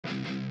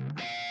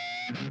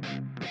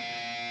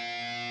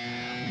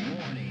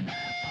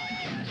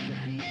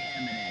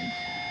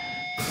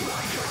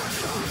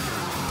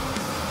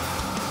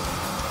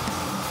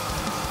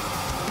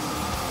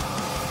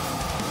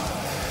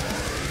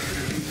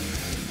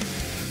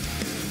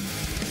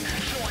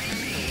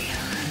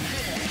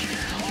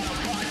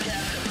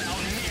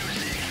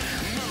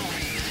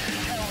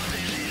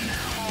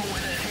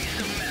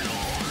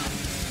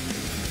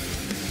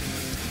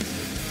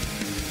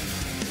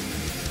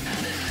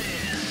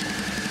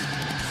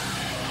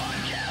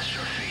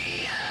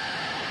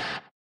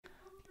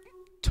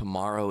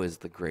Tomorrow is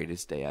the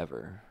greatest day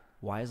ever.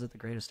 Why is it the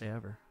greatest day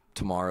ever?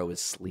 Tomorrow is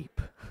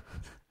sleep.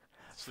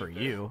 For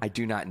you. I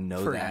do not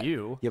know that. For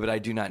you. Yeah, but I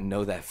do not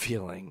know that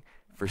feeling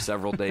for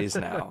several days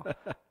now.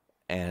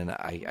 And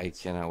I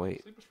cannot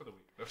wait. Sleep is for the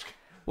weak. No, just kidding.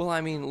 Well,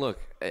 I mean, look,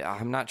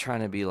 I'm not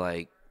trying to be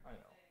like I know.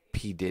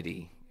 P.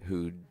 Diddy,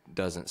 who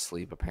doesn't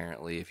sleep,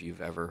 apparently. If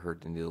you've ever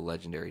heard any of the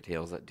legendary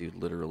tales, that dude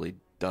literally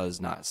does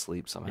not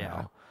sleep somehow.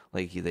 Yeah.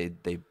 Like,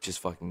 they just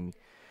fucking...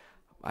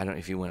 I don't know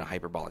if he went a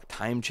hyperbolic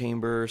time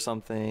chamber or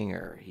something,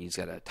 or he's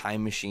got a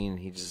time machine.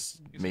 He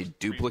just made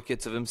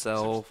duplicates of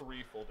himself.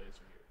 3 full days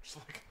a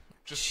year.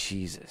 Just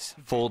Jesus.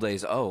 Full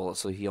days. Oh,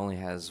 so he only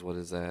has, what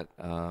is that?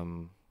 he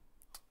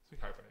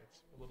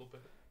hibernates a little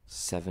bit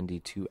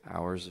 72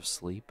 hours of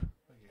sleep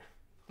a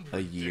year. a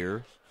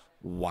year?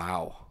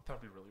 Wow.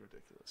 That'd be really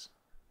ridiculous.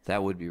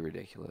 That would be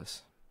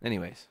ridiculous.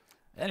 Anyways,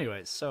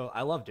 So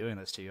I love doing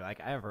this to you. Like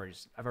I've already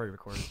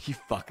recorded. you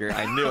fucker.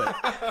 I knew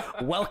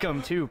it.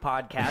 Welcome to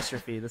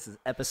Podcastrophe. This is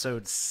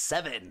episode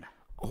 7.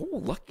 Oh,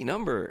 lucky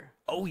number.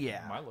 Oh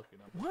yeah. My lucky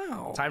number.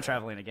 Wow. Time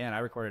traveling again. I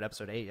recorded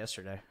episode 8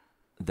 yesterday.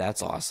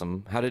 That's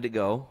awesome. How did it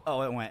go?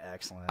 Oh, it went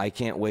excellent. I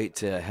can't wait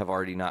to have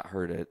already not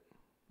heard it.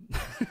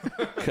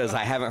 Because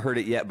I haven't heard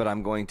it yet, but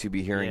I'm going to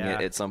be hearing Yeah.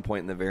 it at some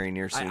point in the very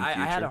near soon I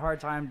future. had a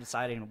hard time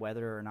deciding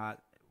whether or not,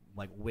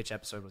 like, which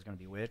episode was going to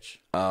be which.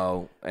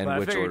 Oh, and But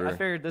which order? I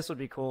figured this would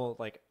be cool,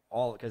 like,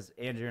 because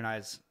Andrew and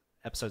I's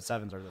episode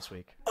 7s are this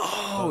week.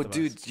 Oh, Both of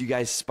dude, us. you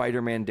guys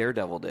Spider-Man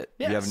Daredeviled it.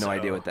 Yeah, you have no so-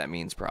 idea what that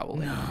means,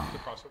 probably. The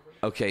crossover.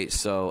 Okay,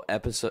 so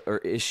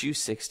issue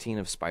 16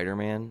 of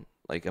Spider-Man,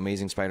 like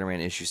Amazing Spider-Man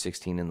issue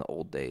 16 in the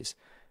old days,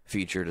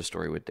 featured a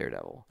story with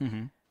Daredevil.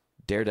 Mm-hmm.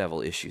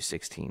 Daredevil issue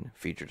 16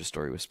 featured a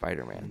story with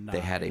Spider-Man. They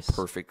had a Nice.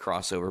 perfect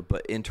crossover,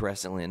 but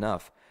interestingly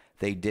enough,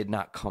 they did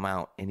not come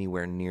out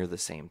anywhere near the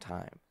same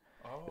time.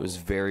 It was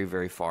very,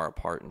 very far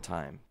apart in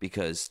time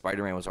because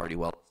Spider-Man was already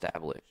well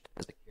established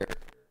as a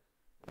character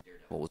when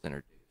Daredevil was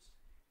introduced.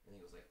 I think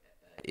it was like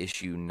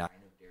issue 9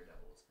 of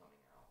Daredevil was coming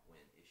out when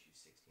issue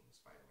 16 of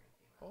Spider-Man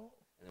came out.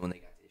 And then when they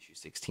got to issue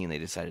 16, they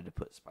decided to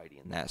put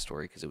Spidey in that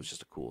story because it was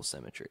just a cool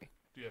symmetry.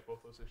 Do you have both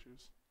those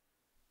issues?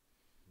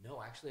 No,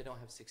 actually, I don't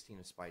have 16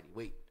 of Spidey.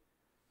 Wait.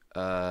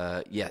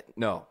 Yeah,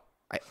 no.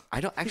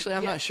 I don't actually.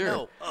 I'm not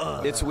sure.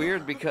 no. It's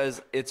weird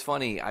because it's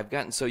funny. I've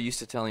gotten so used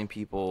to telling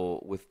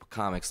people with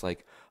comics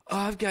like, "Oh,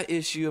 I've got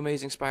issue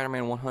Amazing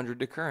Spider-Man 100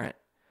 to current."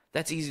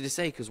 That's easy to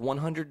say because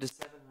 100 to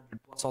 700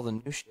 plus all the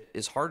new shit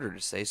is harder to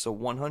say. So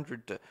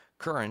 100 to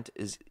current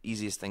is the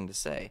easiest thing to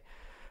say.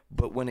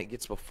 But when it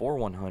gets before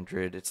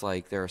 100, it's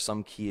like there are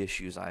some key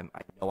issues. I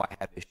know I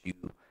have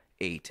issue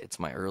 8. It's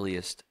my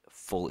earliest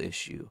full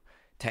issue.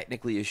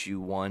 Technically issue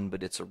 1,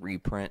 but it's a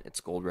reprint.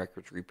 It's Gold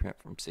Records reprint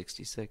from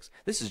 66.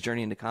 This is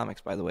Journey into Comics,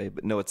 by the way,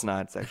 but no, it's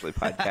not. It's actually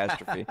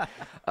Podcastrophe.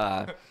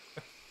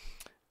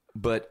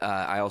 But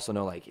I also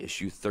know like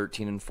issue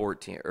 13 and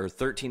 14, or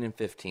 13 and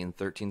 15.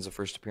 13 is the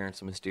first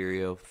appearance of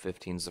Mysterio.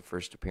 15 is the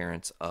first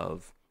appearance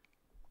of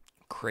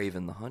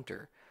Kraven the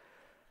Hunter.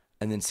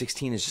 And then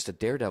 16 is just a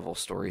Daredevil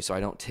story, so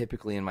I don't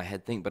typically in my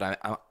head think, but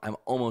I'm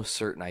almost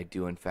certain I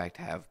do in fact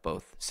have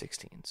both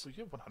 16s. So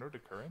you have 100 to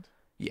current?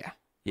 Yeah.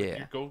 You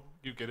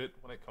get it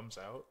when it comes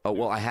out? Oh,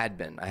 well, I had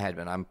been.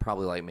 I'm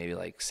probably like maybe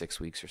like 6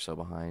 weeks or so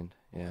behind.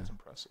 Yeah. That's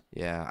impressive.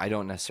 Yeah, I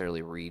don't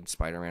necessarily read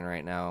Spider-Man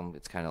right now.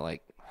 It's kind of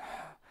like,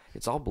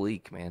 it's all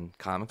bleak, man.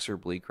 Comics are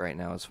bleak right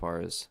now as far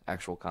as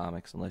actual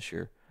comics, unless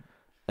you're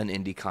an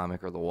indie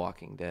comic or The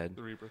Walking Dead.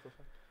 The rebirth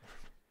effect?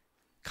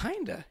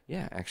 Kinda,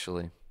 yeah,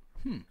 actually.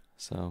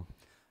 So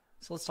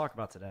let's talk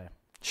about today.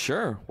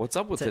 sure. What's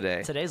up with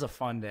today? Today's a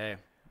fun day.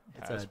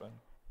 It's Has a been.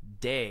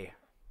 day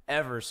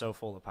ever so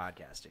full of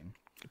podcasting.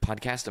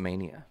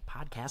 Podcastomania.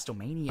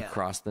 Podcastomania.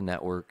 Across the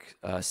network,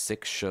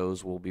 6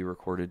 shows will be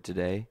recorded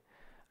today.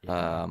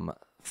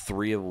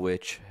 3 of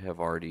which have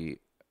already,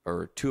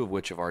 or 2 of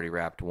which have already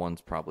wrapped.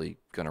 One's probably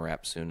gonna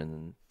wrap soon, and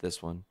then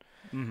this one.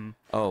 Mm-hmm.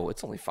 Oh,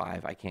 it's only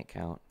 5. I can't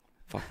count.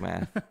 Fuck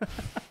math.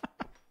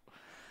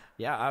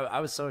 Yeah, I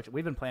was so.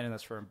 We've been planning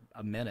this for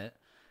a minute,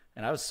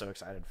 and I was so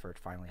excited for it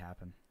to finally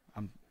happen.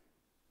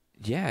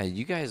 Yeah,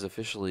 you guys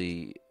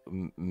officially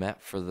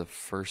met for the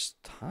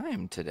first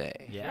time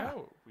today. Yeah,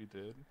 we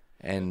did.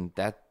 And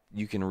that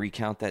you can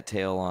recount that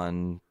tale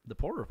on the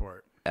Poor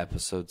Report.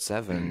 episode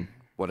 7,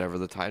 whatever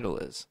the title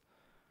is.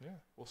 Yeah,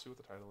 we'll see what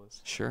the title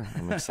is. Sure,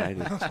 I'm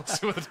excited. We'll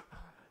see what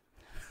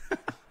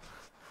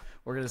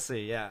We're gonna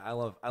see. Yeah, I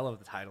love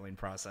the titling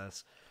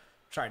process.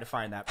 Trying to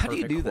find that. How do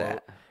you perfect do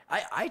quote.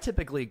 that? I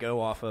typically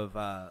go off of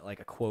like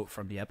a quote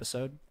from the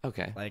episode.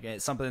 Okay. Like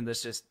it's something that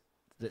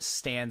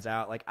stands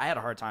out. Like I had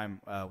a hard time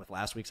with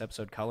last week's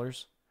episode,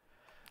 Colors.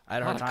 I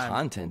had A a hard lot of time.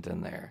 content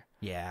in there.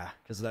 Yeah,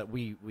 because that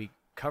we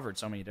covered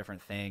so many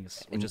different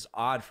things, which is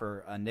odd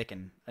for a Nick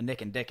and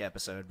Dick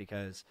episode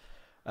because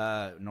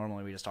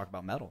normally we just talk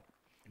about metal,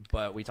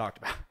 but we talked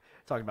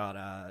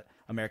about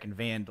American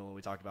Vandal.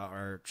 We talked about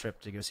our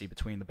trip to go see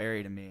Between the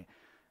Buried and Me,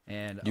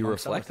 and You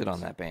amongst other reflected on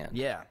things. that band.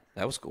 Yeah,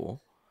 That was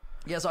cool.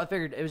 yeah. So I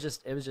figured it was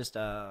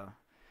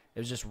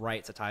just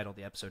right to title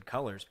the episode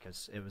Colors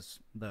because it was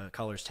the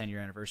Colors 10-year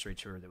anniversary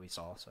tour that we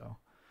saw. So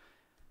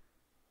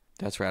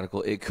That's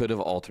radical. It could have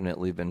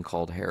alternately been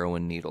called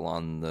heroin needle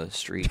on the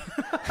street.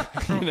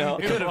 You know,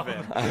 Could have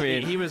been. I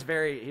mean, he was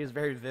very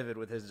vivid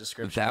with his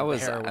description. that of the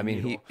was. heroin I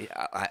mean, needle.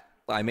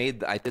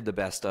 I did the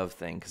best of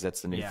thing because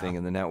that's the new thing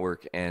in the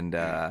network. And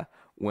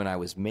when I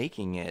was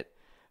making it,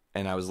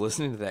 and I was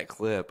listening to that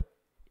clip,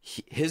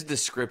 his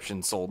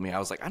description sold me. I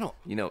was like,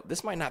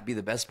 this might not be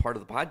the best part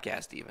of the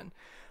podcast even.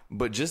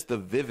 But just the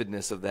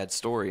vividness of that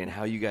story and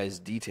how you guys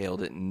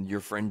detailed it, and your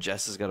friend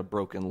Jess has got a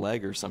broken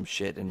leg or some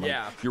shit, and like,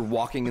 you're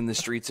walking in the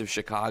streets of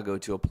Chicago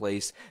to a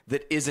place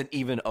that isn't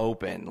even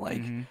open.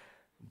 Like,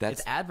 that's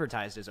It's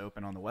advertised as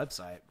open on the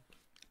website.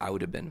 I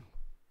would have been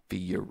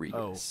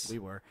furious. Oh, we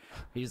were.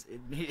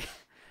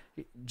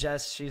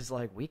 Jess, she's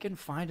like, we can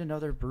find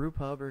another brew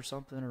pub or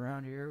something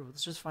around here.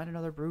 Let's just find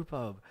another brew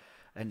pub.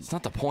 And It's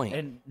not the point.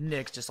 And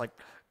Nick's just like,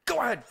 go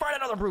ahead, find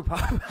another brew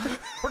pub.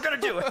 We're gonna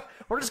do it.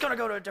 We're just gonna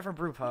go to a different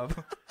brew pub.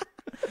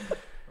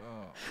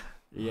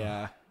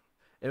 Yeah,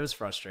 it was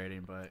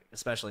frustrating, but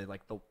especially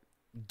like the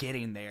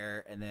getting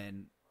there and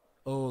then,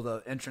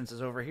 the entrance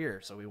is over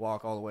here, so we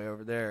walk all the way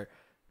over there.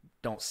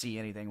 Don't see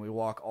anything. We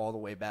walk all the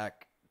way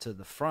back to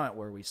the front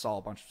where we saw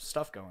a bunch of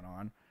stuff going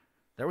on.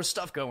 There was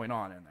stuff going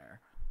on in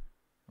there.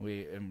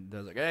 And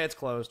they're like, hey, it's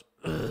closed.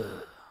 What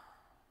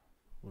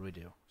do we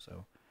do?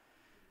 So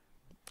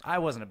I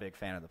wasn't a big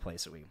fan of the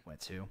place that we went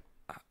to.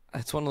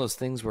 It's one of those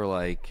things where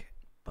like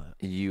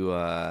you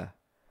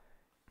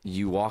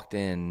walked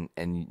in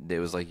and it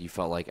was like you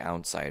felt like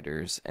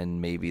outsiders, and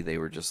maybe they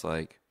were just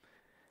like,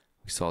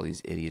 we saw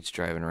these idiots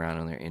driving around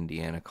in their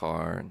Indiana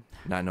car and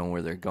not knowing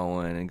where they're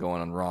going and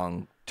going on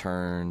wrong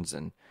turns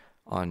and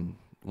on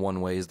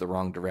one way is the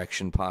wrong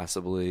direction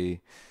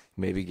possibly.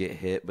 Maybe get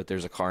hit, but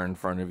there's a car in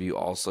front of you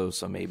also,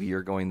 so maybe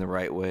you're going the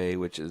right way,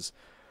 which is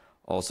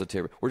also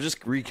terrible. We're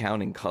just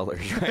recounting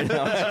colors right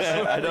now.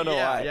 I don't know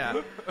why.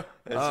 Yeah.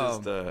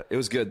 It's just, it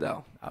was good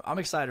though. I'm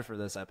excited for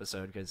this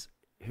episode because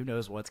who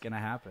knows what's gonna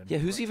happen. Yeah,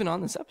 who's even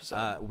on this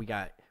episode? We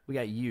got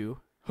you,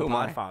 Who am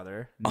I?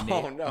 Podfather,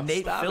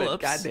 Nate Phillips.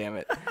 It. God damn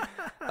it.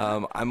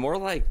 I'm more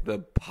like the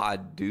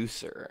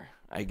podducer,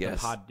 I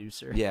guess.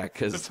 Podducer. Yeah,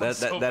 because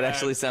that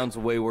actually sounds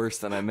way worse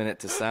than I meant it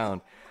to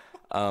sound.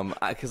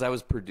 Because I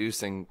was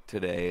producing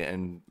today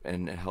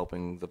and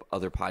helping the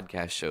other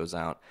podcast shows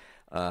out.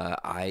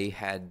 I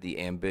had the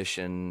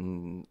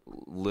ambition,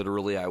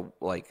 literally, I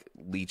like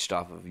leached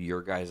off of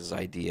your guys'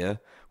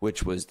 idea,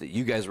 which was that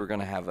you guys were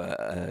going to have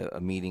a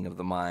meeting of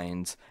the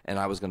minds, and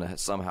I was going to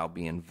somehow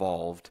be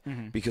involved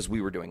because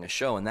we were doing a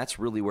show, and that's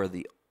really where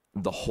the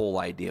whole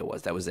idea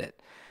was. That was it.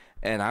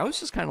 And I was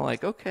just kind of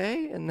like,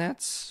 okay, and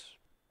that's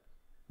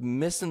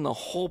missing the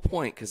whole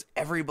point because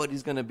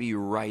everybody's going to be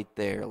right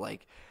there,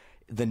 like.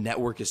 The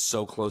network is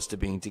so close to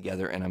being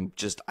together, and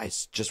I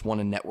just want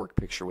a network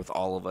picture with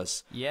all of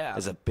us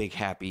as a big,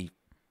 happy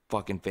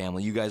fucking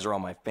family. You guys are all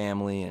my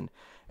family, and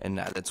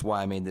that's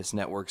why I made this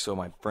network, so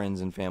my friends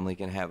and family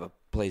can have a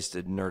place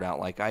to nerd out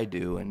like I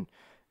do and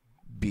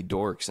be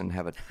dorks and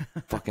have a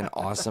fucking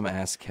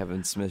awesome-ass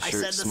Kevin Smith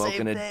shirt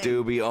smoking a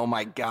doobie. Oh,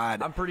 my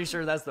God. I'm pretty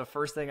sure that's the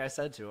first thing I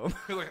said to him.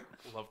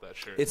 Love that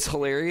shirt. It's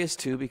hilarious,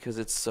 too, because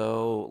it's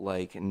so,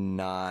 like,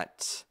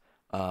 not...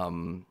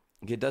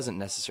 it doesn't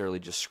necessarily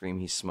just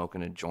scream he's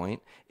smoking a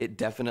joint. It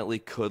definitely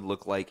could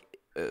look like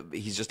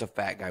he's just a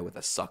fat guy with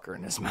a sucker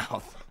in his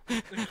mouth.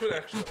 It could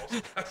actually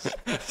also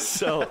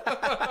So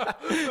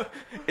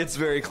it's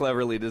very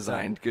cleverly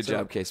designed. Good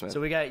job, K. Smith.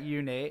 So we got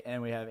you, Nate,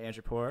 and we have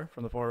Andrew Poor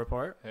from the Poor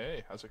Report.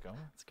 Hey, how's it going?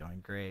 It's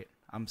going great.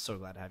 I'm so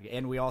glad to have you.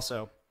 And we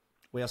also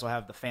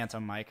have the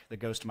phantom mic, the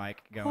ghost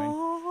mic going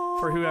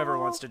for whoever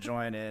wants to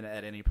join in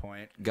at any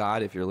point.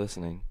 God, if you're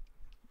listening.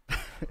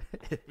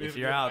 If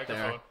you're out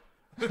there.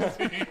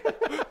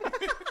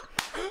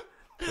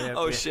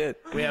 Shit.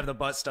 We have the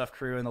butt stuff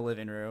crew in the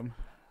living room.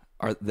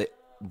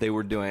 They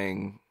were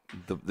doing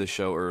the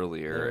show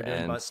earlier. They were doing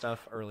and butt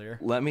stuff earlier.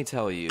 Let me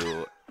tell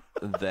you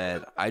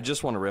that I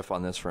just want to riff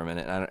on this for a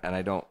minute, and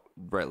I don't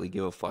rightly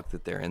give a fuck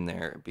that they're in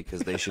there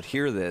because they should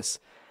hear this.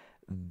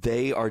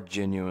 They are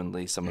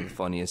genuinely some of the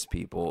funniest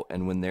people,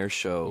 and when their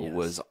show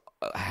was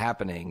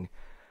happening,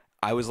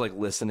 I was like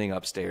listening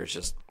upstairs,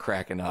 just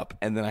cracking up,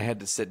 and then I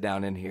had to sit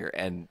down in here,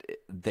 and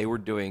they were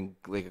doing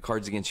like a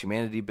Cards Against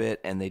Humanity bit,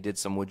 and they did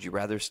some Would You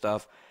Rather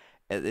stuff.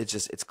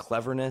 It's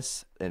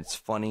cleverness and it's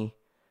funny,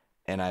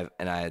 and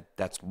I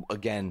that's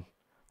again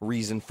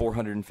reason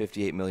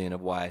 458 million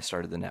of why I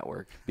started the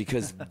network,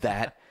 because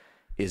that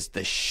is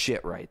the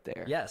shit right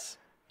there. Yes,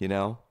 you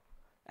know,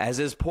 as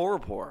is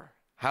Puhrboy.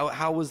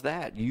 How was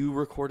that? You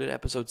recorded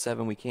episode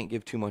 7. We can't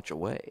give too much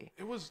away.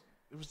 It was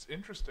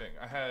interesting.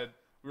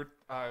 It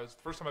was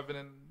the first time I've been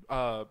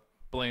in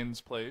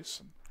Blaine's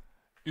place,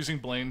 using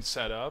Blaine's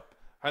setup.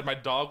 I had my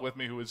dog with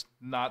me who was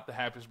not the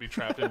happiest to be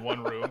trapped in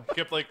one room. He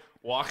kept like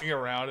walking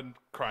around and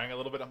crying a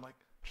little bit. I'm like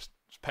just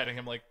petting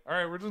him like, all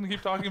right, we're just gonna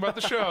keep talking about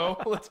the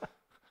show. Let's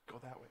go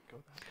that way.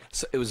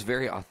 So it was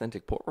very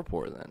authentic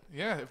Puhrboy then.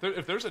 Yeah,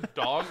 if there's a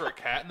dog or a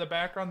cat in the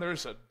background,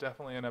 there's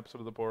definitely an episode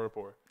of the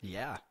Puhrboy.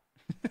 Yeah.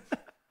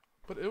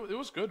 but it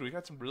was good. We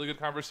had some really good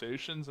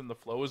conversations, and the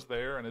flow was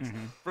there. And it's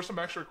first time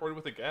actually recorded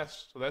with a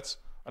guest, so that's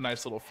a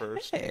nice little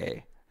first.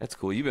 Hey, that's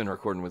cool. You've been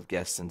recording with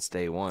guests since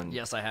day one.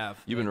 Yes, I have.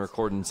 You've been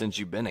recording since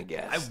you've been a I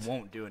guest.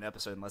 won't do an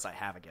episode unless I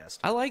have a guest.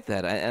 I like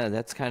that.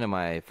 That's kind of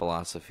my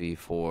philosophy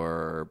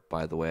for,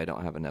 by the way, I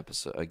don't have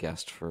a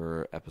guest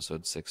for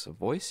episode 6 of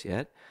Voice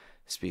yet.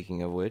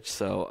 Speaking of which,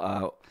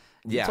 so,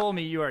 yeah. You told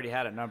me you already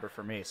had a number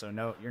for me, so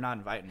no, you're not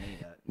inviting me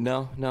yet.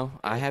 No,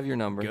 I have your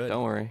number. Good.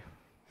 Don't worry.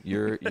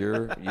 You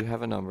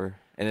have a number,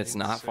 and it's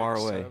not far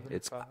away.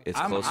 It's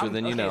closer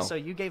than you know. So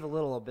you gave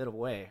a bit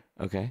away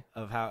Okay.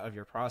 of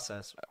your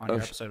process on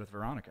your episode with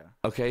Veronica,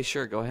 Okay,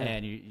 sure. Go ahead.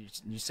 and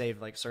you saved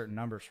like certain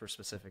numbers for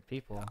specific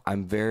people.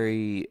 I'm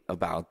very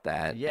about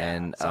that. Yeah.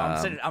 And So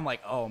I'm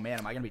like, oh man,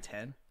 am I gonna be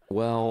 10?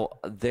 well,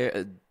 there.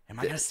 Am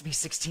I gonna be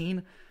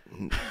 16?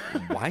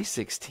 Why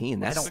 16?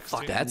 That's don't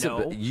fucking that's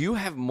know. you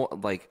have more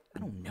like. I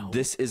don't know.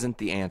 This isn't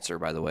the answer,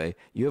 by the way.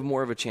 You have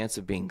more of a chance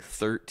of being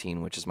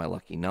 13, which is my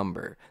lucky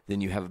number,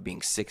 than you have of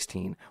being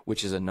 16,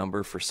 which is a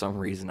number for some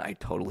reason I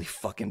totally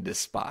fucking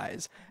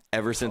despise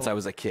ever since I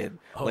was a kid.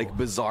 Like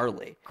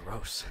bizarrely.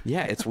 Gross.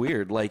 Yeah, it's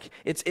weird. Like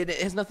it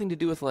has nothing to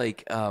do with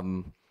like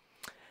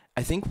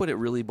I think what it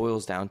really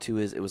boils down to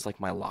is it was like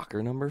my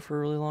locker number for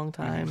a really long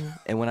time.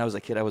 And when I was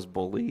a kid I was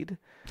bullied.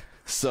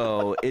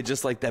 So it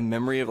just like that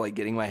memory of like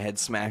getting my head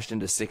smashed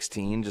into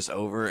 16 just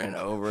over and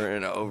over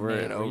and over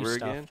Man, and were you over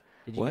stuffed? again.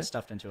 Did you What? get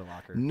stuffed into a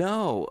locker?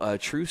 No,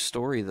 true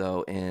story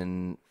though.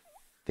 In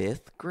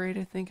 5th grade,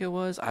 I think it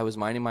was, I was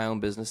minding my own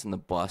business in the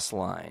bus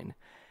line,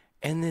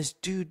 and this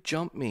dude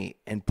jumped me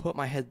and put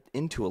my head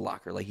into a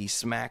locker. Like he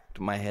smacked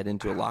my head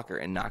into a locker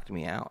and knocked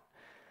me out.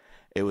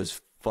 It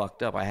was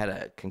fucked up. I had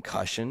a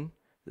concussion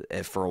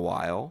for a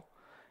while.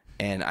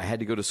 And I had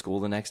to go to school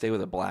the next day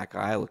with a black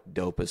eye. I looked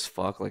dope as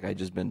fuck, like I'd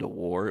just been to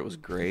war. It was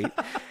great.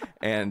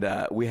 And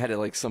we had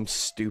like some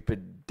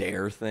stupid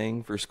dare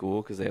thing for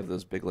school because they have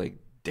those big like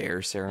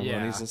dare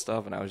ceremonies and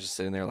stuff. And I was just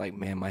sitting there like,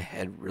 man, my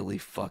head really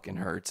fucking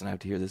hurts. And I have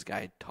to hear this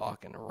guy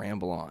talk and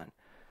ramble on,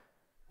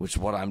 which is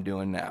what I'm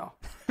doing now.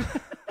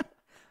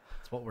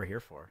 That's what we're here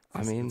for.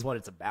 I mean, it's what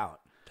it's about.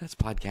 That's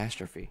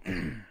Podcastrophe,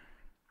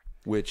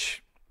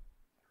 which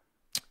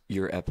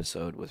your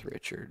episode with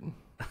Richard.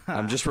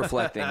 I'm just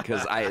reflecting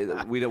because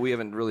we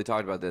haven't really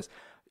talked about this.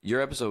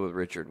 Your episode with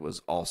Richard was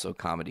also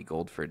comedy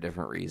gold for a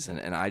different reason,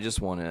 and I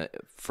just want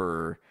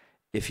to,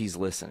 if he's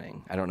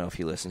listening, I don't know if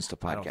he listens to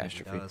I don't think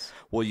he Podcastrophe. does.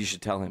 Well, you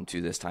should tell him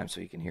to this time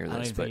so he can hear I don't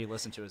this. even But think he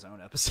listened to his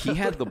own episode. he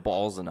had the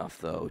balls enough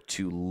though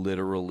to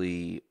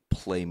literally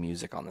play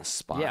music on the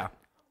spot. Yeah.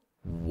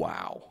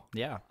 Wow.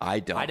 Yeah. I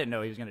didn't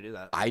know he was gonna do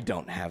that. I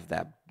don't have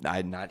that.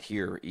 I'm not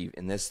here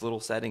in this little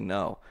setting.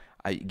 No,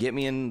 get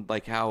me in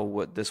like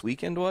what this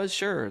weekend was.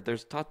 Sure,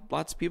 there's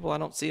lots of people. I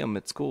don't see them.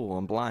 It's cool.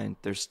 I'm blind.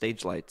 There's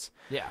stage lights.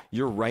 Yeah.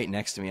 You're right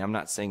next to me. I'm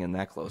not singing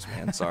that close,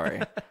 man.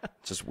 Sorry.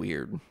 It's just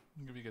weird.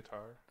 I'll give you a guitar.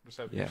 Just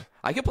have Yeah,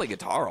 I could play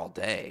guitar all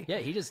day. Yeah,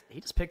 he just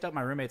picked up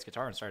my roommate's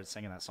guitar and started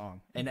singing that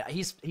song. And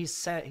he's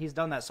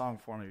done that song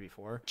for me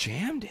before.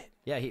 Jammed it.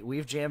 Yeah,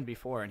 we've jammed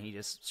before, and he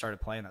just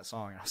started playing that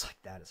song, and I was like,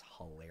 that is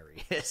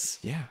hilarious.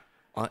 Yeah,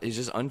 it's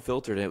just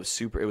unfiltered. And it was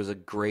super. It was a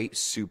great,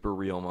 super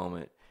real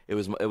moment. It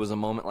was a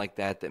moment like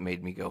that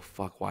made me go,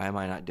 fuck, why am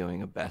I not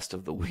doing a best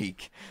of the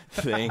week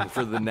thing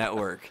for the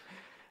network?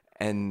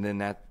 And then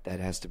that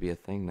has to be a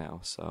thing now.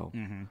 So,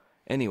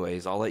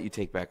 anyways, I'll let you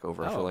take back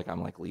over. I feel like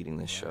I'm like leading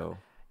this show.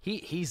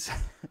 He's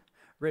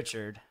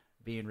Richard,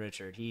 being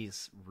Richard,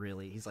 he's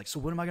like, so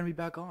when am I gonna be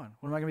back on?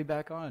 When am I gonna be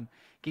back on?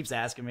 Keeps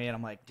asking me, and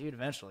I'm like, dude,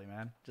 eventually,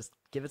 man. Just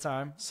give it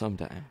time.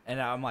 Sometime. And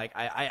I'm like,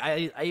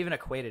 I even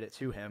equated it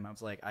to him. I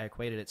was like, I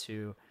equated it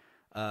to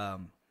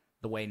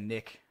the way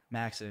Nick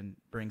Maxon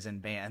brings in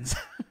bands.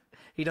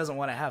 He doesn't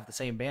want to have the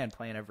same band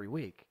playing every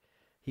week.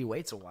 He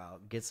waits a while,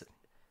 gets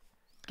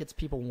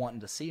people wanting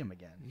to see him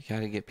again. You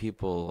got to get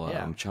people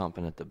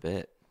chomping at the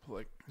bit.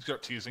 like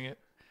start teasing it.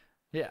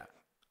 Yeah.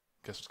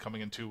 Guess it's coming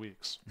in 2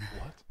 weeks.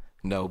 What?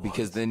 No,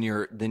 because then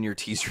your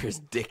teaser is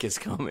dick is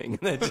coming.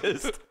 And that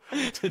just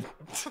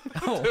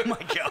Oh my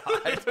god.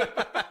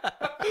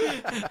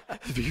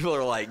 people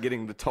are like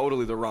getting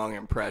totally the wrong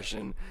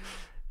impression.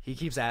 He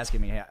keeps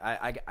asking me.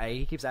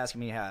 He keeps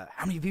asking me how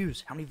many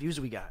views? How many views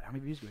do we got? How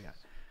many views do we got?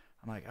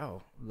 I'm like,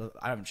 oh,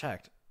 I haven't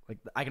checked. Like,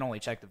 I can only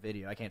check the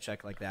video. I can't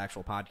check like the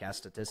actual podcast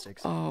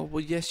statistics. Oh,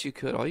 well, yes, you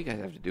could. All you guys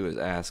have to do is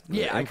ask. The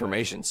Yeah, I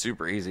information's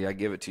super easy. I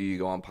give it to you. You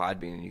go on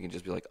Podbean, and you can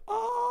just be like,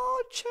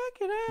 oh, check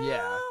it out.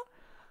 Yeah.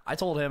 I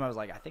told him, I was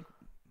like, I think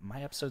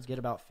my episodes get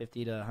about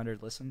 50 to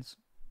 100 listens.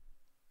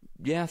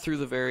 Yeah, through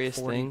the various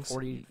 40, things.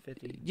 40,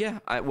 50. Yeah,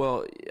 I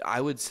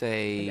would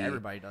say I think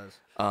everybody does.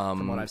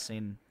 From what I've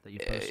seen that you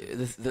posted.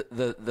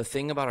 the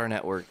thing about our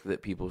network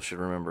that people should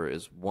remember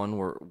is, one,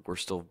 we're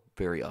still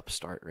very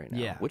upstart right now,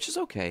 Yeah. which is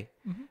okay,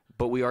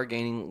 but we are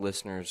gaining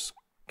listeners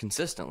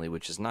consistently,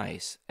 which is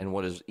nice. And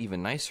what is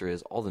even nicer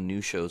is all the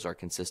new shows are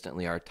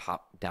consistently our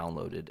top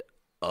downloaded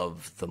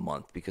of the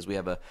month, because we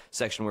have a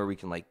section where we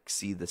can like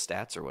see the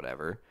stats or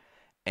whatever,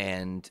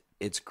 and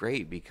it's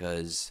great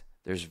because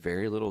there's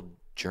very little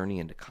Journey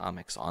into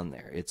Comics on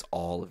there. It's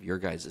all of your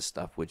guys'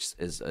 stuff, which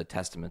is a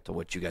testament to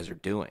what you guys are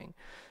doing.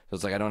 So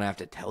it's like I don't have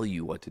to tell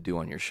you what to do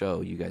on your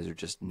show. You guys are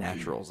just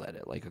naturals at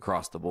it, like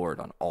across the board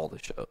on all the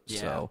shows. Yeah.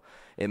 So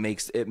it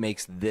makes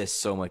this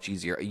so much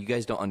easier. You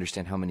guys don't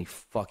understand how many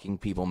fucking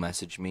people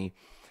message me.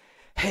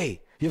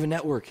 Hey, you have a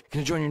network.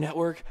 Can I join your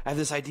network? I have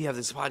this idea. I have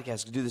this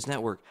podcast. To do this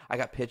network. I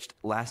got pitched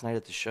last night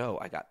at the show.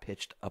 I got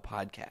pitched a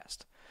podcast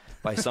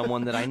by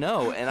someone that I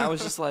know, and I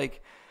was just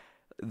like,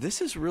 this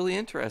is really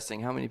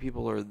interesting. How many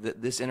people are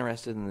this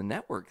interested in the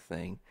network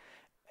thing?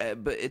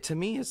 But to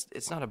me,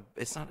 it's not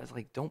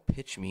like, don't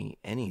pitch me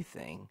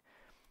anything,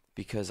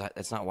 because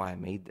that's not why I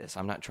made this.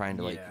 I'm not trying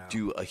to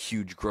do a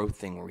huge growth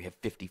thing where we have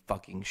 50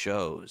 fucking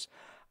shows.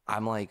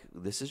 I'm like,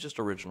 this is just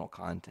original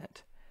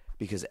content.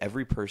 Because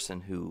every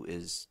person who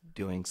is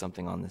doing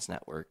something on this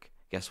network,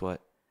 guess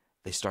what?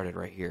 They started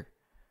right here.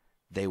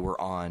 They were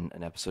on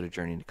an episode of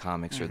Journey into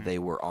Comics, or they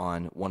were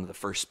on one of the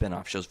first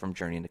spin-off shows from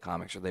Journey into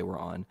Comics, or they were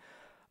on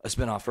a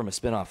spin-off from a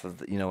spin-off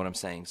of, you know what I'm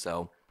saying?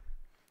 So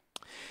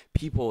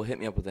people hit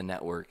me up with a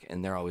network,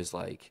 and they're always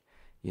like,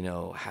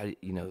 how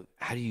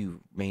do you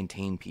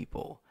maintain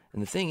people?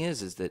 And the thing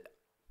is that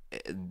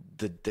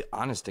the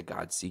honest to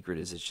God secret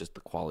is it's just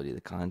the quality of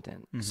the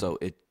content. So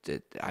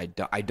I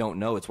don't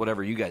know. It's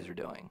whatever you guys are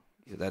doing.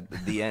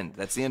 That's the end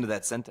of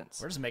that sentence.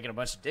 We're just making a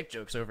bunch of dick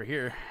jokes over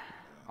here.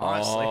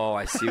 Honestly. Oh,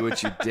 I see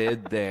what you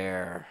did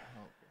there.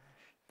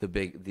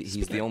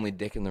 He's the only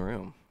dick in the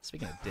room.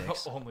 Speaking of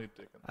dicks, Only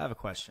dick. I have a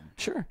question.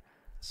 Sure.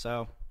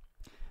 So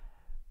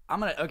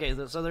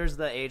so there's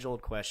the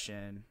age-old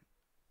question,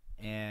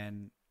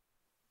 and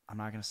I'm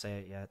not gonna say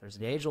it yet. There's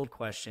the age-old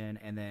question,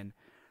 and then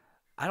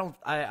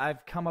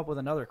I've come up with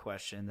another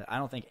question that I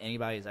don't think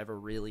anybody's ever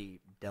really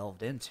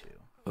delved into.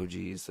 Oh,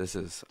 geez, this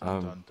is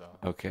Dun, dun.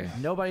 okay.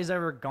 Nobody's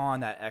ever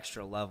gone that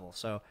extra level.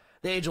 So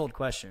the age-old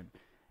question: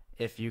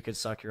 if you could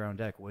suck your own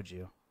dick, would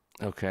you?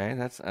 Okay,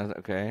 that's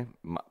okay.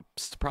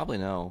 Probably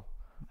no.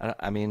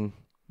 I mean,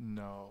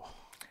 No.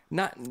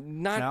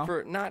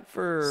 not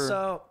for.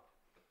 So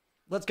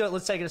let's go.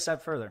 Let's take it a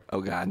step further.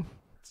 Oh God.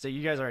 So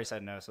you guys already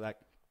said no. So that.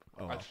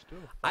 Oh, I well. just do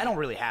it. I don't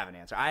really have an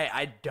answer.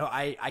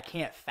 I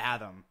can't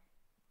fathom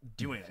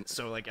doing it.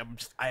 So like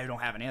I don't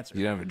have an answer.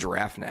 You don't have a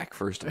giraffe neck,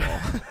 first of all.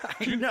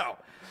 I know.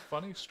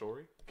 Funny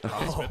story.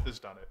 Kevin Smith has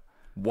done it.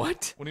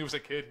 What? When he was a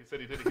kid, he said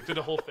he did it. He did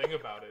a whole thing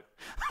about it.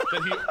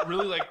 That he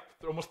really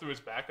almost threw his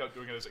back out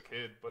doing it as a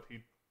kid, but he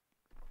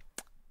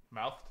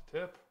mouth to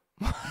tip.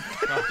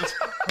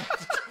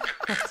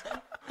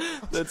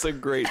 That's a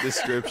great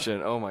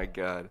description. Oh my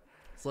God.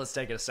 So let's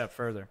take it a step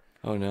further.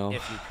 Oh no.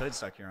 If you could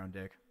suck your own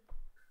dick,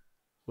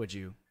 would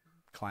you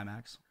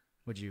climax?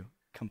 Would you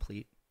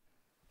complete?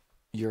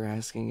 You're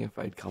asking if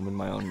I'd come in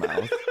my own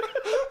mouth?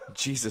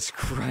 Jesus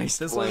Christ.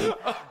 This Blaine.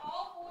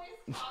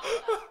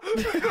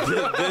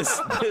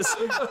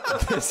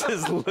 This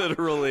is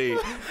literally,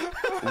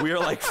 we are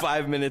like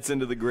 5 minutes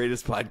into the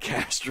greatest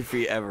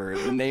podcastrophe ever.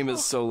 The name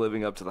is so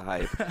living up to the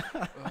hype.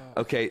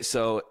 Okay,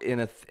 so we're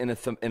gonna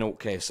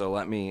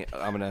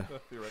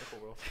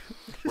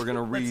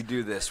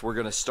redo this. We're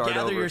gonna start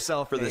Gather over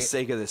yourself, for the Nate.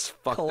 sake of this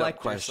fucked Collect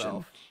up question.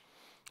 yourself.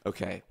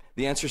 Okay,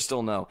 the answer's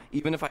still no.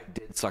 Even if I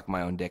did suck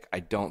my own dick, I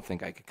don't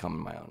think I could come in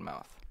my own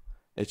mouth.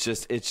 That's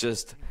just.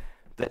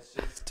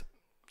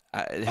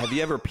 Have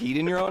you ever peed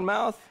in your own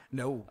mouth?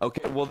 No.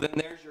 Okay, well then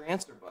there's your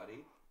answer,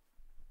 buddy.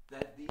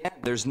 At the end,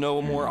 there's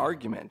no more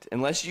argument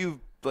unless you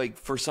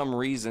for some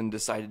reason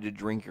decided to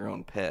drink your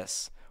own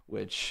piss,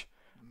 which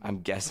I'm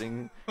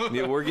guessing.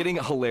 We're getting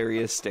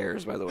hilarious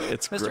stares, by the way.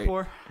 It's Mr. great.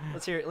 Poor,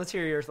 let's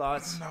hear your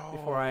thoughts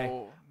before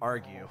I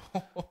argue.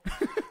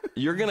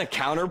 You're gonna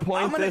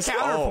counterpoint I'm gonna this.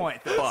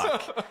 counterpoint this.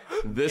 Fuck.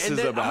 This And is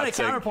then about. I'm gonna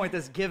to- counterpoint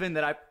this, given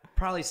that I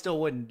probably still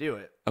wouldn't do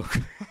it.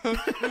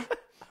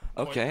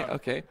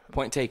 Okay.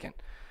 Point taken.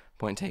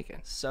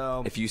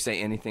 So If you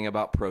say anything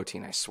about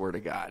protein, I swear to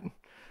God.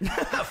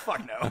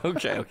 fuck no.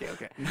 Okay.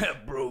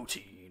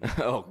 Protein.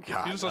 Oh He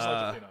God. just doesn't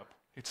like to clean up.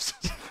 He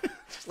just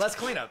Let's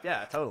clean up.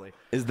 Yeah, totally.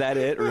 Is that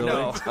it? Really?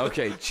 No.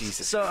 Okay.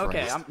 Jesus. So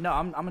okay, Christ.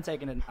 I'm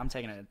taking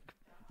it.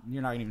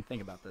 You're not gonna even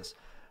think about this.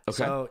 Okay.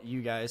 So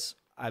you guys,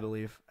 I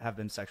believe, have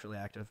been sexually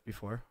active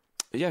before.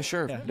 Yeah,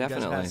 sure. Yeah, you guys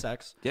Definitely. have had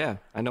sex. Yeah,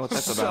 I know what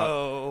that's about.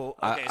 So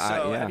okay,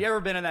 so yeah. have you ever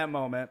been in that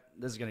moment?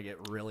 This is gonna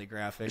get really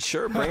graphic.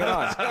 Sure, bring it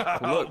on.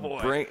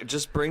 Look, bring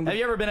the. Have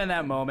you ever been in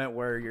that moment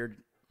where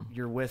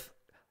you're with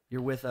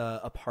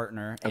a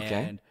partner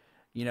and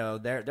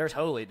they're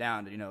totally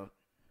down to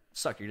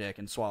suck your dick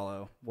and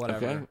swallow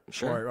whatever, Okay,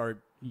 sure.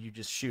 or you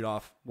just shoot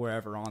off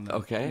wherever on them.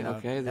 Okay,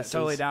 okay, that's this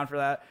totally is- down for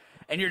that.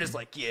 And you're just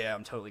like, yeah,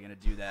 I'm totally gonna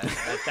do that.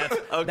 That's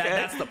Okay.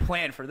 that's the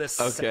plan for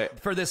this Okay.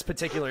 for this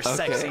particular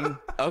sex scene.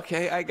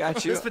 Okay, I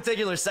got you. This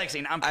particular sex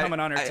scene, I'm coming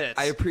on her tits.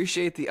 I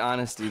appreciate the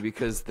honesty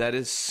because that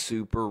is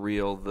super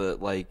real.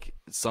 That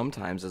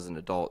sometimes as an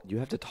adult, you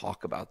have to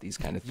talk about these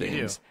kind of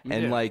things You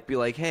and do. be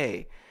like,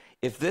 hey,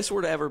 if this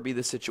were to ever be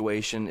the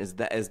situation,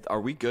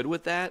 are we good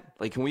with that?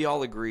 Like, can we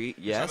all agree?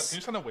 Yes. Can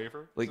you sign a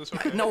waiver? Like, Is this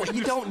okay? no,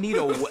 you don't need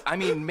I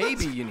mean,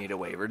 maybe you need a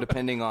waiver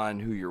depending on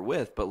who you're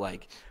with, but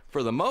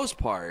for the most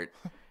part,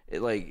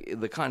 like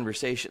the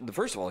conversation.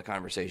 First of all, the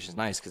conversation is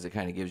nice because it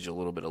kind of gives you a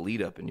little bit of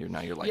lead up, and you're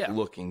like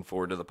looking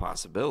forward to the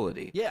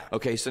possibility. Yeah.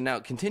 Okay. So now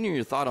continue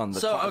your thought on the.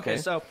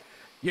 So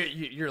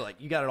you're like,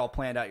 you got it all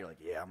planned out. You're like,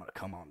 yeah, I'm gonna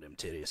come on them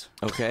titties.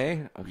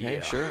 Okay.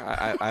 Sure.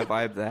 I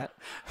vibe that.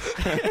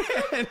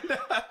 And,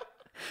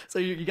 so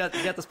you got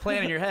this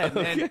plan in your head,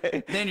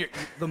 and then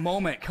the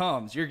moment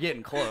comes. You're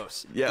getting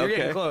close. Yeah. You're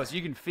getting close.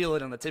 You can feel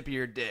it on the tip of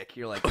your dick.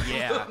 You're like,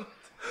 yeah.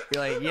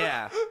 You're like,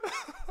 yeah.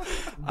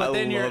 But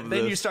then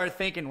you start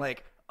thinking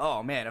like,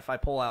 oh man, if I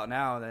pull out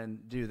now, then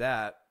do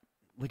that.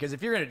 Because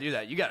if you're gonna do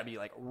that, you got to be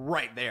like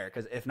right there.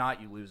 Because if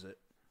not, you lose it.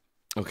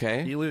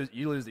 Okay. You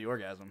lose the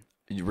orgasm.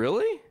 You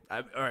really?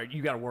 Or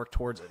you got to work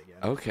towards it again.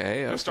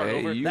 Okay. Start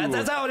over.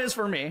 That's how it is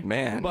for me,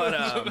 man. But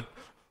okay.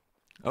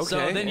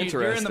 so then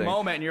you're in the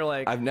moment, and you're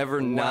like, I've never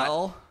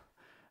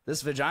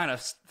this vagina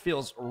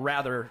feels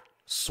rather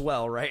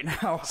swell right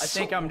now. I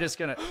think I'm just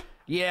gonna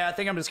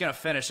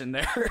finish in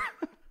there.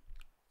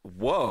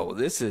 Whoa,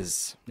 this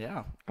is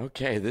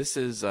okay. This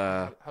is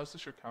how's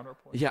this your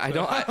counterpoint? yeah. I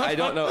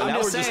don't know.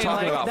 Now we're just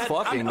talking about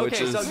fucking,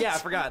 which is so yeah. I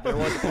forgot there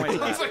was a point to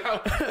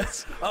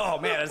that. Oh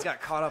man, I just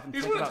got caught up in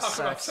He's thinking going to about talk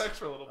about sex. sex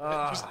for a little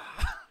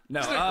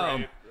bit.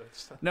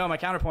 No, my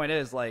counterpoint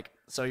is like,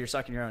 so you're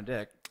sucking your own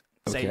dick.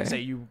 Okay.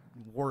 Say you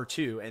were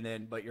to, and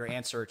then but your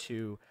answer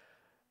to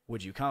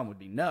would you come would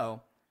be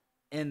no.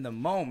 In the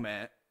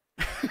moment,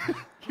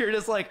 you're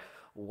just like,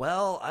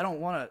 well, I don't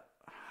want to.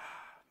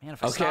 Man,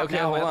 if I stop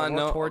now, hold I have on, to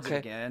work towards it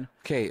again.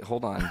 Okay,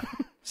 hold on.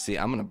 See,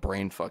 I'm gonna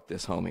brain fuck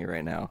this homie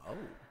right now. Oh.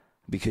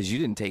 Because you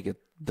didn't take it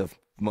the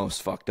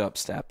most fucked up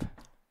step.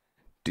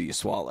 Do you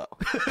swallow?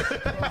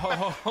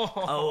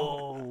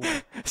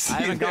 See,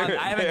 I haven't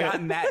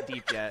gotten that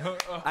deep yet.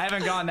 I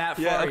haven't gone that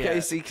far okay,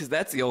 yet. see, because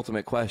that's the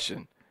ultimate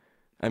question.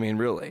 I mean,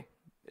 really.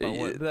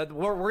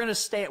 We're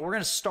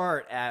gonna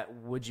start at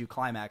would you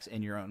climax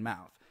in your own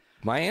mouth?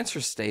 My answer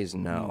stays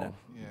no.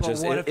 Yeah. But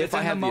what if it's I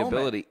in have the the moment?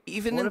 ability,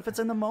 even What if it's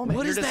in the moment?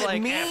 What You're does just that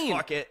like, mean?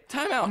 fuck it.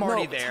 Time out. I'm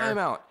already there. Time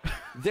out.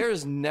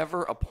 There's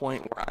never a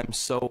point where I'm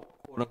so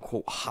quote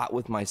unquote hot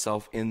with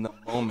myself in the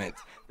moment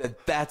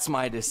that's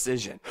my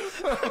decision.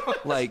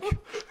 Like,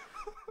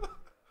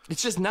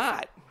 it's just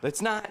not.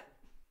 That's not.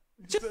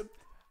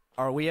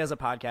 Are we as a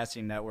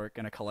podcasting network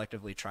going to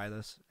collectively try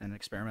this and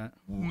experiment?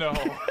 No.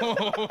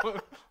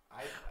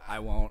 I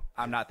won't.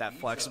 I'm not that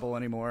flexible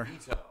anymore.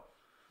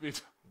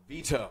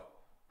 Veto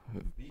the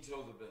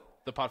bill.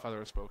 The Podfather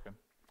has spoken.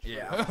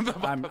 Yeah.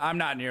 I'm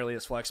not nearly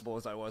as flexible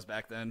as I was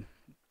back then.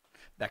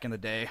 Back in the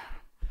day.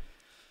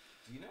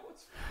 Do you know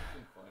what's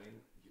fucking funny?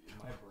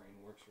 My brain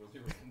works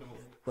really randomly.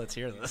 Let's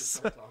hear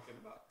this. Talking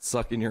about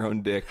sucking your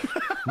own dick.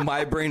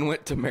 My brain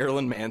went to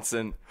Marilyn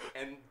Manson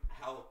and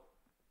how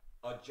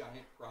a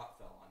giant prop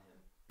fell on him.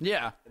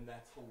 Yeah. And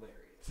that's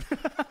hilarious.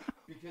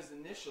 Because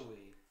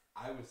initially,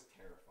 I was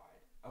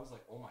terrified. I was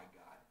like, oh my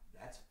God,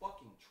 that's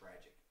fucking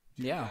tragic.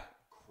 Dude got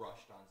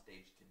crushed on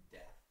stage to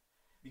death.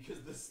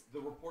 Because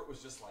the report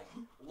was just like,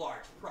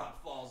 large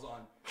prop falls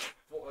on,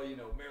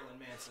 Marilyn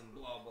Manson,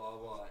 blah, blah,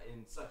 blah,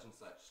 in such and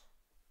such.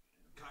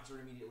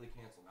 Concert immediately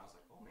canceled. And I was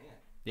like, oh man.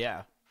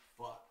 Yeah.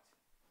 Fucked.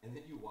 And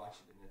then you watch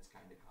it and it's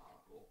kind of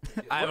comical.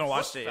 I haven't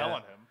watched it yet.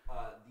 Fell on him?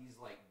 These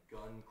like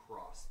gun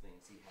cross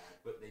things he had,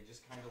 but they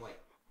just kind of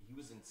like, he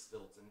was in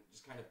stilts and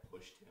just kind of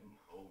pushed him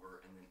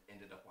over and then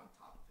ended up on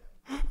top of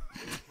him.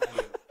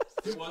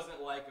 It wasn't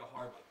like a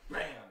hard like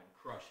bam and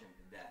crush him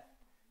to death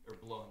or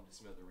blow him to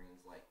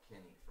smithereens like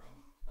Kenny from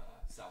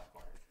South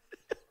Park.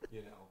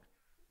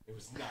 It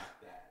was not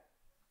that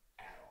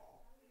at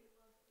all.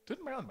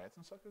 Didn't Marilyn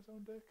Manson suck his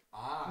own dick?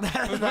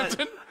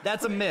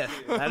 That's a myth.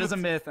 That is a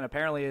myth, and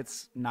apparently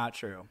it's not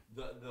true.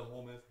 The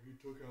whole myth, he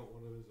took out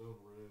one of his own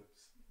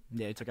ribs.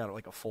 Yeah, he took out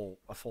like a full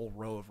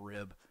row of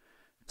rib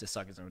to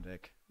suck his own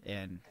dick,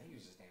 and I think he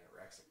was just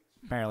anorexic.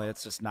 Apparently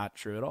it's just not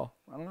true at all.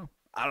 I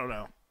don't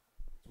know.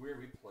 It's weird.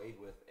 We played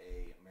with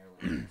a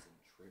Marilyn Manson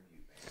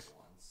tribute band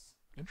once.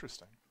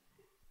 Interesting.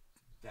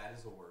 That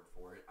is a word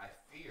for it. I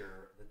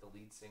fear that the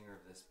lead singer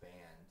of this band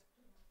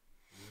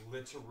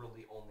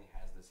literally only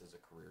has this as a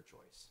career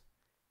choice.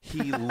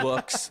 He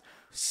looks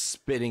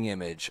spitting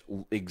image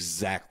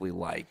exactly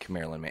like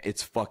Marilyn Manson.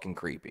 It's fucking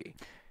creepy.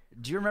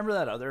 Do you remember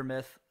that other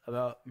myth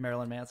about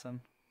Marilyn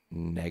Manson?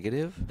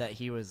 Negative? That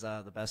he was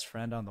the best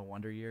friend on the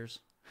Wonder Years.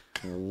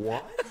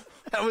 What?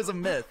 That was a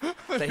myth.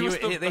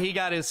 That he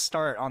got his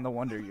start on the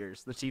Wonder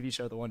Years, the TV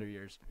show The Wonder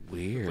Years.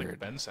 Weird. Like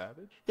Ben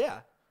Savage?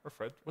 Yeah. Or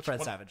Fred?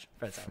 Fred Savage.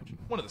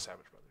 One of the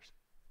Savage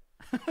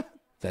brothers.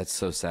 That's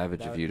so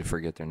savage of you to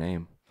forget their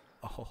name.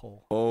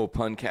 Oh,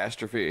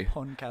 Podcastrophe.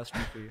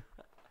 Podcastrophe.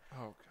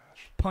 Oh,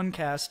 gosh.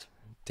 Puncast.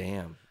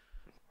 Damn.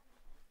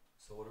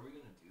 So what are we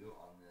going to do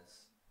on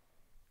this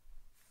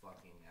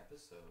fucking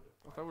episode?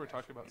 I thought we were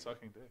talking about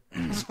sucking dick.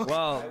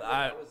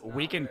 Well,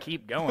 we can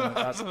keep going.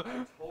 I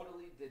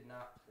totally did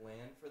not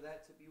plan for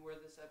that to be where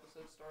this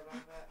episode started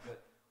off at,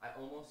 but I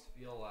almost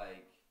feel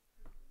like,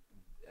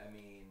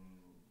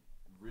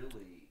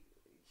 really,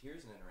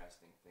 here's an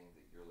interesting thing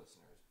that your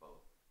listeners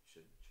both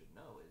should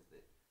know is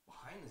that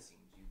behind the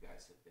scenes, you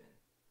guys have been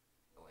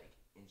like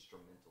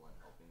instrumental in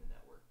helping the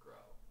network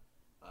grow.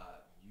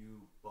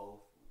 you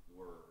both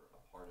were a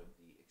part of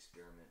the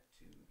experiment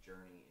to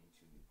journey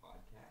into new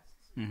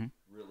podcasts.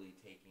 Really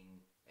taking,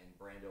 and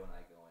Brando and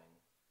I going,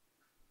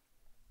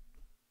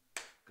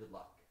 good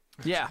luck.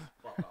 Yeah.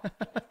 Fuck off.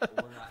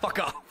 We're not Fuck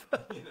off.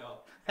 You know.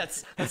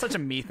 That's such a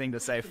me thing to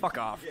say. Fuck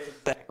off. Yeah,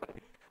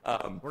 exactly.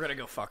 We're gonna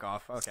go fuck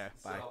off. Okay.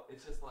 Bye. So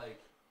it's just like,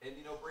 and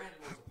Brandon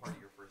was a part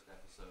of your first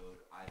episode.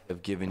 I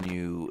have given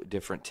you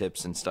different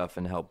tips and stuff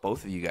and helped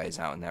both of you guys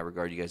out in that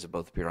regard. You guys have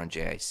both appeared on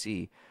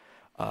JIC.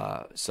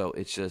 So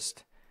it's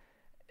just,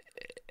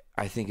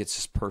 I think it's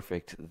just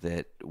perfect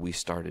that we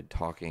started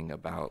talking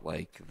about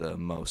like the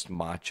most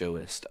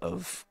machoist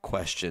of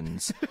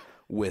questions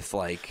with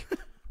like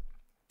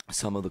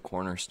some of the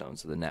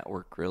cornerstones of the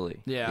network,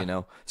 really. Yeah. You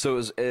know,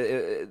 so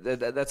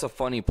that's a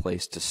funny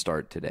place to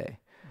start today.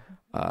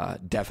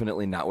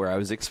 Definitely not where I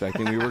was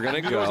expecting we were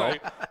going to go,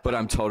 but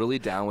I'm totally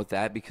down with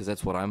that because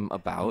that's what I'm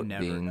about.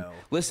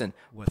 Listen,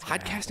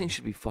 podcasting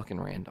should be fucking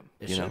random.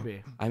 It should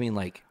be. I mean,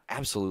 like,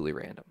 absolutely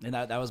random. And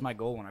that was my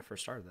goal when I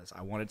first started this.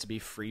 I wanted it to be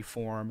free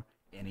form.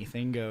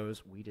 Anything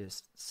goes. We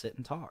just sit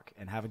and talk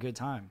and have a good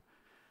time.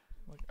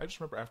 Like, I just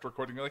remember after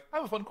recording, you're like, I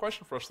have a fun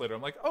question for us later.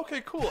 I'm like,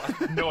 okay, cool. I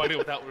had no idea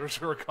what that was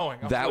where we were going.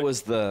 That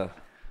was the...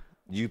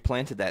 You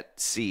planted that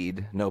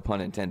seed, no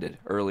pun intended,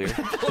 earlier.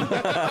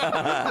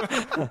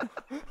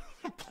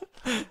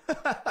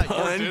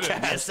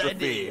 Yes, I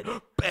did.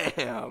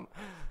 Bam.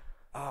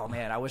 Oh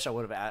man, I wish I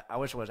would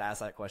have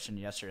asked that question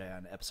yesterday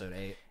on episode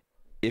 8.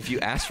 If you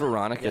ask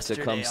Veronica to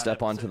Yesterday come on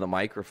step onto episode- the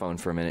microphone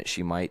for a minute,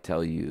 she might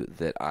tell you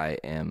that I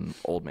am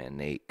old man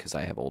Nate because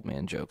I have old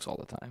man jokes all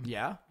the time.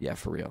 Yeah? Yeah,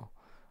 for real.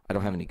 I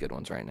don't have any good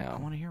ones right now.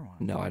 I want to hear one.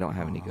 No, I don't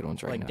have any good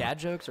ones right Like now. dad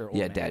jokes or old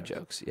Yeah, man dad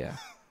jokes. Yeah.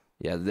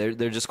 Yeah,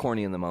 they're just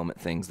corny in the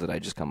moment things that I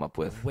just come up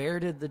with. Where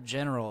did the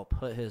general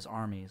put his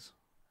armies?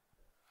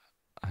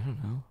 I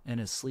don't know. In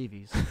his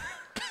sleeveys.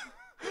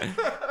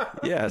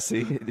 Yeah,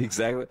 see?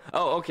 Exactly.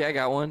 Oh, okay, I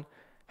got one.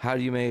 How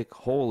do you make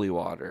holy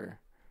water?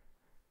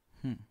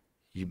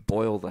 You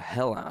boil the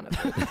hell out of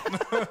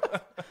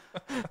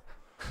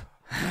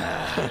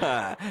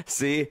it.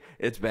 See?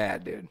 It's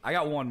bad, dude. I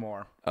got one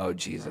more. Oh,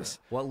 Jesus.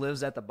 What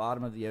lives at the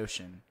bottom of the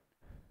ocean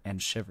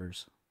and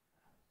shivers?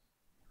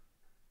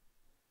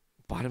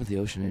 Bottom of the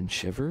ocean and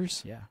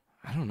shivers? Yeah.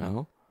 I don't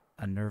know.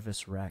 A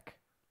nervous wreck.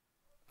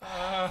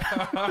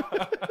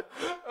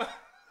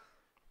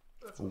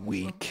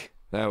 Weak.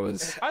 That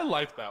was... I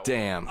like that one.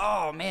 Damn.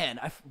 Oh man,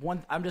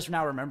 I'm just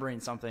now remembering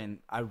something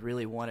I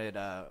really wanted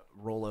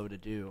Rollo to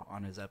do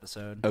on his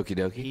episode. Okie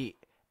dokie.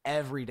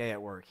 Every day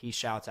at work, he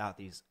shouts out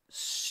these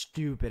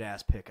stupid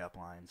ass pickup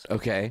lines.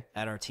 Okay.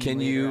 At our team Can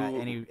leader,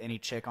 you- at any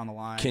chick on the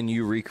line. Can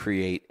you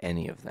recreate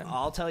any of them?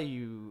 I'll tell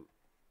you.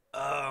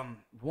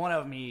 One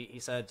of them, he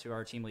said to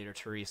our team leader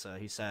Teresa,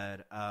 he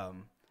said,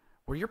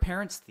 "Were your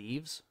parents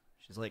thieves?"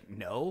 She's like,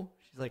 "No."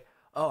 She's like,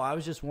 "Oh, I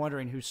was just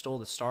wondering who stole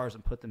the stars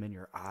and put them in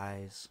your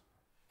eyes."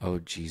 Oh,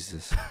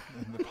 Jesus.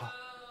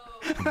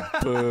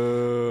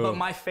 But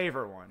my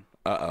favorite one.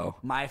 Uh-oh.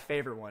 My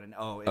favorite one. And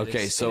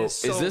Okay, so is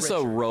this a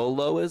Richard.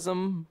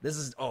 Rolloism? This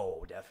is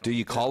definitely. Do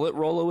you call it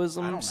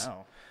Rolloisms? I don't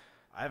know.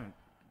 I haven't.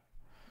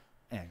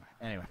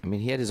 Anyway. I mean,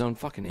 he had his own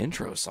fucking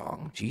intro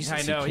song. Jesus,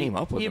 I know he came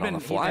up with it on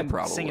the fly, he'd been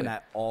probably. singing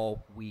that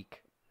all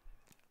week.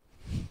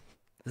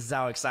 This is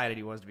how excited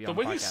he was to be The on the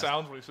way podcast. he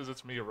sounds when he says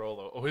it's me,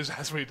 Rollo, always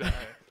has me dying.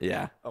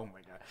 Yeah. Oh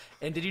my god!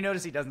 And did you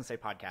notice he doesn't say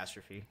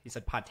podcastrophe? He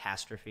said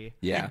podcastrophe.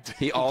 Yeah.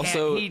 He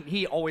also...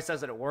 He always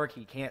says it at work.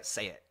 He can't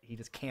say it. He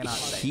just cannot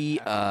say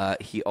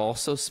it. He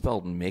also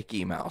spelled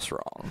Mickey Mouse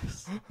wrong.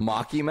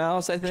 Mocky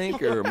Mouse, I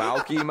think, or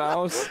Malky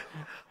Mouse.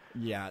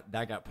 Yeah,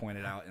 that got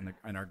pointed out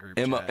in our group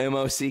Mockey chat.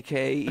 Mouse.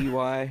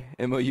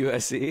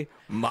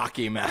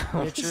 Mocky Mouse.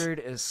 Richard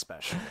is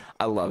special,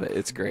 I love it.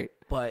 It's great.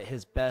 but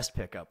his best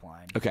pickup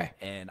line. Okay.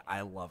 And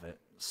I love it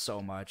so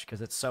much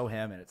because it's so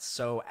him and it's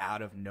so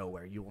out of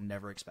nowhere. You will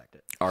never expect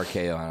it.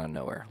 RKO out of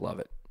nowhere. Love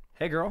it.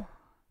 Hey, girl.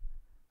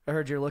 I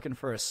heard you're looking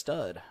for a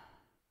stud.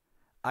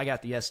 I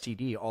got the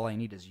STD. All I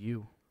need is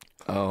you.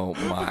 Oh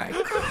my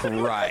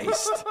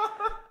Christ.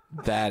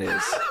 That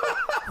is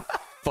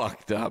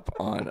fucked up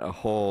on a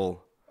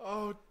whole...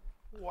 Oh,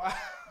 wow.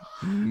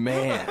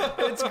 Man.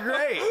 It's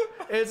great.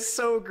 It's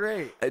so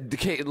great.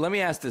 Okay, let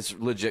me ask this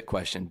legit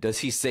question. Does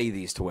he say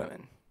these to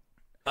women?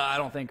 I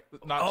don't think.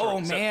 Not oh true,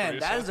 except man, for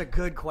that yourself. is a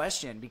good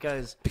question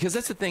because Because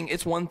that's the thing.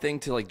 It's one thing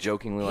to like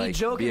jokingly he like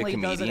jokingly be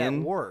a does it at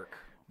comedian. work,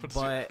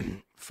 but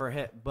for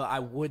him, but I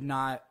would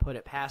not put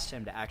it past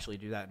him to actually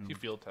do that You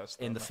field test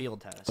in them. the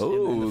field test.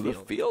 Oh, in the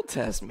field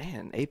test,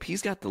 man.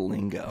 AP's got the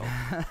lingo.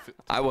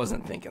 I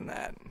wasn't thinking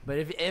that. But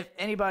if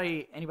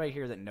anybody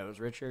here that knows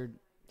Richard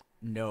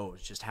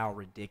knows just how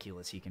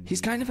ridiculous he can be.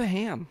 He's kind of a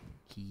ham,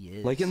 he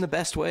is like in the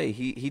best way.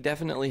 He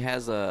definitely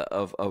has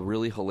a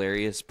really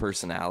hilarious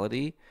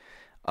personality.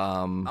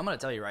 I'm gonna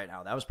tell you right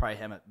now, that was probably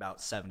him at about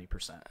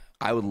 70%.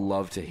 I would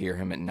love to hear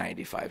him at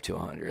 95 to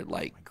 100,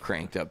 like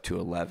cranked up to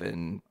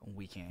 11.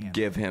 We can't handle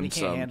Give him we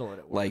can't some handle it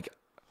at work. like.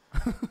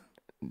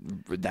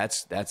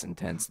 That's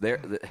intense.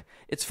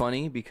 It's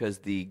funny because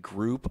the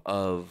group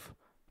of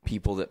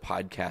people that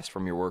podcast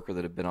from your work or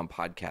that have been on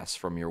podcasts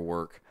from your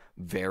work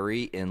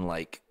very in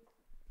like,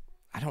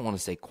 I don't want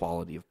to say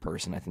quality of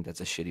person. I think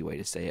that's a shitty way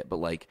to say it, but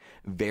like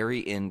very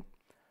in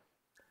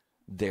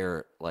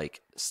their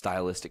like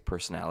stylistic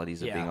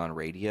personalities of being on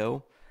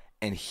radio.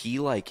 And he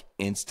like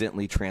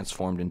instantly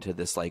transformed into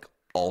this like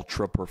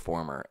ultra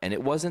performer. And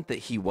it wasn't that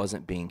he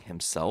wasn't being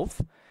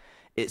himself.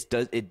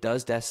 It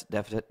does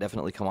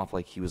definitely come off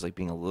like he was like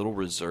being a little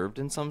reserved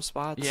in some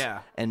spots. Yeah.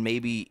 And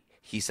maybe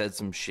he said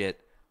some shit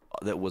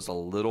that was a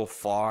little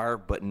far,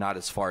 but not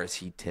as far as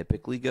he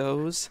typically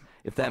goes,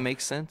 if that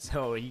makes sense.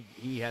 No,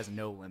 he has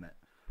no limit.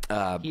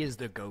 He is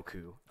the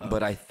Goku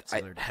of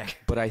Sailor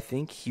Deck. But I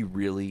think he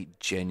really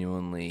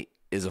genuinely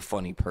is a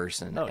funny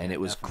person, and it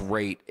was definitely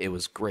great. It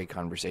was great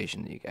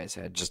conversation that you guys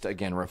had. Just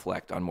again,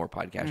 reflect on more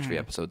Podcastrophe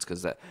episodes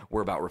because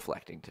we're about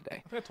reflecting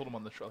today. I think I told him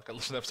on the show, like I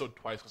listened to the episode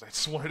twice because I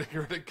just wanted to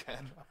hear it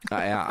again.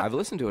 Yeah, I've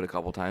listened to it a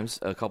couple times,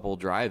 a couple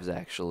drives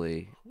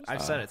actually.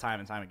 I've said it time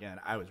and time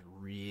again. I was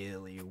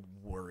really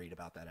worried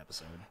about that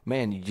episode.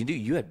 Man,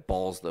 you had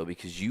balls though,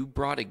 because you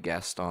brought a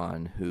guest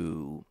on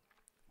who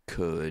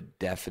could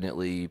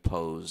definitely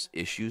pose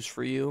issues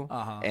for you,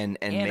 and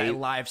I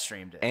live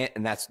streamed it,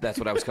 and that's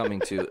what I was coming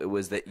to. It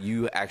was that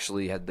you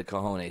actually had the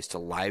cojones to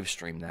live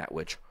stream that,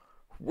 which,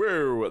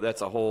 whoa,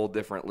 that's a whole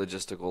different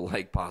logistical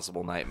like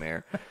possible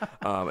nightmare.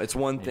 It's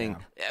one thing,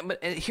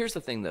 but here's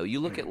the thing though.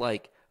 You look at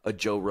like a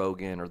Joe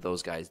Rogan or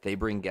those guys, they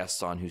bring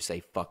guests on who say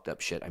fucked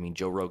up shit. I mean,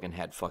 Joe Rogan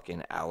had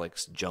fucking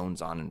Alex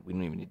Jones on, and we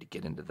don't even need to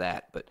get into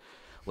that, but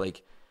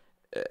like.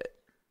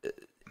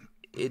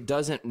 It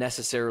doesn't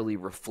necessarily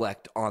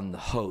reflect on the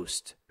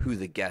host who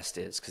the guest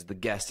is, because the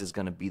guest is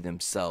going to be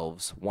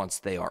themselves once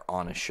they are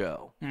on a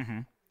show. Mm-hmm.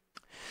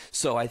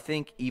 So I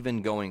think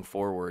even going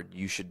forward,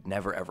 you should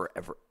never, ever,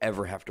 ever,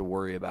 ever have to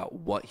worry about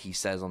what he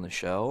says on the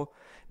show,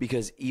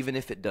 because even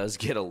if it does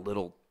get a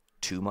little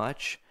too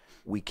much,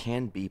 we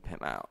can beep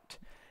him out.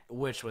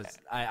 Which was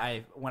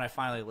I when I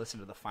finally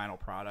listened to the final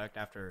product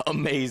after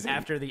amazing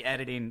after the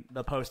editing,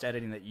 the post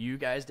editing that you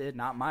guys did,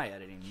 not my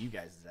editing, you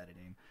guys'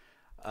 editing.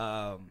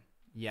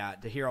 Yeah,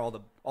 to hear all the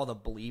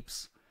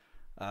bleeps,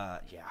 yeah,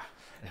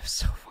 it was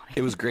so funny.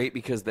 It was great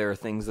because there are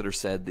things that are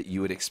said that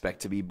you would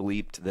expect to be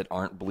bleeped that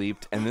aren't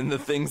bleeped, and then the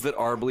things that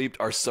are bleeped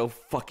are so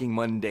fucking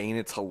mundane.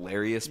 It's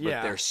hilarious,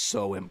 but they're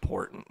so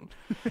important.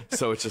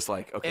 So it's just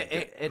like,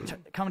 okay.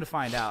 Come to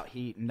find out,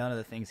 none of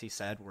the things he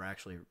said were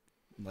actually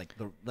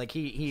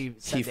he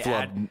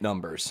flubbed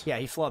numbers. Yeah,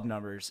 he flubbed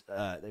numbers.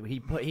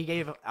 He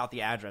gave out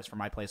the address for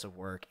my place of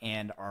work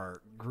and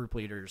our group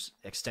leader's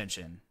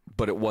extension,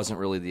 but it wasn't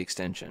really the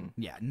extension.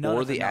 Yeah,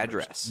 or the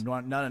address.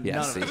 None of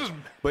it.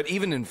 But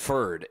even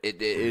inferred,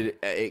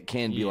 it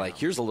can be like,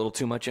 here's a little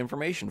too much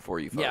information for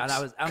you folks.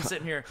 Yeah, and I'm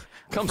sitting here.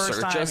 Come the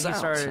first search time us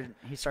out.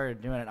 He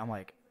started doing it. I'm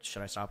like,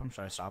 should I stop him?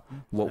 Should I stop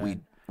him?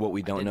 What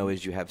we don't know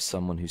is you have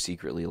someone who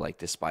secretly like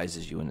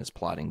despises you and is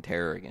plotting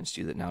terror against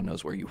you that now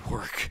knows where you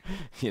work.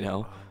 You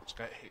know,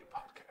 I hate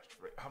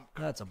Podcastrophe.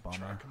 That's a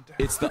bummer.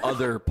 It's the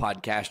other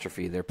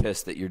Podcastrophe. They're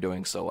pissed that you're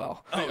doing so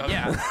well. Oh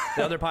yeah,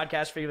 the other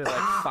Podcastrophe with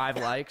like 5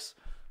 likes.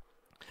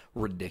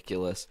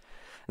 Ridiculous.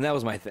 And that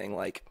was my thing.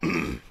 Like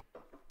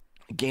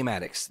Game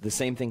Addicts. The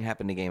same thing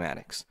happened to Game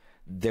Addicts.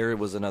 There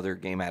was another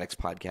Game Addicts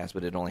podcast,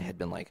 but it only had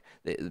been like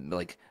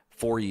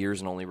 4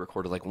 years and only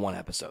recorded like 1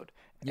 episode.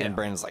 Yeah. And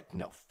Brandon's like,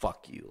 no,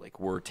 fuck you. Like,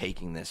 we're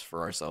taking this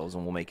for ourselves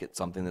and we'll make it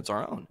something that's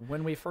our own.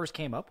 When we first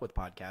came up with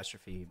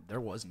Podcastrophe,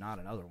 there was not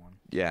another one.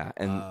 Yeah,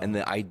 and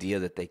the idea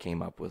that they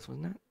came up with was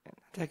not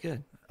that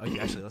good. Oh, you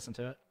actually listened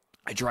to it?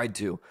 I tried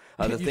to.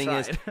 The thing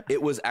is,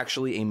 it was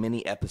actually a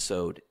mini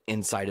episode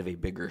inside of a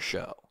bigger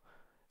show.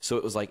 So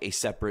it was like a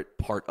separate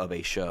part of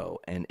a show,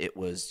 and it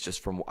was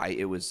just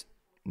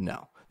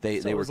no.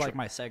 It was like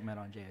my segment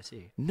on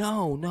JSE.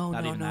 No,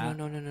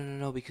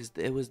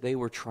 because they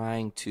were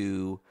trying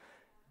to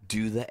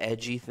do the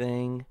edgy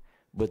thing,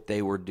 but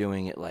they were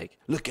doing it like,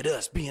 look at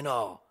us being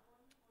all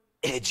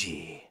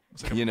edgy,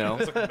 you know?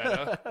 It's like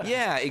meta.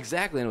 Yeah,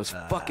 exactly, and it was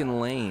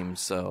fucking lame.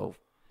 So,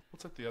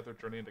 what's like the other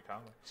journey into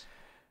comics?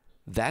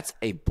 That's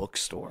a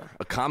bookstore,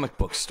 a comic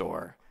book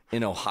store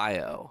in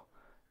Ohio,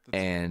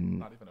 and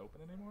not even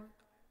open anymore.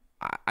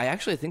 I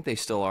actually think they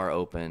still are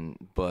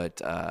open,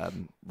 but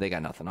they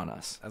got nothing on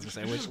us. I was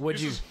gonna say, would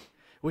you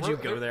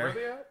go there? Where are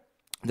they at?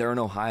 They're in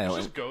Ohio.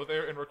 Just go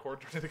there and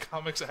record Journey into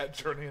Comics at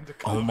Journey into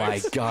Comics. Oh my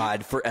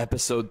god! For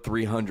episode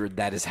 300,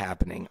 that is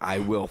happening. I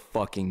will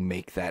fucking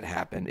make that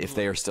happen if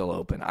they are still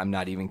open. I'm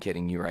not even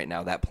kidding you right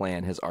now. That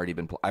plan has already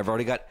been. I've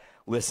already got.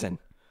 Listen,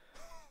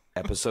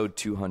 episode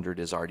 200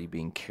 is already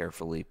being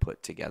carefully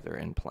put together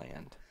and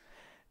planned.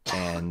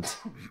 And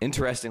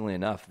interestingly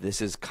enough,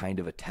 this is kind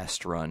of a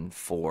test run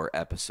for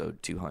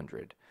episode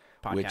 200.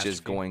 Which is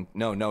going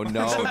no.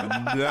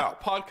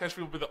 Podcast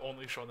will be the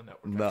only show on the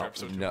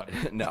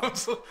network. No.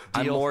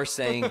 I'm more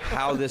saying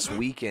how this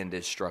weekend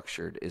is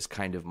structured is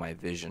kind of my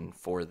vision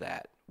for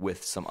that,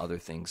 with some other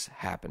things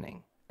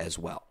happening as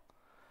well.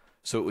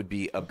 So it would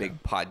be a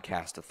big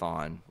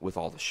podcast-a-thon with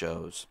all the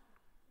shows,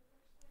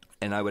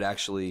 and I would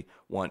actually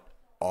want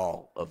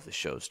all of the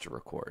shows to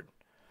record.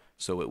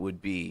 So it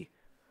would be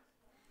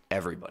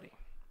everybody.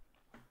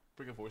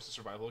 bring a voice of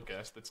survival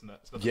guest that's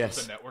not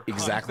the network.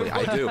 Exactly.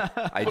 I do.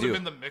 I Put do. him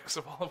in the mix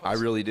of all of us. I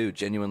really do.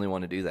 Genuinely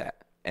want to do that.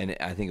 And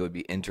I think it would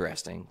be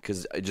interesting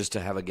because just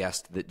to have a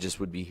guest that just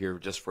would be here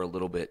just for a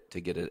little bit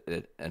to get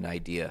an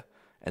idea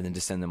and then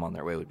to send them on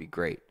their way would be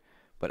great.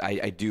 But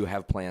I do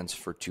have plans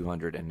for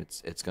 200 and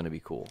it's going to be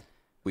cool.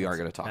 We are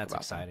going to talk about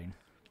That's exciting.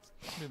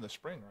 It'll be in the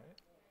spring, right?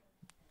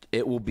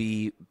 It will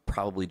be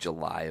probably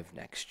July of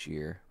next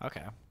year.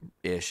 Okay.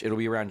 Ish. It'll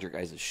be around your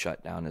guys'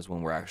 shutdown is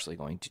when we're actually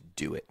going to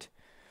do it.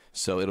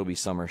 So it'll be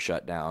summer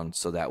shutdown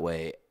so that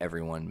way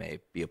everyone may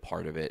be a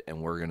part of it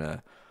and we're going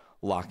to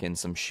lock in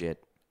some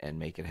shit and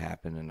make it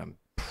happen. And I'm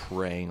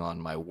praying on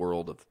my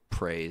world of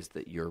praise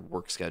that your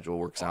work schedule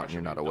works out and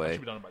you're not away. It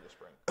should be done by the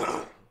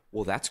spring.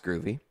 Well, that's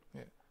groovy.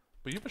 Yeah.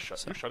 But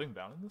you're shutting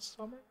down in this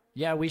summer?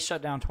 Yeah, we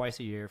shut down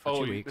twice a year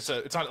for 2 weeks.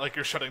 It's not like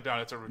you're shutting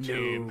down. It's a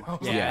routine. No.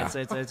 Yeah,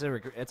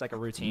 it's like a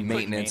routine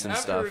Maintenance and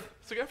stuff.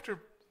 It's like after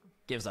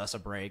gives us a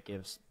break,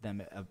 gives them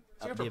the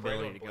Brandon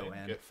ability to go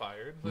Blaine in. get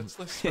fired.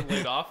 Let's get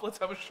laid off. Let's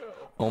have a show.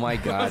 Oh my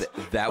God,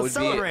 that would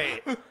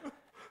Celebrate.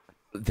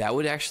 that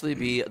would actually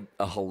be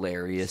a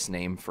hilarious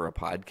name for a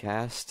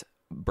podcast.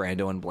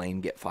 Brando and Blaine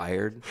get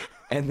fired,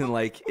 and then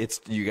like it's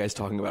you guys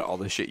talking about all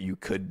the shit you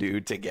could do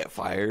to get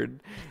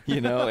fired,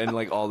 and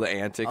like all the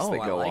antics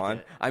that go on.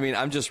 It. I mean,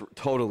 I'm just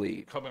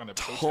totally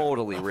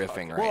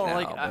riffing right well, now.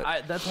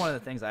 Like that's one of the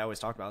things I always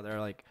talk about.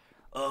 They're like,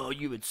 oh,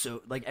 you would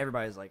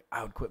everybody's like,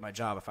 I would quit my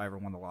job if I ever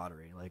won the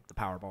lottery, like the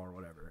Powerball or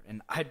whatever.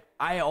 And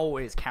I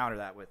always counter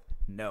that with,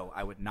 no,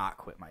 I would not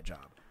quit my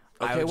job.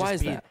 Okay, why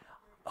is that?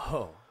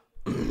 Oh.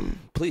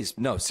 Please,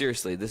 no,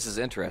 seriously, this is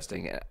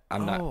interesting.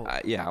 I'm not.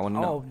 I want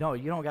to know. Oh no,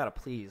 you don't gotta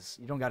please.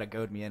 You don't gotta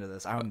goad me into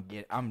this.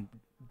 I'm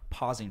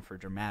pausing for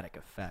dramatic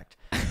effect.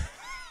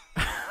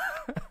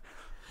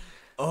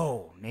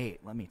 Oh,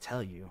 Nate, let me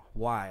tell you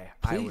why.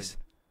 Please.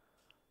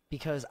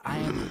 Because I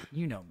am.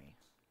 You know me.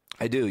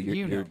 I do.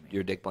 You know me.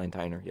 You're Dick Blaine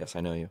Tyner. Yes,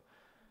 I know you.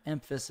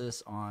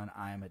 Emphasis on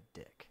I'm a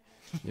dick.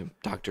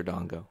 Dr.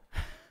 Dongo.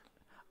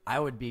 I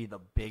would be the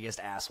biggest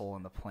asshole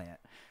in the plant.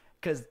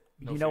 Because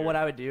you know what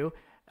I would do?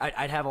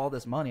 I'd have all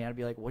this money. I'd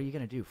be like, what are you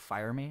going to do?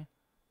 Fire me?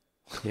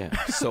 Yeah.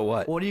 So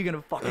what? What are you going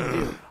to fucking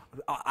do?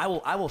 I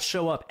will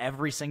show up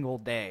every single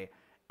day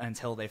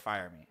until they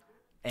fire me.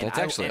 And That's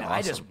actually awesome.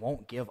 I just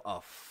won't give a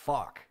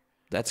fuck.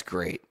 That's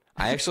great.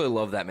 I actually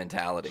love that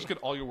mentality. Just get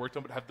all your work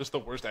done, but have just the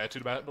worst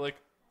attitude about it. Be like,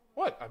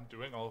 what? I'm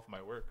doing all of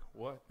my work.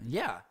 What?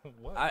 Yeah.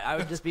 What? I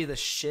would just be the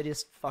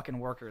shittiest fucking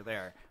worker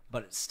there,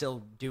 but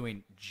still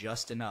doing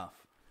just enough.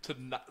 To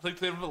not like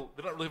they don't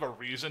really have a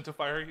reason to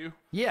fire you.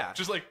 Yeah.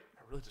 Just like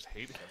I really just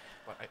hate him,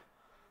 but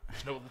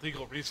there's no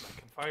legal reason I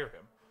can fire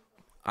him.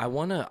 I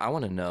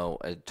wanna know.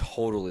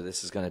 Totally,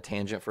 this is gonna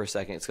tangent for a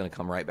second. It's gonna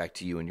come right back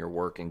to you and your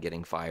work and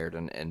getting fired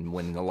and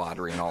winning the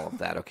lottery and all of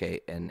that. Okay,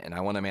 and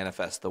I want to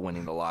manifest the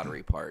winning the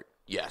lottery part.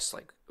 Yes,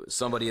 like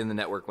somebody in the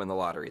network win the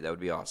lottery. That would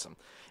be awesome.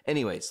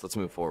 Anyways, let's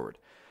move forward.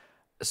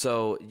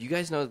 So you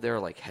guys know that there are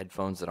like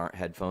headphones that aren't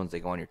headphones. They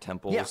go on your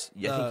temples.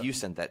 Yeah. I think you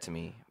sent that to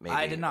me. Maybe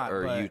I did not.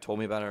 Or but you told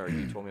me about it. Or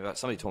you told me about it.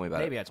 Somebody told me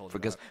about it. Maybe I told you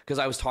because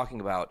I was talking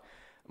about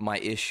my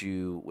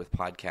issue with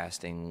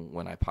podcasting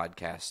when I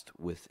podcast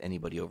with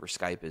anybody over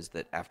Skype is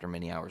that after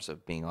many hours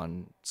of being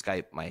on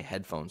Skype, my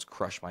headphones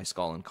crush my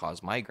skull and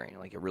cause migraine.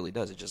 Like it really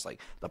does. It just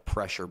like the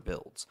pressure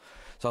builds.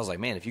 So I was like,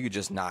 man, if you could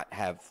just not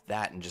have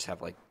that and just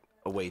have like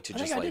a way to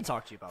just I like did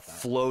talk to you about that.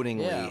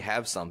 floatingly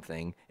have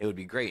something, it would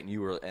be great. And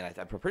you were, and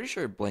I'm pretty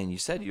sure, Blaine, you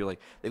said you're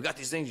like, they've got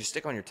these things you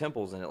stick on your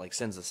temples and it like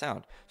sends the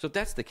sound. So if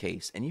that's the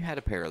case, and you had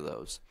a pair of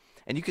those,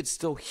 and you could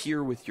still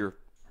hear with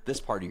this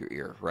part of your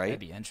ear, right? That'd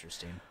be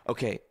interesting.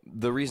 Okay,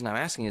 the reason I'm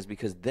asking is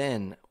because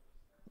then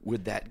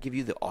would that give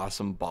you the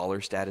awesome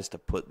baller status to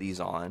put these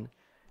on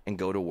and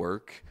go to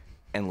work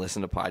and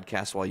listen to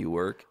podcasts while you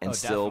work and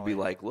still definitely. be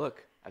like,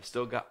 look, I've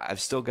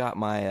still got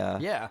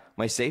my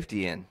my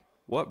safety in.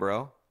 What,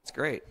 bro? It's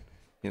great.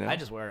 I'd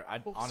honestly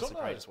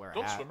probably just wear a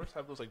Don't hat. swimmers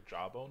have those like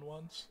jawbone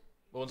ones?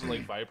 The ones that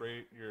like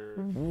vibrate your.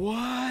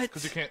 What?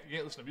 Because you can't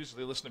listen to music.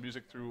 They listen to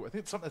music through. I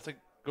think it's something that's like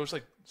goes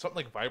like something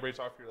like vibrates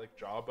off your like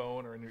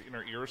jawbone or in your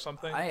inner ear or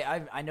something.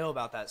 I know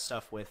about that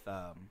stuff with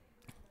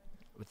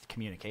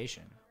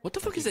communication. What the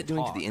fuck is that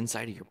doing to the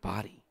inside of your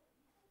body?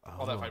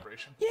 All that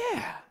vibration.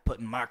 Yeah.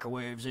 Putting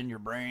microwaves in your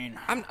brain.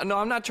 I'm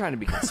not trying to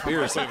be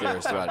conspiracy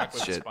theorist about Like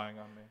shit. spying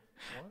on me.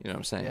 What? You know what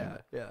I'm saying?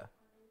 Yeah.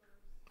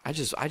 I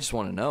just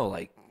want to know,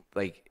 like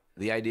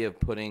the idea of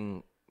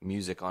putting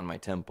music on my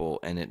temple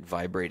and it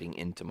vibrating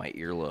into my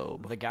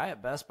earlobe. The guy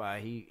at Best Buy,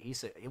 he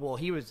said,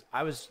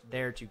 I was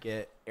there to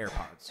get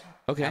AirPods.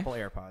 Okay. Apple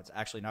AirPods.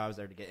 Actually, no, I was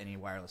there to get any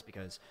wireless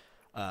because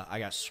I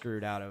got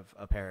screwed out of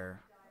a pair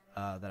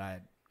that I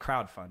had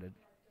crowdfunded.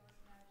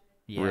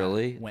 Yeah,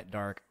 Really? Went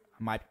dark.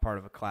 I might be part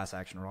of a class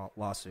action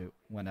lawsuit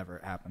whenever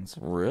it happens.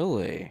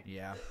 Really?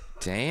 Yeah.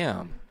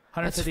 Damn.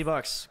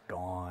 $150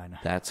 gone.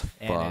 That's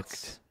And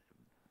fucked.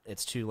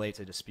 it's too late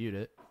to dispute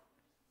it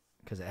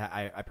because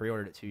I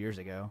pre-ordered it 2 years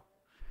ago.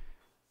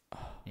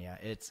 Yeah,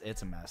 it's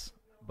a mess.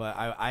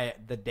 But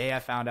the day I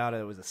found out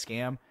it was a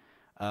scam,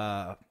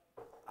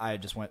 I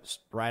just went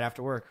right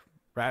after work,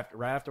 right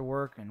after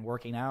work and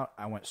working out,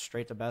 I went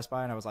straight to Best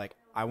Buy and I was like,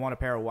 I want a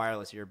pair of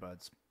wireless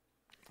earbuds,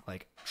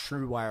 like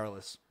true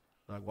wireless.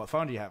 They're like, what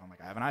phone do you have? I'm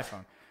like, I have an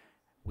iPhone.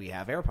 We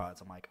have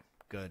AirPods. I'm like,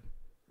 good.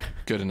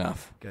 Good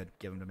enough. Good.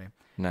 Give them to me.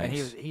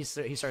 Nice. And he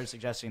started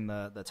suggesting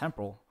the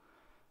temporal,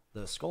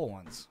 the skull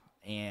ones,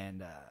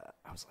 and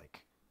I was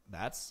like,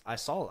 I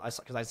saw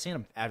because I'd seen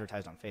them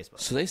advertised on Facebook.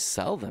 So they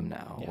sell them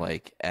now,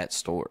 like at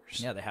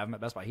stores. Yeah, they have them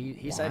at Best Buy.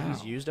 He said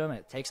he's used them.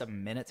 It takes a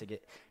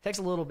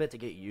little bit to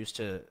get used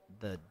to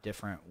the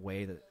different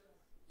way that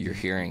you're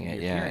hearing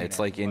it. It's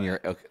like in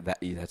your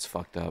that's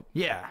fucked up.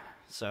 Yeah.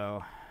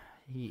 So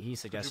he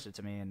suggested it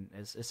to me, and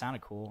it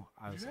sounded cool.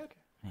 I was like,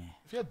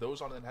 if you had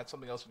those on and then had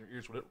something else in your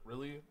ears, would it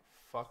really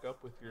fuck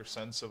up with your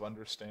sense of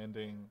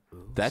understanding?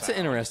 That's an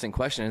interesting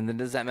question. And then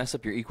does that mess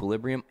up your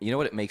equilibrium? You know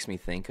what it makes me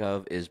think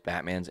of is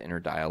Batman's inner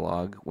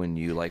dialogue when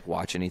you like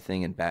watch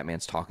anything and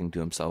Batman's talking to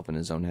himself in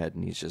his own head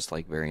and he's just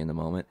like very in the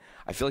moment.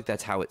 I feel like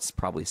that's how it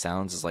probably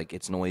sounds, is like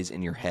it's noise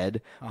in your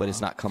head, but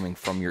it's not coming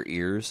from your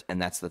ears.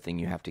 And that's the thing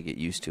you have to get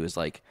used to, is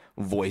like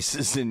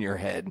voices in your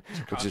head.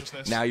 Which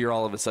is, now you're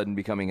all of a sudden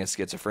becoming a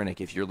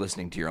schizophrenic. If you're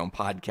listening to your own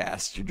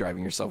podcast, you're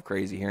driving yourself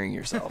crazy hearing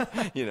yourself,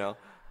 you know?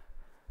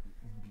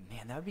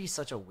 Man, that would be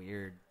such a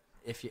weird,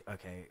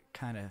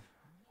 kind of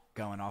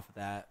going off of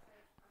that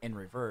in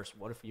reverse,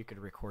 what if you could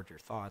record your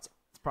thoughts?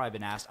 It's probably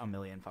been asked a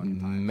million fucking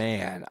times.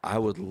 Man, I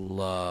would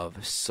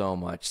love so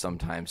much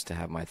sometimes to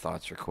have my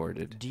thoughts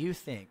recorded. Do you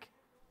think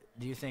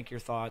your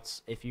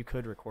thoughts, if you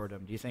could record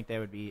them, do you think they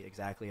would be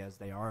exactly as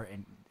they are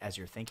and as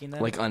you're thinking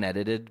them? Like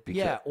unedited?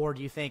 Yeah, or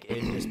do you think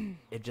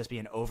it'd just be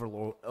an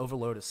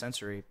overload of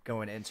sensory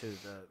going into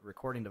the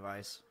recording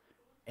device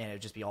and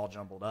it'd just be all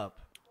jumbled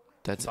up?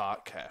 That's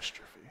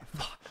Podcastrophe.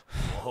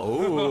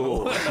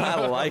 Oh,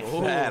 I like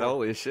that.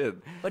 Holy shit.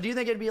 But do you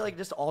think it'd be like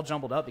just all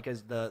jumbled up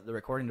because the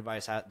recording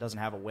device doesn't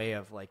have a way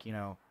of like,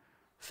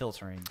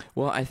 filtering?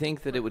 Well, I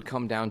think that it would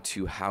come down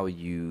to how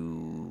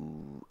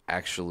you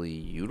actually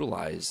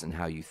utilize and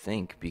how you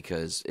think,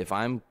 because if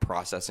I'm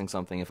processing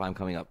something, if I'm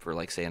coming up for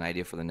like say an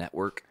idea for the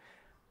network,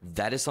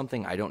 that is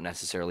something I don't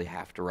necessarily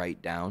have to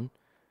write down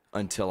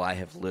until I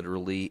have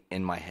literally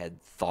in my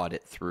head thought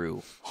it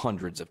through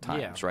hundreds of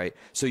times, right?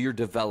 So you're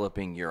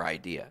developing your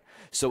idea.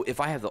 So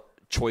if I have the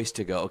choice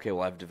to go, okay,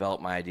 well, I've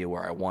developed my idea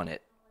where I want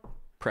it,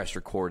 press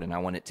record, and I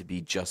want it to be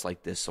just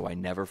like this so I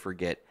never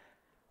forget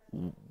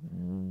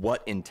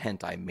what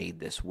intent I made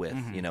this with,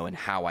 and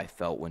how I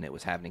felt when it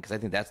was happening. Because I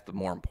think that's the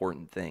more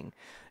important thing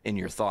in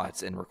your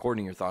thoughts, and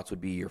recording your thoughts would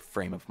be your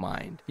frame of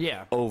mind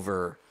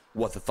over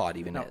what the thought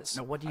even is.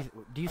 No, what do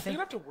you think? You'd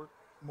have to work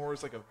more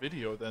as like a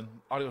video than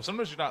audio.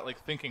 Sometimes you're not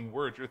like thinking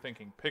words, you're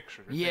thinking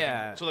pictures.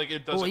 So like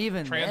it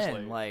doesn't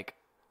translate.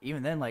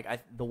 Even then,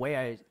 the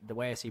way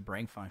I see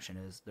brain function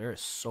is there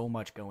is so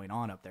much going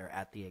on up there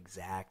at the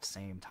exact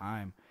same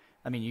time.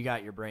 I mean, you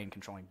got your brain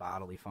controlling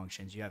bodily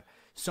functions. You have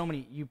so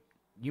many.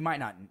 You might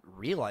not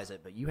realize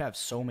it, but you have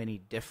so many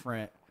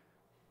different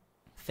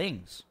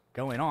things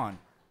going on.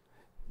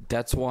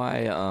 That's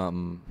why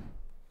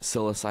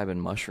psilocybin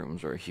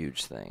mushrooms are a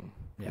huge thing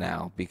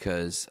now,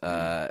 because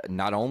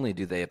not only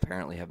do they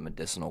apparently have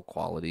medicinal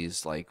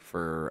qualities, like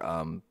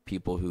for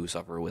people who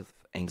suffer with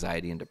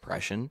anxiety and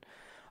depression,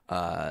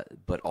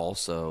 but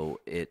also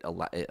it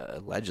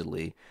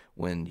allegedly,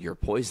 when you're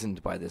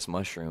poisoned by this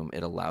mushroom,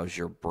 it allows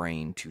your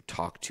brain to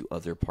talk to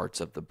other parts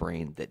of the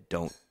brain that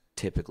don't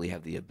typically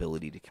have the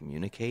ability to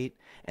communicate,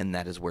 and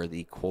that is where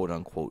the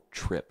quote-unquote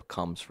trip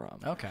comes from.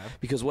 Okay.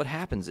 Because what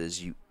happens is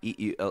So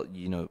it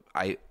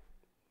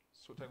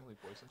technically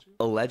poisons you?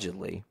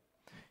 Allegedly,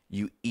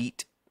 you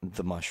eat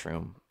the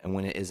mushroom, and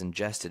when it is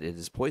ingested, it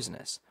is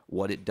poisonous.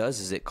 What it does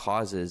is it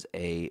causes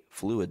a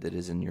fluid that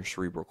is in your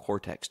cerebral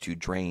cortex to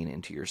drain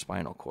into your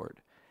spinal cord,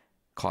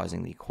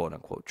 causing the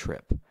quote-unquote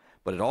trip.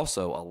 But it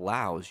also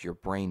allows your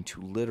brain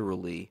to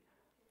literally...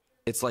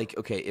 It's like,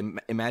 okay,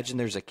 imagine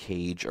there's a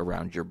cage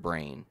around your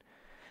brain,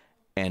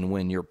 and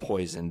when you're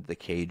poisoned, the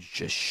cage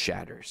just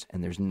shatters,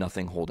 and there's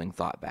nothing holding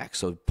thought back.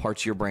 So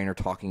parts of your brain are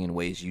talking in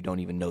ways you don't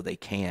even know they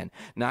can.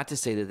 Not to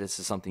say that this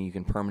is something you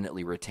can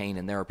permanently retain,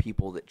 and there are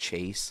people that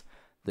chase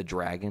the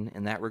dragon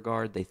in that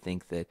regard. They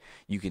think that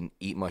you can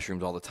eat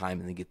mushrooms all the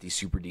time and then get these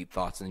super deep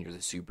thoughts, and then you're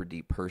the super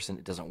deep person.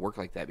 It doesn't work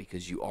like that,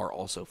 because you are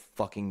also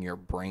fucking your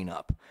brain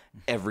up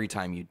every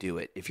time you do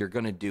it. If you're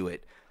going to do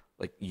it,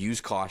 like, use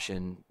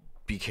caution,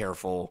 be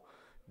careful,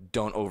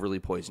 don't overly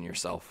poison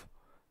yourself.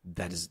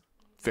 That is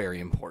very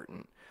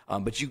important.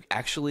 But you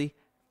actually,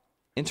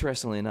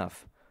 interestingly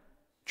enough,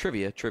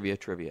 trivia.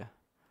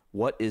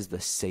 What is the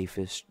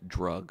safest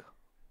drug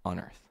on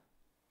Earth?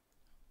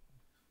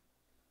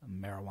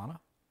 Marijuana?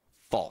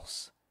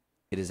 False.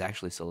 It is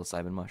actually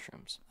psilocybin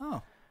mushrooms.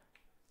 Oh.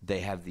 They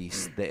have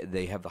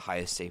they have the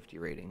highest safety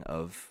rating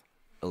of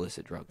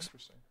illicit drugs.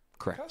 Interesting.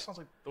 Correct. It kind of sounds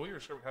like the way you're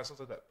describing. Kind of sounds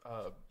like that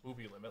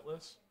movie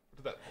Limitless.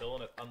 Did that pill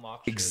and it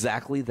unlocks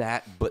exactly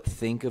that, but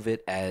think of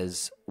it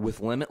as with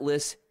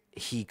Limitless,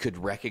 he could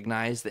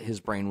recognize that his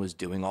brain was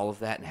doing all of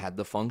that and had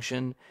the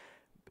function.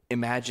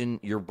 Imagine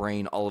your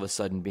brain all of a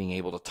sudden being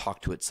able to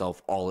talk to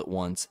itself all at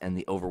once, and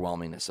the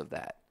overwhelmingness of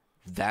that.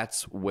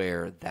 That's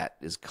where that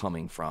is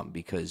coming from,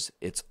 because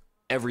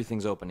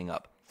everything's opening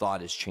up.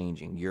 Thought is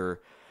changing.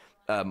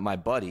 My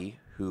buddy,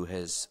 who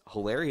has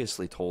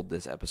hilariously told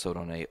this episode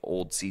on a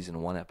old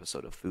season 1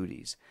 episode of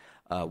Foodies,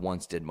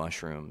 once did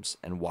mushrooms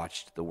and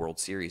watched the World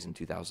Series in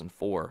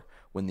 2004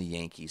 when the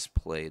Yankees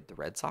played the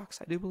Red Sox,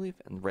 I do believe,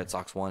 and the Red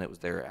Sox won. It was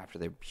there after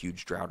the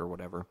huge drought or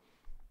whatever.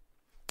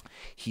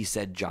 He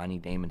said Johnny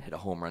Damon hit a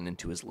home run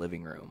into his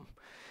living room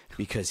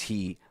because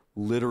he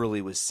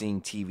literally was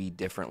seeing TV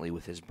differently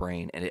with his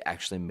brain, and it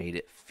actually made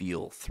it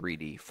feel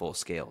 3D full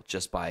scale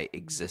just by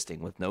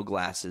existing with no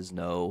glasses,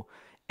 no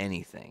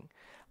anything.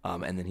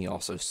 And then he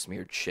also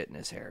smeared shit in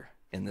his hair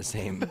in the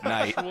same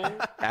night.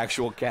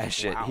 Actual cat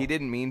shit. Wow. He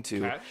didn't mean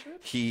to. Cat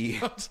shit? He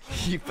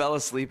fell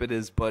asleep at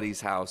his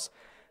buddy's house,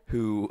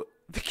 who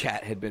the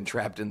cat had been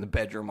trapped in the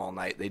bedroom all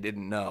night. They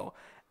didn't know.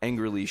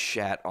 Angrily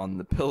shat on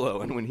the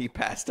pillow, and when he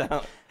passed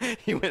out,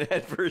 he went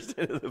headfirst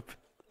into the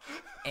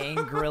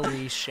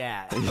Angrily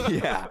shat.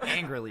 Yeah.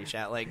 Angrily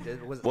shat. Like,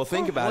 well,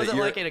 think about it. Was it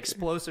like an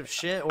explosive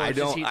shit? Or I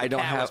don't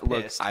have.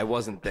 Look, pissed? I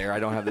wasn't there. I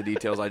don't have the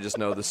details. I just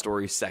know the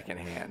story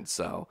secondhand.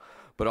 So,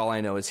 but all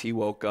I know is he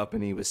woke up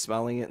and he was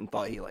smelling it and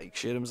thought he like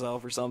shit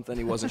himself or something.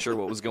 He wasn't sure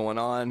what was going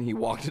on. He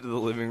walked into the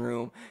living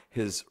room.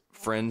 His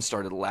friend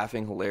started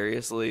laughing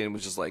hilariously and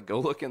was just like, "Go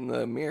look in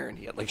the mirror." And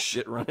he had like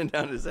shit running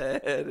down his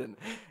head, and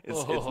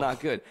it's not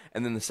good.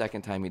 And then the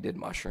second time he did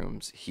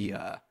mushrooms, he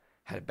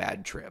had a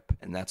bad trip,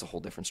 and that's a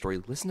whole different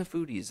story. Listen to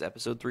Foodies,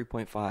 episode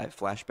 3.5,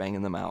 Flashbang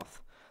in the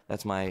Mouth.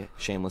 That's my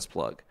shameless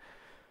plug.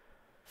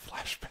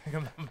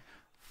 Flashbang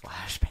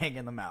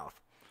in the mouth.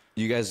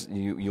 You guys,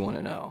 you want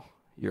to know.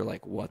 You're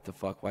like, what the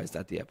fuck? Why is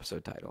that the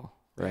episode title?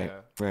 Right?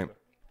 Yeah. Right.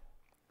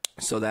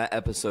 So that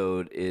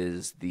episode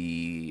is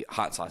the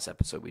hot sauce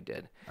episode we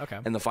did. Okay.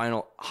 And the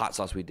final hot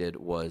sauce we did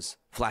was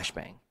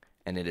Flashbang,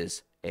 and it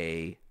is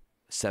a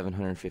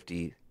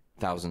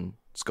 750,000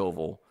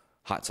 Scoville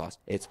hot sauce.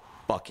 It's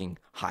fucking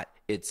hot.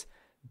 It's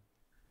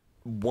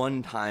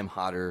 1 time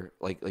hotter,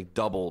 like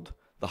doubled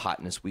the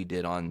hotness we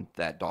did on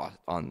that DOS.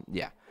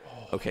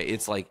 Okay,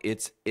 it's like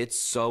it's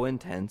so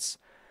intense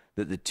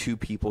that the 2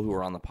 people who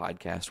were on the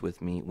podcast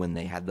with me when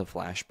they had the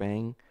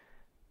flashbang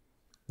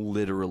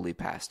literally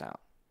passed out.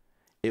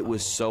 It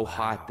was so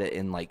hot that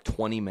in like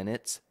 20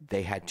 minutes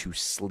they had to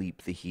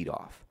sleep the heat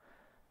off.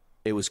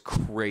 It was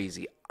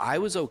crazy. I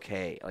was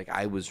okay. Like,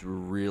 I was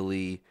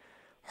really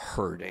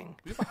hurting.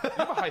 You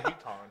have a high heat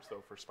tolerance,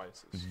 though, for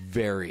spices.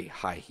 Very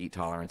high heat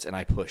tolerance, and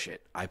I push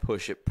it. I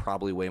push it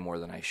probably way more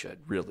than I should,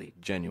 really,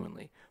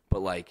 genuinely.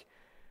 But, like,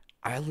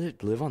 I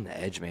live on the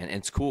edge, man. And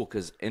it's cool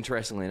because,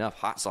 interestingly enough,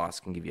 hot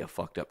sauce can give you a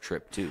fucked up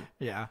trip, too.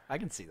 Yeah, I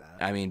can see that.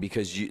 I mean,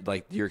 because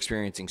you're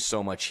experiencing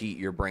so much heat,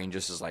 your brain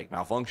just is like,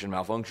 malfunction,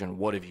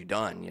 what have you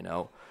done, you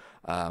know?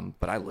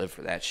 But I live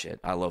for that shit.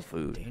 I love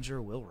food.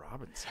 Danger Will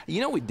Robinson.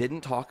 You know, we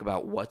didn't talk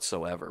about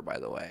whatsoever, by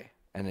the way.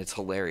 And it's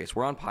hilarious.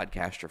 We're on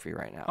Podcastrophe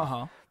right now.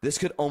 Uh-huh. This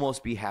could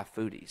almost be half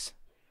Foodies.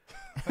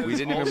 We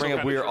didn't even bring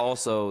up we are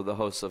also the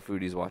hosts of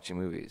Foodies Watching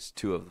Movies,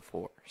 2 of the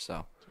 4.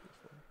 So,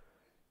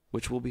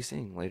 which we'll be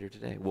seeing later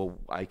today. Well,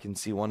 I can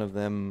see one of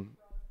them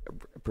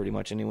pretty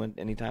much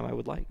anytime I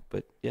would like.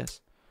 But yes.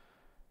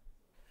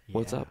 Yeah.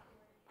 What's up?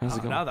 How's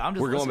it going? No, I'm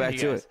just We're going back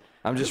to it.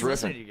 I'm just riffing.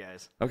 Listening to you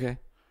guys. Okay,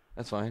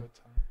 that's fine.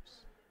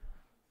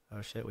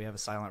 Oh shit, we have a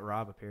Silent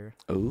Rob up here.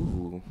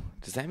 Ooh,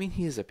 does that mean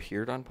he has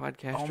appeared on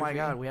Podcastrophe? Oh my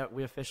god,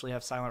 we officially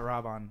have Silent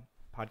Rob on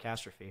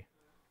Podcastrophe.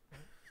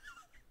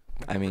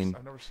 I mean,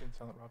 I've never seen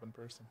Silent Rob in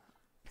person.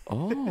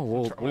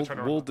 Oh,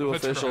 we'll do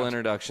official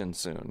introduction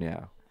soon.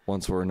 Yeah,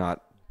 once we're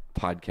not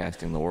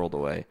podcasting the world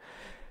away.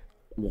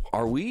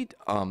 Are we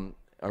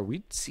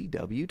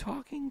CW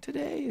talking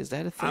today? Is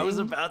that a thing? I was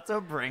about to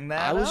bring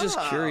that I was up. just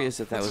curious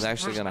if that was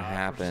actually going to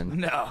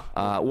happen. No.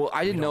 Well,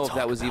 I didn't know if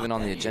that was even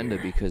on the agenda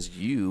because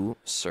you,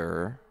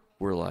 sir,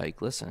 were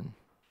like, listen,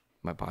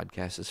 my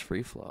podcast is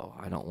free flow.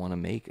 I don't want to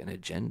make an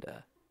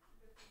agenda.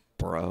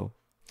 Bruh.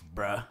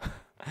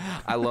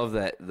 I love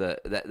that.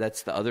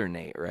 That's the other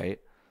Nate, right?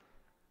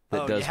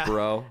 That does yeah.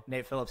 Bro.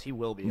 Nate Phillips, he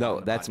will be. No,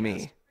 that's podcast.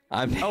 Me.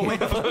 I'm Nate. Oh, wait.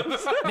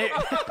 Nate,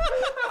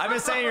 I've been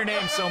saying your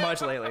name so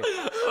much lately.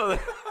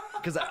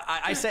 Because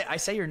I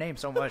say your name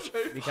so much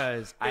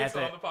because I have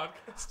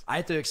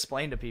to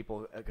explain to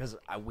people because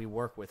we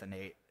work with a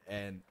Nate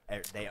and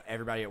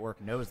everybody at work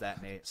knows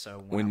that Nate.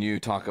 So when you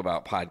talk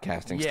about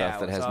podcasting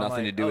stuff that has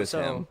nothing to do with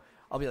him,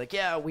 I'll be like,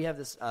 yeah, we have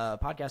this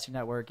podcasting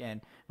network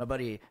and my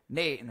buddy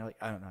Nate, and they're like,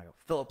 I don't know, I go,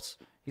 Phillips,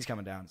 he's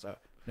coming down. So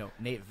no,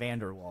 Nate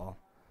Vanderwall.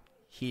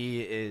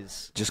 He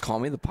is... Just call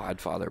me the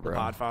Podfather, bro.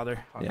 Podfather?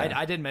 Yeah.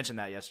 I did mention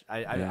that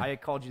yesterday. I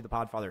called you the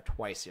Podfather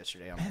twice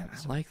yesterday. Man, I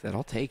like that.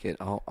 I'll take it.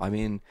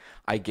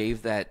 I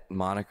gave that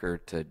moniker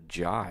to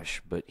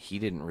Josh, but he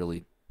didn't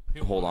really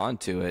hold on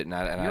to it. And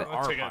I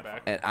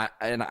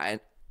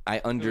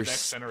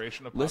understand.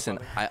 Listen,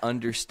 I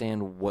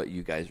understand what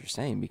you guys are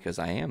saying because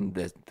I am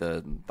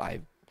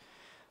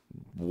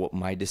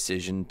my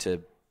decision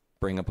to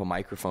bring up a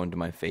microphone to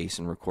my face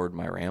and record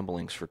my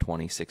ramblings for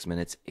 26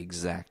 minutes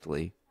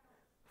exactly.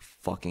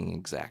 Fucking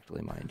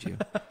exactly, mind you.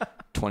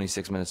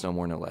 26 minutes, no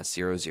more, no less.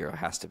 0-0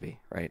 has to be,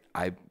 right?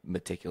 I'm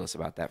meticulous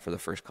about that for the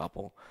first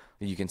couple.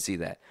 You can see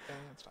that.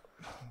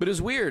 But it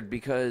was weird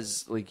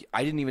because, like,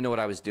 I didn't even know what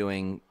I was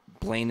doing.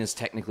 Blaine is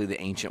technically the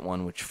ancient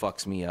one, which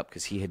fucks me up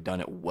because he had done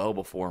it well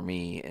before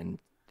me. And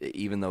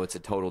even though it's a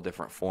total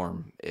different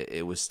form,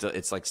 it was still,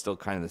 it's like still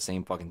kind of the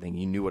same fucking thing.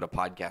 You knew what a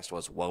podcast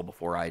was well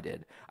before I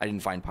did. I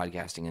didn't find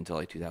podcasting until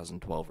like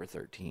 2012 or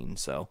 13.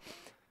 So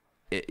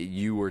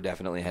you were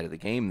definitely ahead of the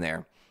game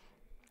there.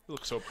 You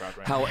look so proud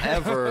right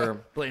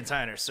However, Blaine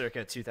Tyner,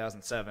 circa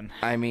 2007.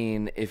 I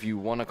mean, if you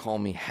want to call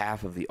me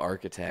half of the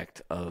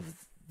architect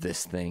of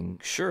this thing,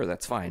 sure,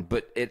 that's fine.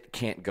 But it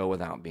can't go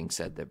without being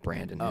said that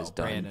Brandon has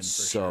done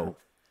so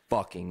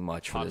fucking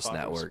much for this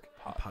network.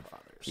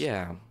 Podfathers.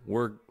 Yeah.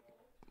 We're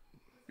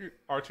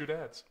our two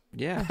dads.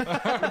 Yeah.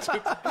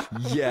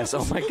 Yes.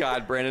 Oh my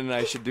God. Brandon and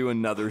I should do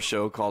another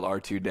show called Our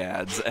Two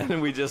Dads.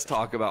 And we just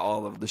talk about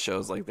all of the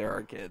shows like they're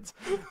our kids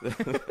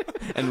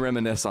and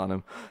reminisce on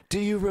them. Do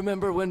you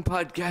remember when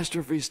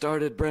Podcastrophe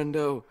started,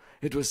 Brendo?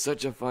 It was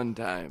such a fun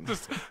time. I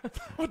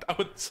would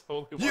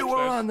totally watch You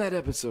were that. on that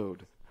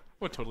episode.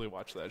 I would totally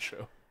watch that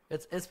show.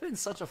 It's been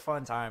such a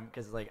fun time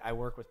because like I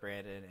work with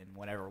Brandon, and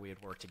whenever we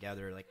would work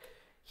together, like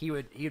he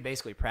would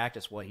basically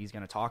practice what he's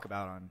going to talk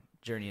about on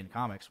Journey into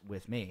Comics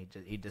with me.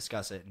 He'd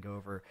discuss it and go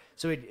over,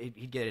 so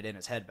he'd get it in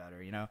his head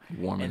better, you know.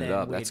 Warming it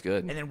up, that's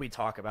good. And then we'd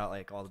talk about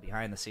like all the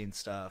behind the scenes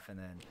stuff, and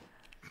then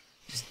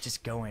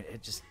just going.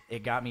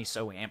 It got me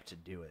so amped to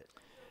do it.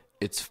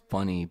 It's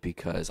funny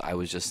because I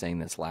was just saying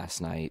this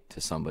last night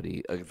to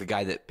somebody, the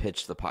guy that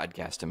pitched the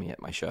podcast to me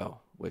at my show,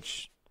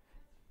 which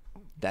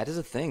that is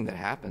a thing that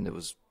happened.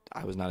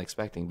 I was not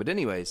expecting. But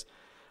anyways,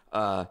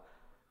 the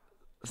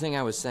thing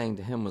I was saying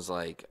to him was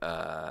like,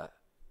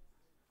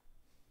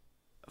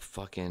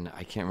 fucking,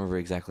 I can't remember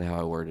exactly how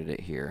I worded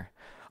it here.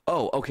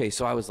 Oh, okay.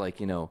 So I was like,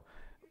 you know,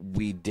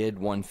 we did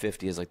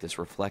 150 as like this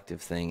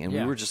reflective thing. And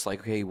we were just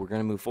like, okay, we're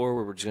going to move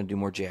forward. We're just going to do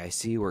more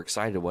JIC. We're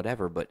excited,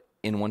 whatever. But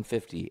in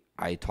 150,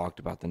 I talked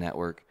about the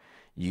network,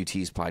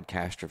 UT's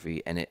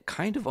Podcastrophe, and it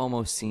kind of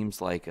almost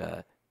seems like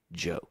a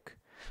joke.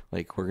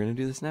 Like, we're going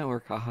to do this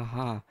network, ha ha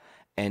ha.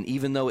 And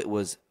even though it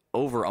was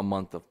over a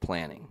month of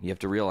planning, you have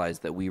to realize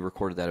that we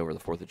recorded that over the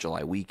 4th of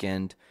July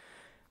weekend.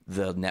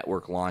 The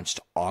network launched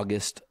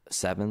August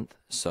 7th,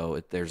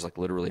 so there's like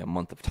literally a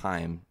month of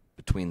time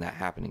between that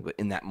happening. But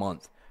in that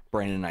month,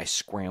 Brandon and I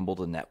scrambled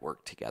a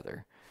network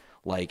together.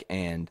 Like,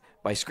 and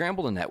by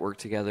scrambled a network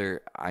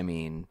together, I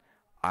mean,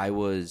 I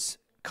was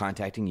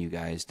contacting you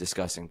guys,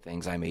 discussing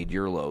things. I made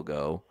your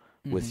logo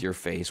with your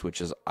face, which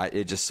is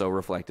it's just so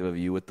reflective of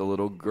you with the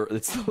little girl.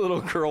 It's the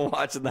little girl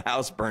watching the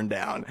house burn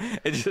down.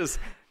 It just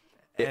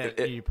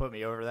you put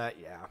me over that,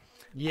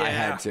 yeah. I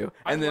had to,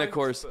 and then of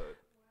course,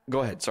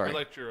 go ahead. Sorry, I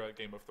liked your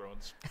Game of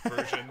Thrones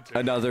version too.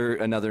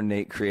 another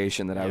Nate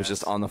creation that I was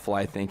just on the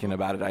fly thinking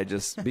about it. I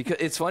just because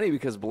it's funny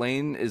because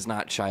Blaine is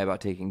not shy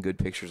about taking good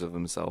pictures of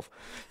himself.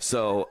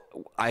 So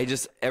I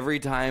just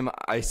every time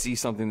I see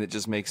something that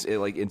just makes it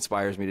like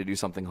inspires me to do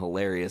something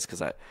hilarious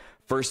because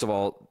first of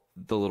all,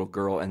 the little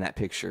girl in that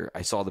picture,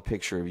 I saw the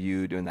picture of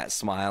you doing that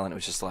smile and it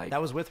was just like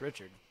That was with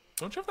Richard.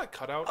 Don't you have that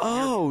cutout?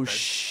 Oh, in your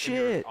shit.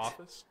 In your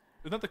office?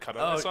 Isn't that the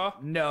cutout I saw?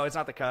 No, it's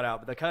not the cutout,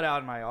 but the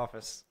cutout in my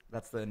office,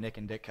 that's the Nick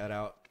and Dick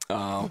cutout.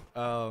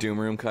 Doom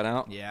Room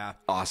cutout. Yeah.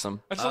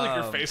 Awesome. I just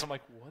like your face. I'm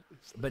like, what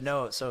is that? But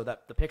no, so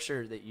that the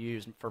picture that you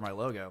used for my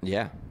logo,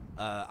 Yeah.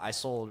 I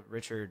sold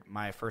Richard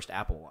my first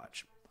Apple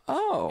Watch.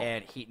 Oh.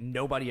 And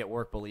nobody at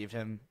work believed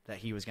him that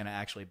he was going to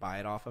actually buy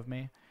it off of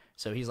me.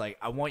 So he's like,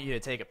 I want you to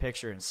take a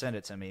picture and send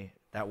it to me.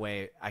 That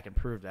way I can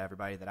prove to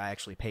everybody that I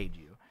actually paid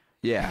you.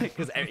 Yeah.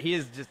 Because he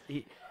is just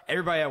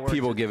everybody at work.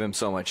 People give him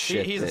so much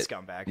shit. He's a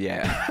scumbag.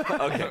 Yeah.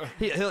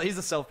 Okay. He's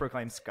a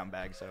self-proclaimed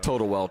scumbag. So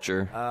Total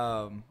welcher.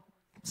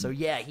 so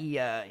yeah,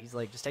 he's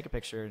like, just take a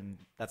picture, and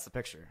that's the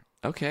picture.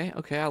 Okay.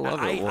 I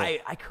love it. Well,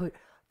 I could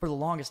for the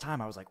longest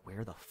time I was like,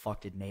 where the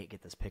fuck did Nate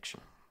get this picture?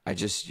 I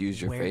just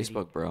used your Where did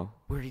Facebook, bro.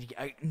 Where did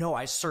he? No,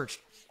 I searched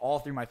all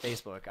through my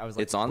Facebook. I was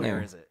like, It's on where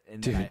there. is it?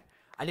 And Dude. then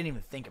I didn't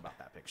even think about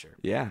that picture.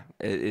 Yeah.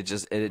 It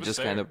just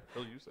kind of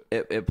He'll use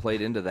it. it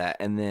played into that.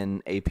 And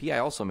then AP, I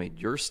also made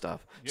your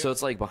stuff. Yeah. So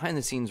it's like behind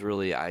the scenes,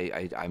 really,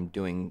 I'm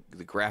doing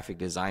the graphic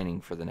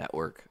designing for the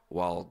network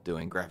while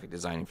doing graphic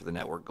designing for the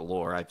network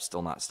galore. I've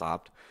still not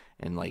stopped.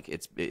 And like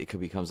it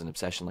becomes an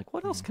obsession. Like,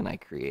 what else can I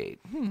create?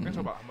 We're gonna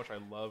talk about how much I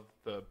love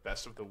the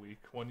best of the week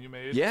one you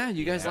made. Yeah,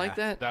 you guys like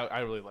that?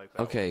 I really like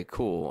that. Okay,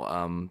 cool.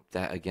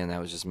 That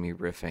was just me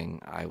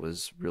riffing. I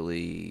was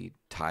really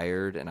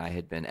tired, and I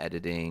had been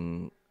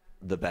editing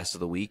the best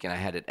of the week, and I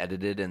had it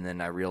edited, and then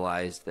I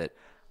realized that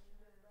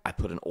I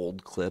put an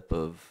old clip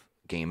of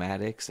Game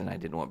Addicts, and I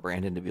didn't want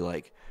Brandon to be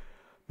like,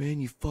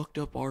 "Man, you fucked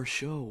up our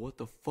show. What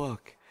the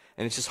fuck?"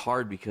 And it's just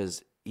hard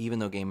because even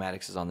though Game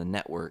Addicts is on the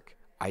network,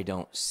 I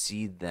don't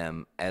see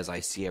them as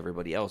I see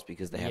everybody else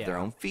because they have their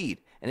own feed,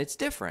 and it's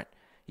different,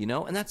 you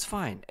know, and that's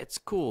fine. It's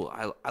cool.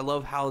 I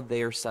love how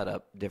they're set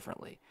up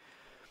differently,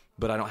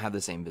 but I don't have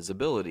the same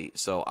visibility.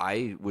 So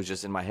I was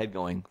just in my head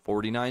going,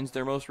 49's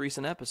their most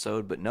recent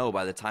episode, but no,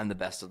 by the time the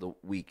best of the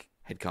week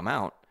had come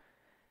out,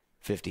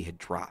 50 had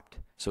dropped.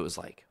 So it was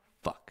like,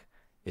 fuck,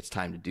 it's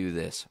time to do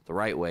this the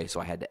right way. So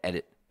I had to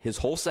edit his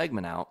whole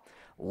segment out,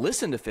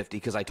 listen to 50,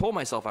 because I told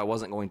myself I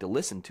wasn't going to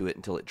listen to it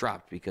until it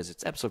dropped, because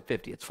it's episode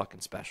 50. It's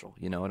fucking special.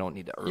 You know, I don't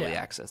need to early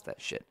access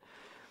that shit.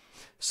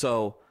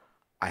 So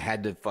I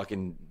had to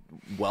fucking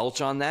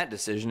welch on that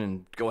decision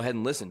and go ahead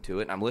and listen to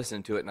it. And I'm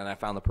listening to it, and then I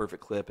found the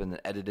perfect clip and then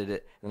edited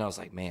it. And I was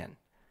like, man,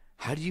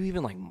 how do you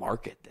even like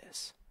market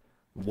this?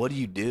 What do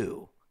you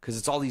do? Because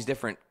it's all these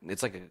different,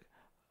 it's like a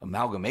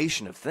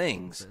amalgamation of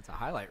things. It's a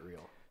highlight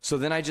reel. So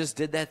then I just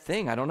did that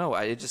thing. I don't know.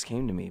 It just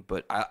came to me.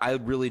 But I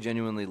really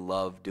genuinely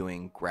love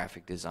doing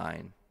graphic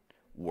design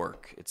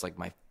work. It's like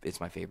it's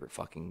my favorite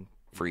fucking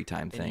free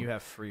time thing. And you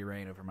have free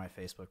reign over my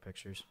Facebook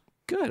pictures.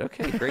 Good.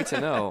 Okay. Great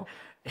to know.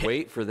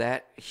 Wait for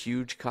that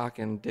huge cock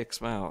in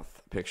Dick's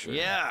mouth picture.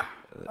 Yeah.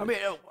 I mean,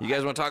 you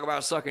guys want to talk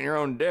about sucking your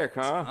own dick,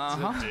 huh?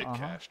 It's a dick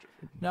caster.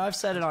 No, I've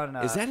said it on.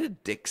 Is that a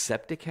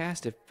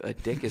Dicksepticast if a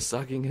dick is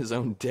sucking his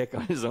own dick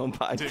on his own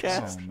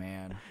podcast? Oh,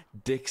 man.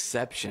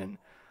 Dickception.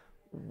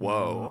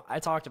 Whoa. I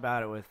talked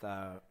about it with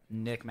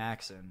Nick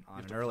Maxon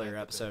on an earlier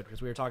episode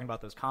because we were talking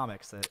about those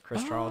comics that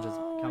Chris Charles is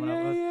coming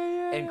up with.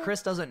 And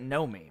Chris doesn't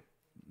know me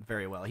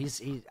very well.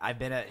 I've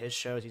been at his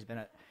shows. He's been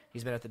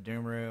at the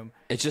Doom Room.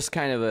 It's just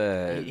kind of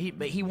a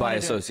he by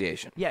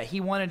association. Yeah,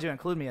 he wanted to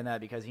include me in that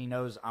because he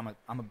knows I'm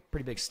a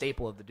pretty big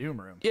staple of the Doom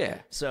Room. Yeah.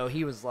 So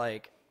he was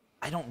like,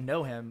 I don't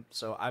know him,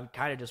 so I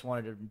kind of just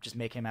wanted to just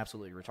make him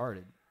absolutely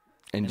retarded.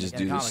 And just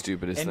do the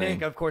stupidest thing. thing. And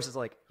Nick, of course, is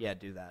like, yeah,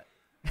 do that.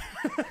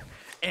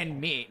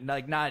 And me,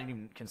 like, not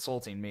even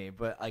consulting me,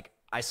 but like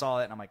I saw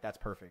it and I'm like, that's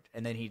perfect.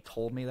 And then he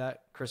told me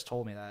that, Chris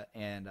told me that,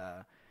 and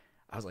I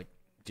was like,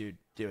 dude,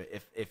 do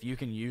it. If you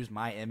can use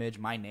my image,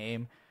 my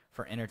name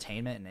for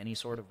entertainment in any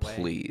sort of way,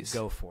 please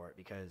go for it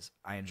because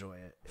I enjoy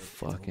it.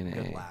 It's a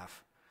good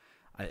laugh.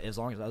 As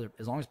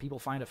long as people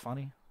find it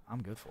funny,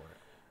 I'm good for it.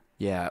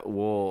 Yeah,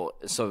 well,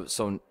 so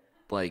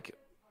like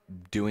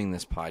doing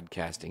this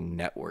podcasting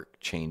network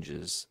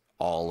changes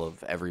all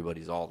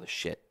the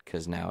shit,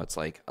 because now it's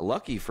like,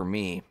 lucky for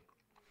me,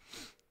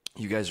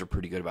 you guys are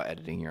pretty good about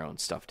editing your own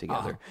stuff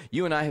together.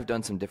 You and I have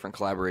done some different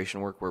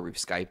collaboration work where we've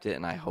Skyped it,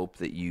 and I hope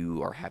that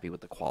you are happy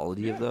with the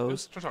quality of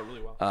those. It turns out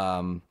really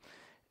well.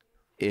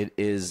 It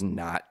is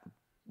not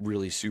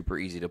really super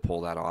easy to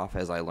pull that off,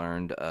 as I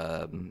learned.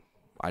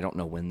 I don't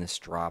know when this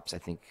drops. I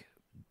think,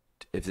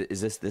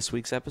 is this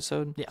week's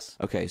episode? Yes.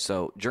 Okay,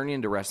 so Journey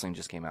into Wrestling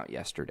just came out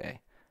yesterday.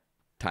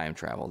 Time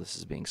travel. This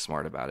is being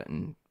smart about it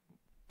and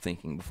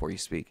thinking before you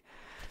speak.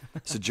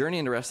 So Journey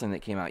into Wrestling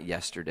that came out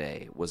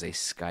yesterday was a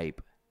Skype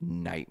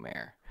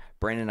nightmare.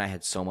 Brandon and I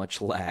had so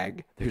much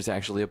lag. There's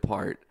actually a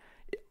part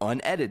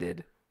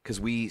unedited, because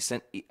he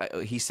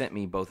sent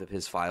me both of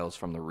his files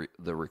from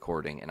the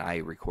recording, and I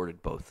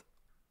recorded both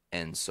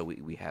ends, so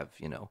we have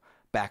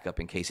backup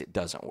in case it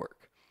doesn't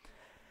work.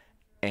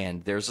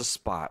 And there's a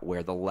spot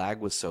where the lag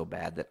was so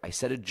bad that I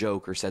said a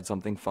joke or said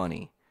something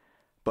funny,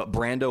 but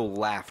Brando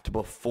laughed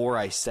before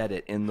I said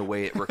it in the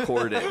way it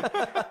recorded.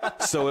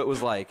 So it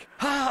was like,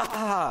 ha, ha,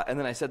 ha, and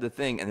then I said the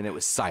thing, and then it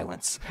was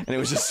silence. And it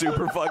was just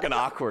super fucking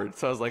awkward.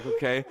 So I was like,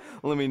 okay,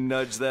 let me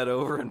nudge that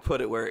over and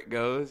put it where it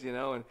goes,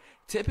 And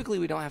typically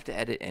we don't have to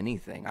edit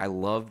anything. I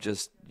love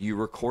just, you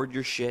record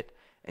your shit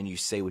and you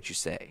say what you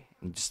say.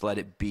 And just let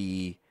it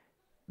be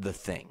the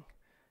thing.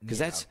 Because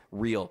that's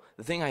real.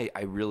 The thing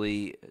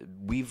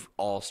we've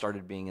all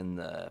started being in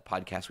the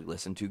podcast we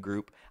listen to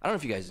group. I don't know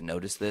if you guys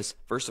noticed this.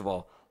 First of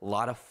all, a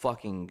lot of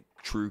fucking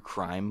true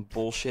crime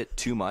bullshit,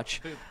 too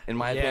much, in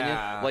my opinion.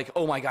 Like,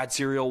 oh my God,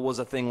 Serial was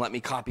a thing. Let me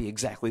copy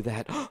exactly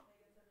that.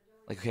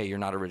 Like, okay, you're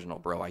not original,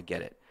 bro. I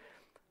get it.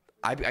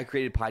 I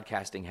created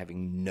podcasting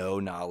having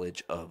no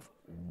knowledge of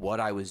what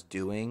I was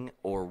doing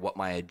or what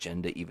my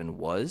agenda even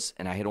was.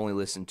 And I had only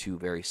listened to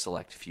very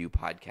select few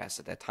podcasts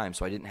at that time.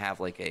 So I didn't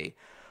have like a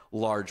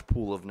large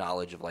pool of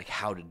knowledge of like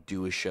how to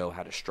do a show,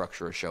 how to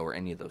structure a show, or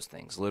any of those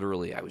things.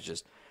 Literally, I was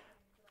just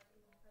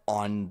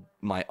on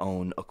my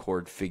own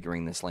accord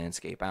figuring this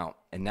landscape out.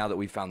 And now that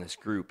we found this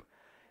group,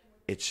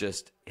 it's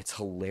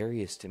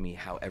hilarious to me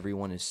how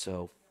everyone is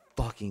so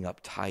fucking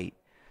uptight.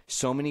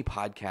 So many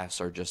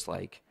podcasts are just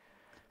like,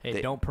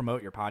 hey, don't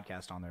promote your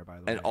podcast on there, by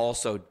the way. And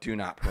also, do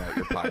not promote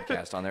your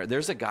podcast on there.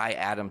 There's a guy,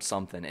 Adam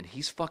something, and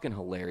he's fucking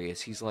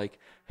hilarious. He's like,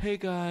 hey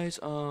guys,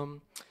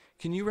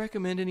 can you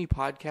recommend any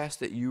podcast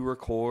that you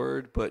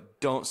record but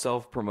don't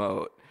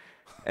self-promote?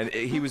 And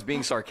he was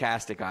being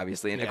sarcastic,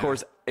 obviously. And, of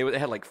course, it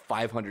had like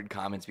 500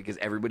 comments because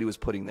everybody was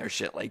putting their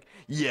shit like,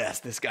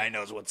 yes, this guy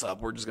knows what's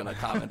up. We're just going to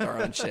comment our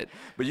own shit.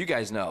 But you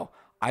guys know,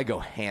 I go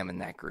ham in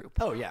that group.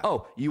 Oh, yeah.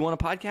 Oh, you want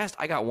a podcast?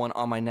 I got one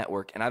on my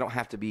network, and I don't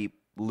have to be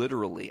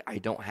I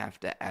don't have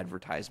to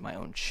advertise my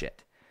own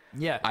shit.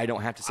 Yeah. I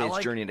don't have to say it's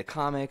Journey into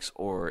Comics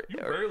or... You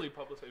rarely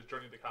publicize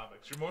Journey into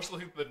Comics. You're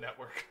mostly the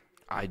network.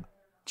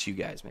 You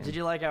guys, man. Did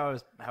you like how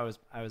I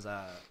was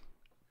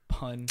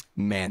pun?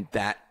 Man,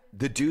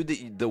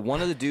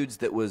 one of the dudes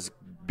that was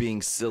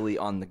being silly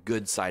on the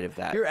good side of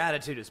that. Your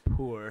attitude is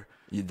poor.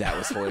 That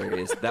was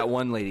hilarious. That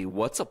one lady,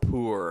 what's a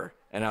poor?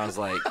 And I was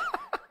like,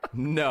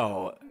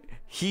 no,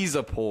 he's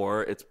a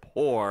poor. It's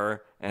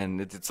poor.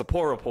 and it's a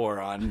poor report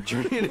on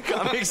Journey into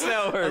Comics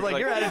Network. I was like,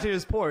 your attitude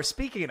is poor.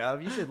 Speaking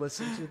of, you should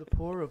listen to the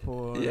Poor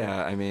Report.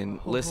 Yeah, I mean,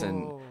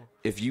 listen,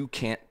 if you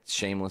can't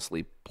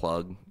shamelessly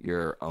plug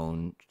your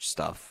own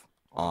stuff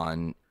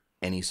on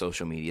any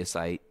social media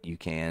site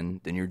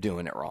then you're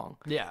doing it wrong.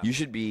 Yeah. You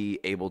should be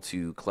able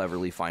to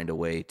cleverly find a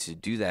way to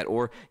do that.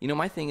 Or,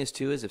 my thing is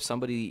too, is if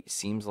somebody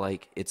seems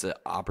like it's an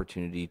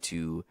opportunity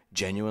to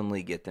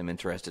genuinely get them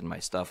interested in my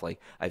stuff, like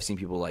I've seen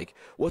people like,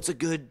 what's a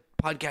good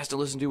podcast to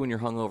listen to when you're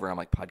hungover? I'm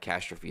like,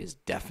 Podcastrophe is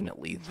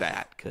definitely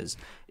that, because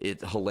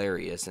it's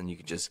hilarious and you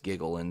can just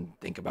giggle and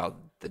think about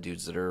the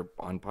dudes that are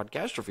on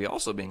Podcastrophe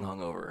also being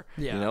hungover,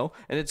 and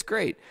it's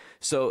great.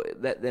 So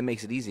that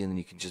makes it easy, and then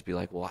you can just be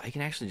like, well, I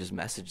can actually just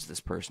message this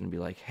person and be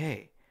like,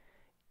 hey,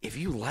 if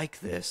you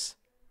like this,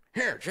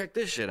 here, check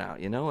this shit out,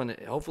 and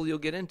hopefully you'll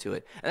get into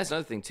it. And that's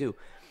another thing too.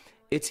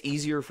 It's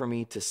easier for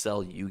me to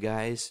sell you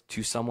guys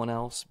to someone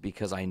else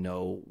because I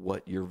know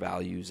what your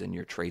values and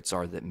your traits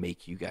are that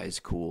make you guys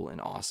cool and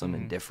awesome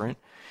and different.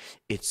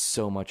 It's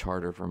so much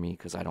harder for me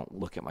because I don't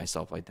look at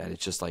myself like that.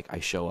 It's just like I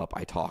show up,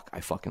 I talk,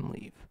 I fucking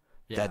leave.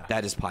 Yeah.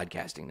 That is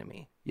podcasting to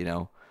me,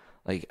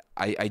 Like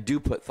I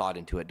do put thought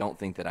into it. Don't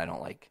think that I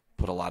don't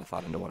put a lot of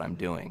thought into what I'm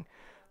doing,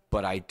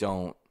 but I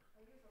don't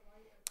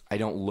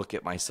look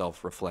at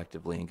myself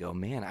reflectively and go,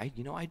 man, I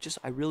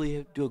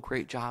really do a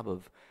great job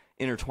of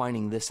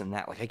intertwining this and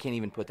that. Like I can't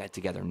even put that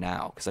together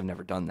now because I've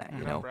never done that.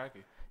 Not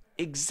braggy.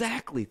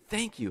 Exactly.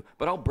 Thank you.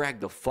 But I'll brag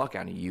the fuck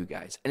out of you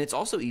guys. And it's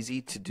also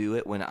easy to do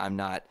it when I'm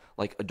not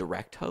like a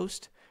direct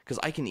host, because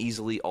I can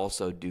easily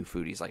also do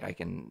foodies. Like I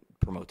can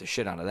promote the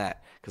shit out of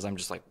that because I'm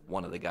just like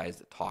one of the guys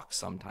that talks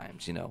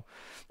sometimes.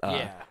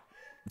 Yeah.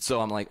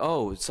 So I'm like,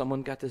 oh,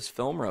 someone got this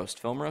film roast.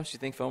 Film roast? You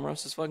think film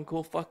roast is fucking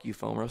cool? Fuck you,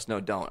 film roast. No,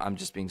 don't. I'm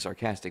just being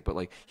sarcastic. But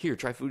like, here,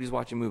 try foodies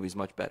watching movies.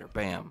 Much better.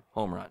 Bam.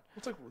 Home run.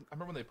 It's like, I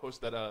remember when they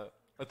posted that,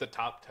 like the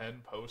top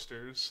 10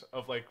 posters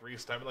of like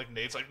Reese Time, like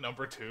Nate's like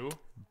number 2.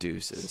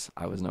 Deuces.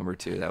 I was number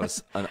 2. That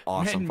was an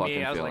awesome fucking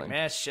feeling. I was like,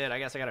 man, shit, I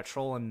guess I got to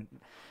troll and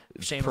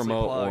shamelessly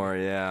promote plug. more,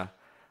 yeah.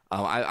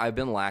 I've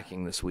been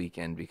lacking this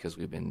weekend because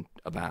we've been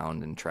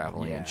abound and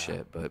traveling and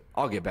shit, but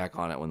I'll get back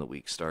on it when the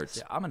week starts.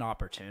 Yeah, I'm an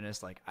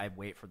opportunist. Like, I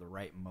wait for the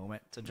right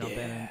moment to jump in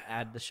and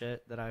add the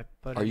shit that I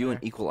put in. Are you there.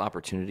 an equal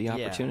opportunity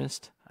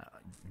opportunist?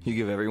 You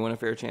give everyone a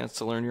fair chance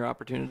to learn your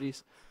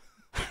opportunities?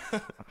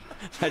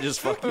 I just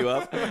fucked you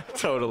up?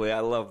 Totally.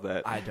 I love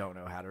that. I don't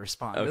know how to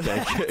respond to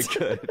Okay, that.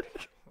 good.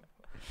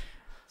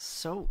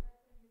 So,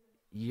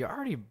 you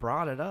already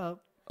brought it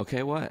up.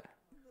 Okay, what?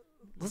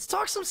 Let's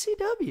talk some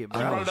CW, bro.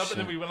 I brought it up and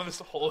then we went on this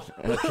whole.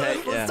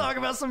 Okay, Let's talk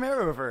about some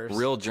Arrowverse.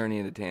 Real journey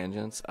into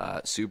tangents.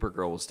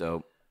 Supergirl was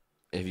dope.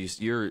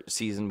 If you're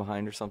season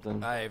behind or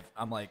something,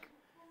 I'm like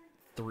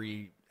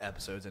 3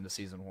 episodes into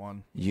season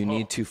 1. you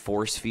need to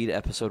force feed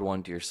episode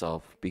 1 to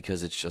yourself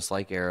because it's just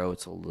like Arrow.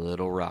 It's a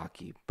little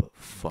rocky, but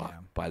fuck. Yeah.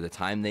 By the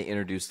time they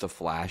introduce the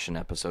Flash in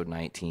episode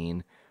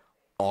 19,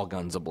 all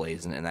guns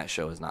a-blazing, and that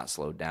show has not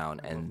slowed down.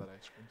 And that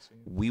ice cream scene.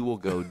 we will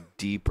go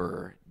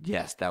deeper.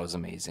 Yes, that was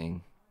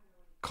amazing.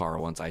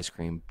 Carl wants ice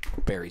cream.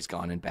 Barry's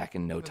gone and back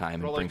in no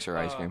time and brings her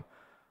ice cream.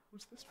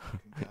 Who's this fucking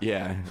guy?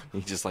 Yeah,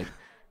 he just like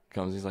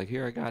comes. He's like,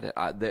 "Here, I got it."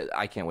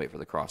 I can't wait for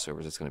the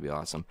crossovers. It's going to be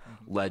awesome.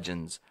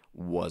 Legends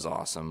was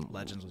awesome.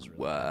 Legends was really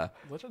good.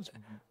 Legends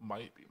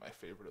might be my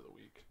favorite of the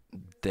week.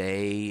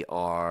 They're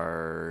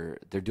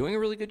doing a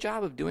really good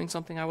job of doing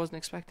something I wasn't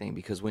expecting,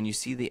 because when you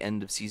see the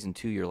end of season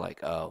 2, you're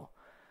like, oh,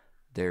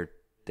 they're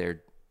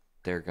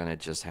gonna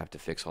just have to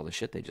fix all the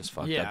shit they just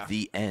fucked up.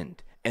 The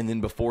end. And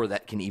then before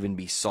that can even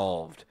be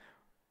solved,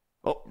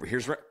 oh,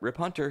 here's Rip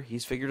Hunter.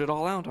 He's figured it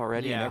all out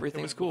already, and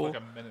everything's cool. Like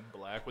a Men in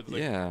Black with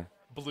like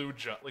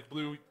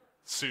blue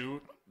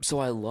suit. So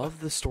I love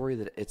the story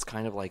that it's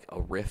kind of like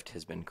a rift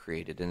has been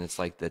created, and it's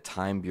like the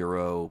Time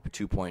Bureau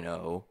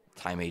 2.0,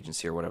 Time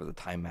Agency or whatever, the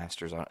Time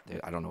Masters.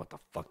 I don't know what the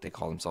fuck they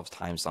call themselves.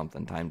 Time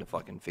something. Time to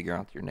fucking figure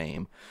out your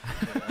name.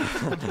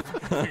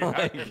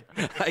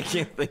 I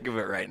can't think of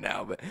it right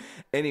now. But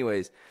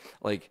anyways,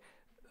 like,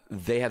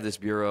 they have this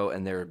bureau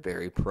and they're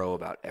very pro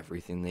about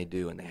everything they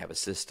do, and they have a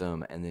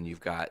system. And then you've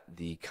got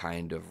the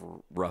kind of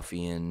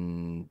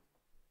ruffian,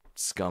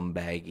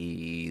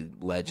 scumbaggy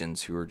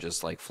legends who are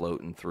just like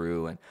floating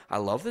through. And I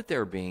love that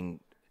they're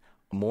being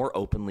more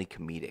openly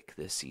comedic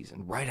this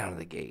season, right out of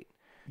the gate.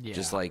 Yeah.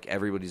 Just like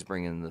everybody's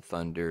bringing the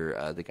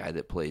thunder. The guy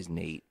that plays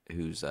Nate,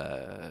 who's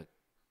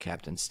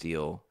Captain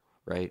Steel,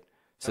 right?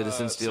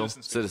 Citizen Steel,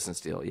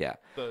 yeah.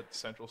 The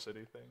Central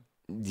City thing.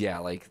 Yeah,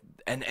 like,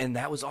 and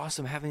that was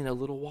awesome having a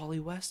little Wally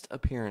West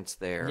appearance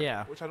there.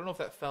 Yeah. Which I don't know if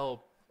that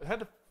fell. It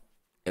had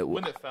to.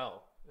 When it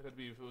fell, it had to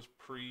be if it was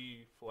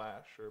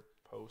pre-Flash or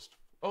post.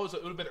 Oh, it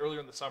would have been earlier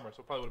in the summer,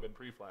 so it probably would have been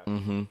pre-Flash.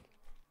 Mm-hmm.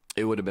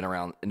 It would have been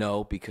around.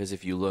 No, because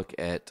if you look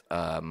at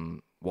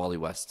Wally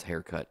West's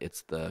haircut,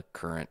 it's the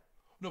current.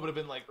 No, but it would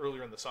have been like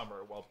earlier in the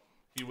summer while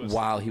he was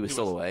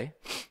still away.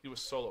 He was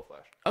solo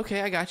Flash.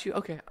 Okay, I got you.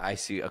 Okay, I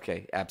see.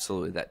 Okay,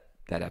 absolutely. That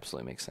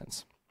absolutely makes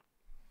sense.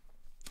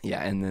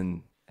 Yeah, and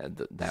then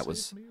that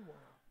was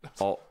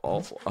all.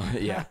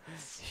 Yeah,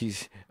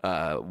 he's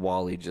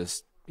Wally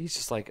just He's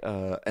just like,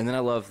 and then I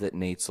love that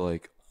Nate's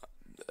like,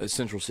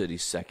 Central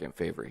City's second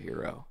favorite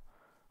hero.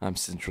 I'm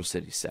Central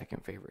City's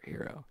second favorite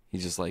hero. He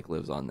just like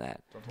lives on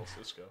that. Don't tell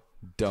Cisco.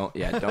 Don't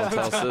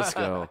tell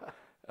Cisco.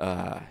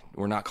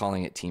 We're not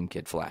calling it Team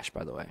Kid Flash,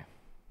 by the way.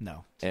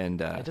 No.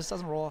 And it just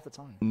doesn't roll off the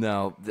tongue.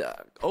 No,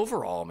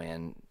 overall,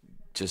 man,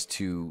 just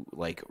to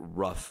like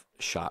rough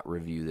shot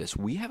review this,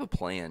 we have a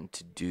plan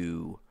to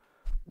do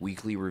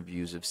weekly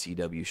reviews of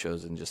CW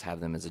shows and just have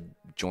them as a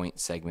joint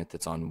segment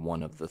that's on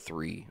one of the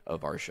three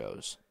of our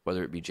shows,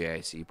 whether it be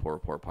JIC,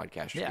 Puhrboy,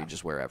 Podcastrophe,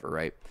 just wherever,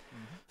 right?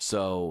 Mm-hmm.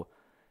 So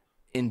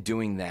in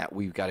doing that,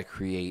 we've got to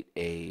create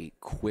a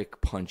quick,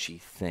 punchy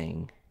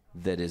thing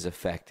that is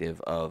effective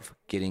of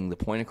getting the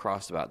point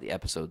across about the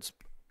episode's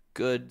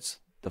goods,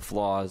 the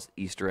flaws,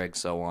 Easter eggs,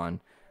 so on.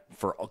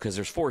 Because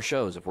there's 4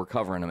 shows if we're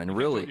covering them, and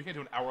you can't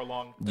do an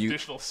hour-long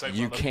additional segment.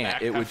 You can't.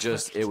 It would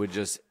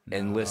just.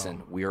 And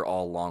listen, we are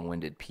all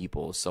long-winded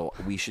people, so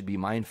we should be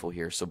mindful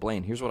here. So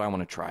Blaine, here's what I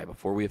want to try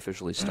before we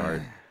officially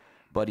start,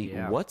 buddy.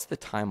 What's the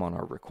time on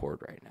our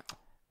record right now?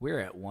 We're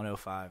at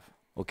 1:05.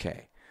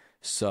 Okay,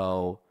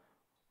 so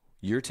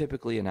you're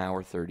typically an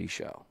hour 30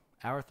 show.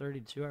 Hour 30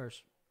 to 2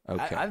 hours.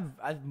 Okay,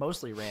 I've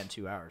mostly ran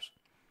 2 hours.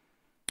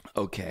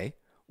 Okay,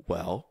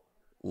 well,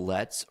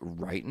 let's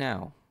right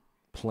now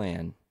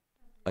plan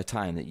a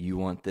time that you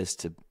want this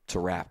to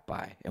wrap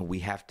by, and we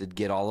have to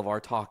get all of our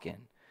talk in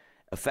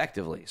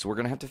effectively. So we're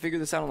going to have to figure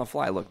this out on the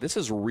fly. Look, this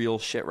is real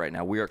shit right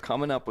now. We are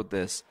coming up with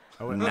this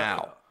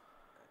now.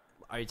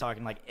 Are you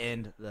talking like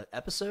end the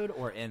episode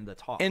or end the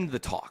talk? End the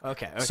talk.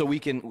 Okay. So we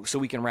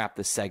can wrap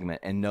the segment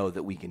and know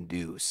that we can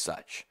do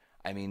such.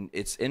 I mean,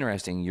 it's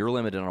interesting. You're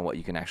limited on what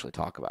you can actually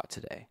talk about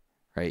today,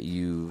 right?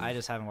 I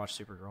just haven't watched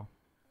Supergirl.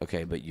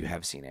 Okay, but you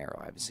have seen Arrow.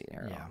 I haven't seen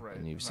Arrow. Yeah, right.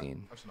 And you've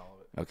seen. I've seen all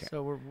of it. Okay.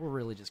 So we're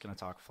really just going to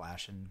talk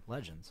Flash and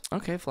Legends.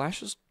 Okay,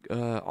 Flash is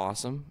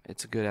awesome.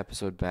 It's a good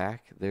episode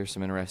back. There's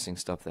some interesting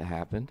stuff that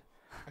happened.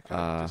 I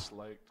kind of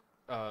disliked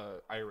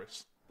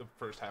Iris the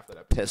first half of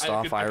that episode. Pissed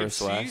off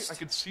Iris West. I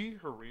could see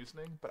her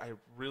reasoning, but I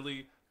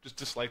really just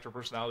disliked her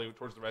personality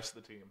towards the rest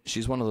of the team.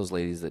 She's one of those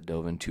ladies that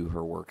dove into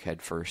her work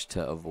head first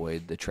to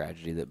avoid the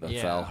tragedy that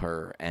befell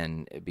her,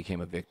 and it became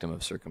a victim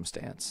of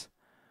circumstance.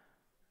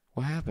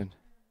 What happened?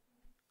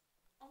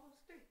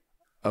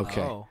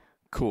 Okay,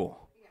 cool.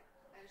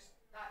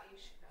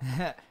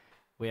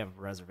 We have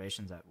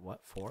reservations at what,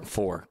 4?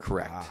 4,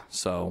 correct.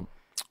 So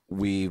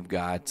we've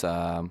got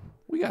some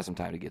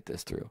time to get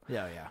this through.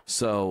 Yeah.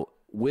 So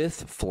with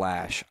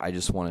Flash, I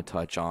just want to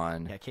touch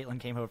on. Yeah, Caitlin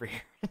came over here,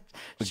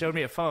 showed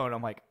me a phone.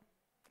 I'm like,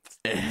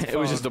 it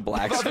was just a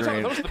black screen.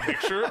 That was the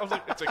picture. I was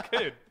like, it's a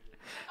kid.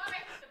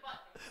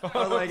 I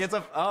was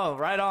like,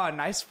 right on,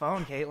 nice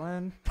phone,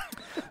 Caitlin.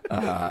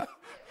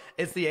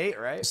 It's the 8,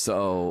 right?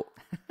 So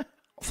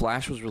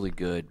Flash was really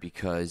good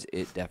because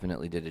it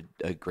definitely did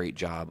a great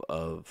job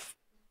of.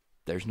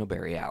 There's no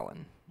Barry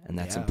Allen, and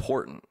that's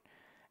important.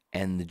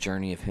 And the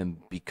journey of him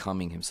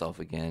becoming himself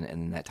again,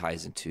 and then that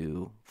ties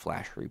into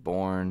Flash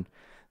Reborn.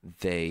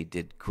 They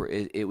did.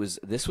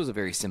 This was a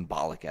very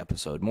symbolic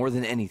episode, more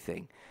than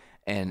anything,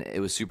 and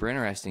it was super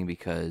interesting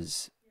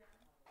because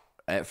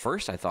at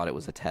first I thought it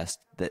was a test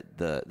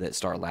that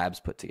Star Labs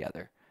put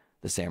together,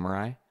 the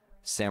Samuroid.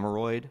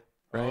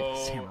 Right?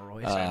 Oh,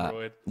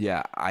 Samuroid.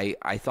 Yeah,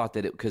 I thought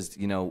that because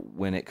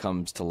when it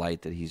comes to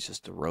light that he's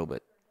just a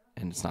robot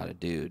and it's not a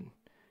dude,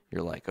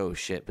 you're like, oh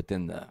shit. But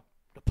then the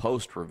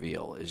post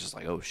reveal is just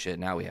like, oh shit.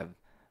 Now we have,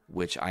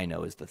 which I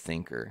know is the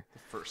Thinker, the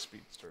first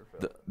speedster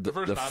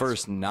villain, the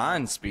first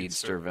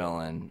non-speedster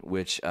villain,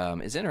 which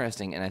is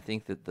interesting. And I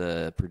think that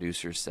the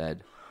producers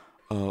said,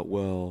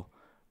 well,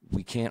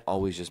 we can't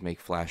always just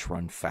make Flash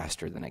run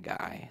faster than a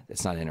guy.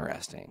 That's not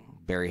interesting.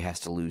 Barry has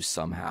to lose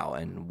somehow,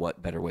 and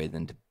what better way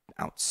than to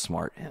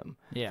outsmart him?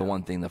 Yeah. The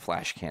one thing the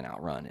Flash can't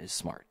outrun is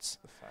smarts.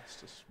 The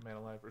fastest man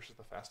alive versus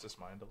the fastest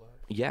mind alive.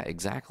 Yeah,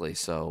 exactly.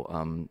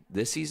 So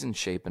this season's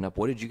shaping up.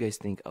 What did you guys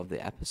think of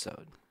the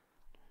episode?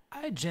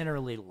 I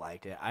generally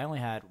liked it. I only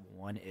had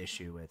one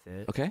issue with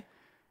it. Okay.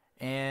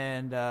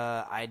 And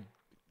I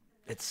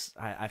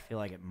feel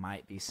like it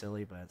might be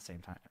silly, but at the same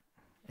time,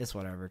 it's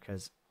whatever,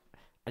 because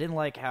I didn't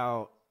like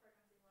how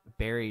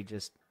Barry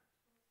just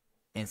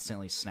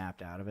instantly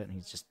snapped out of it and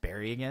he's just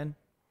Barry again.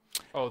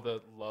 Oh,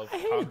 the love I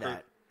hated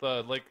that.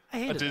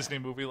 A Disney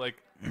movie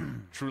like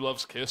True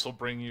Love's Kiss will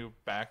bring you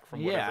back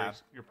from whatever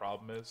your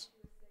problem is.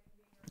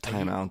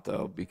 Time out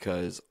though,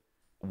 because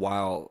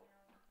while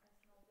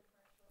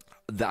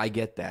I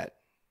get that,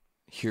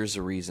 here's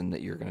a reason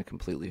that you're going to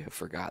completely have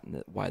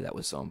forgotten why that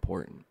was so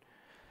important.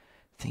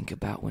 Think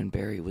about when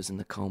Barry was in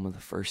the coma the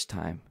first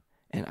time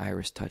and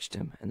Iris touched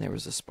him and there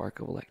was a spark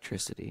of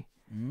electricity.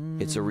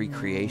 It's a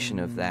recreation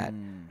of that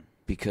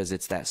because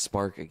it's that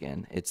spark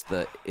again. It's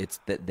that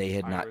they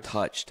had not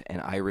touched,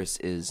 and Iris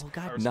is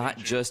not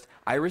just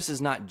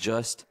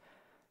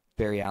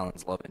Barry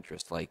Allen's love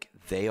interest. Like,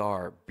 they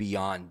are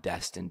beyond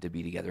destined to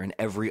be together, and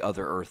every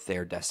other Earth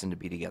they're destined to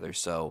be together.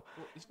 So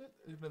isn't it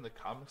even in the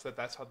comics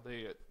that's how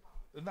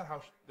isn't that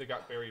how they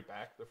got Barry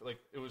back? Like,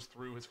 it was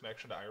through his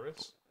connection to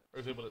Iris. Or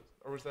was able to,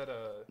 or was that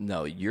a?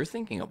 No, you're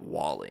thinking of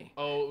Wally.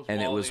 Oh, it was and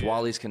Wally, it was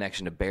Wally's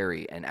connection to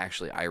Barry, and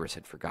actually Iris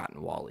had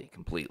forgotten Wally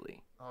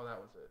completely, Oh, that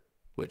was it.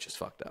 which is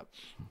fucked up.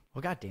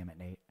 Well, God damn it,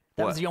 Nate.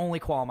 That What? was the only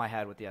qualm I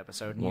had with the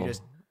episode, and Well, you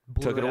just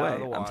blew took it out away. of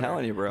the I'm water.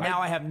 telling you, bro.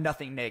 Now I have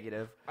nothing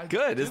negative.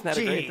 Good, isn't that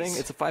a great Jeez. thing?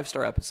 It's a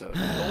 5-star episode.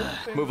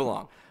 Move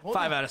along.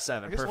 5 out of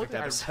 7. I guess the Perfect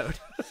only thing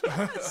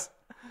episode.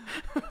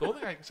 The only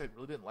thing I guess I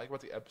really didn't like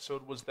about the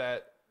episode was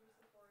that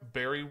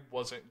Barry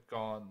wasn't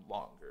gone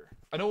longer.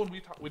 I know when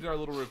we did our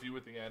little review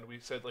at the end, we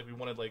said like we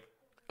wanted like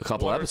A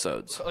couple more-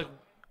 episodes. like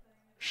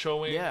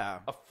showing Yeah.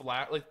 a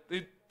flat, like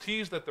they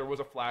teased that there was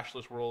a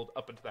flashless world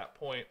up until that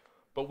point,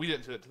 but we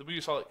didn't see it. We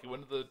saw like he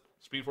went to the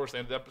Speed Force at the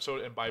end of the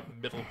episode, and by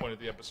middle point of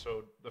the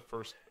episode, the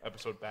first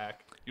episode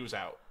back, he was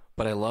out.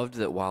 But I loved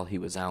that while he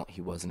was out,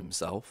 he wasn't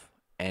himself,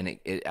 and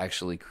it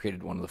actually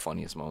created one of the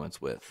funniest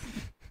moments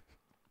with.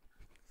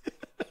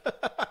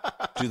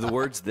 Do the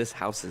words "this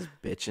house is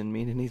bitchin"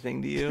 mean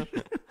anything to you?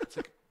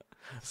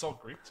 It's all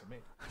Greek to me.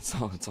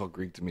 It's all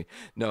Greek to me.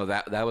 No,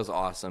 that was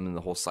awesome, and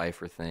the whole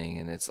cipher thing,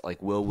 and it's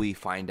like, will we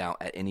find out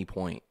at any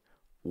point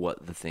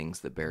what the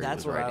things that Barry That's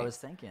was what writing? I was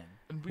thinking.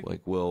 And we,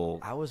 Like, will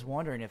I was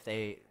wondering if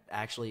they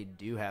actually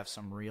do have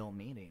some real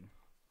meaning.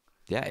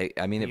 yeah?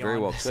 I mean, it very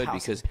Beyond well this could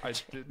house because I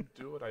didn't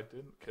do it. I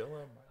didn't kill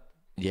him.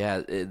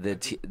 yeah,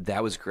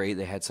 that was great.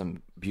 They had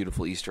some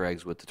beautiful Easter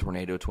eggs with the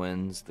tornado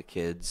twins, the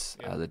kids,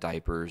 the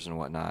diapers and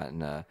whatnot,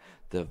 and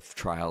the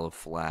trial of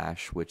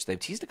Flash, which they've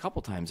teased a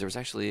couple times. There was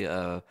actually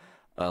a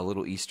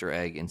little Easter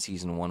egg in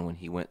season 1 when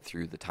he went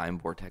through the time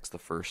vortex the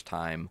first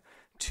time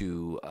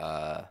to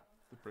The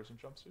prison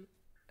jumpsuit.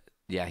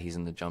 yeah, he's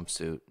in the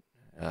jumpsuit,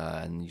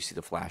 and you see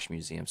the Flash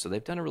Museum. So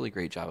they've done a really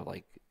great job of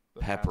like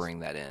peppering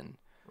that in.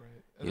 Right.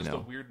 And You there's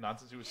know. the weird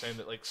nonsense he was saying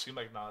that like seemed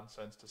like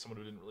nonsense to someone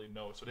who didn't really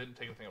know. So it didn't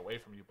take anything away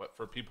from you. But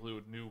for people who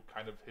knew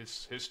kind of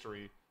his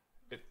history,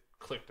 it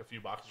clicked a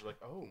few boxes. You're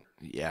like, oh,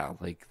 Yeah,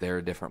 like there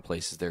are different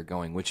places they're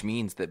going, which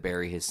means that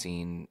Barry has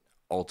seen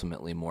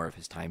ultimately more of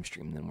his time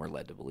stream than we're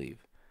led to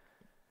believe.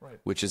 right.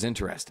 Which is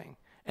interesting.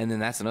 And then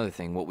that's another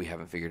thing. What we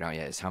haven't figured out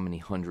yet is how many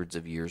hundreds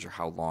of years or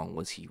how long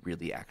was he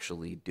really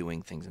actually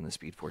doing things in the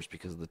Speed Force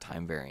because of the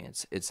time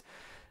variance.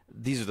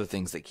 These are the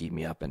things that keep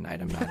me up at night.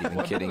 I'm not even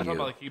Well, kidding I'm talking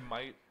you. about, like he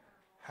might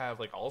have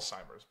like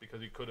Alzheimer's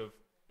because he could have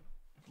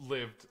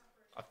lived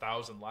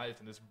 1,000 lives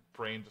and his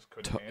brain just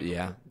couldn't handle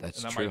yeah, it. that's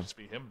and that true. might just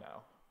be him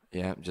now.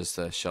 Yeah, just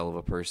a shell of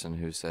a person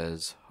who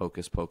says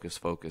hocus pocus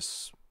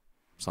focus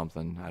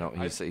something.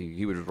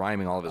 He was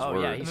rhyming all of his Oh,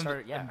 words. yeah, he And then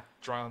started, yeah.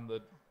 drawing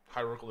the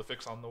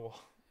hieroglyphics on the wall.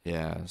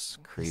 Yeah, it's This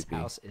creepy.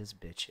 house is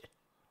bitchin'.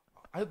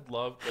 I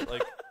love that.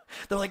 Like,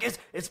 They're like,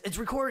 it's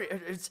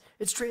recorded.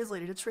 It's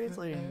translated. It's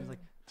translated. And he's like,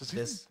 does he-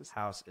 this does-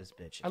 house is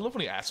bitchin'. I love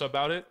when he asks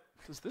about it.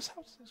 Does this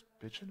house is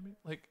bitching to me?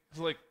 Like, it's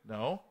like,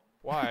 no.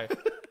 Why?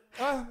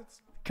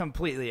 It's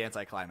Completely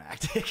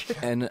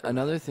anticlimactic. And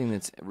another thing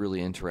that's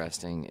really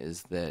interesting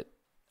is that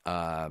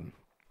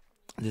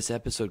this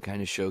episode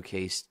kind of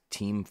showcased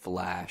Team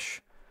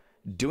Flash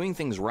doing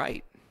things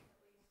right.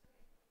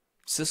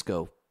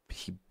 Cisco,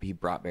 he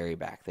brought Barry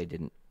back. He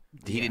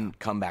didn't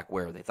come back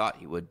where they thought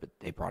he would, but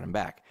they brought him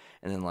back.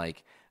 And then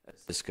like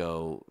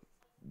Cisco,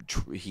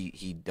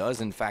 he does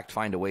in fact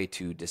find a way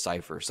to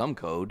decipher some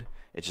code.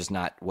 It's just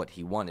not what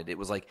he wanted. It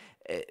was like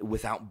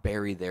without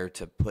Barry there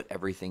to put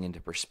everything into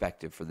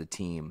perspective for the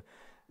team,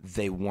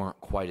 they weren't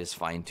quite as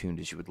fine tuned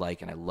as you would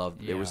like. And I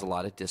loved there was a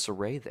lot of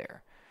disarray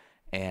there.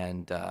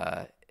 And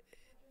I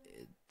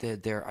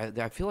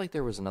feel like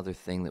there was another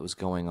thing that was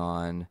going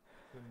on.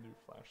 the new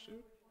Flash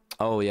suit.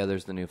 Oh yeah,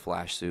 there's the new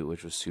Flash suit,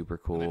 which was super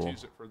They cool.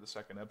 teased it for the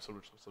second episode,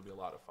 which will still be a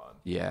lot of fun.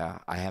 Yeah,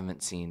 I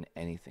haven't seen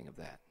anything of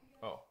that.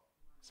 Oh,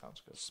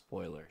 sounds good.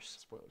 Spoilers.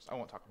 Spoilers. I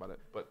won't talk about it,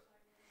 but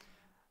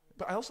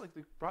I also like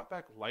they brought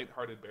back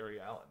lighthearted Barry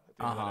Allen at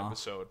the end of that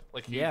episode.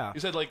 Like he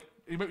said like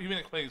he even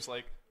explains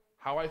like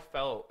how I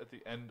felt at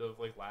the end of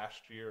like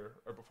last year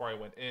or before I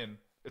went in.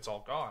 It's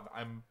all gone.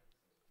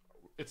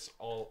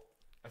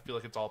 I feel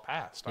like it's all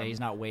past. Yeah, he's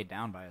not weighed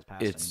down by his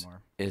past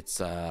anymore. It's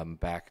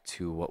back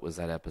to what was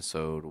that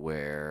episode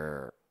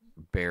where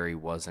Barry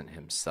wasn't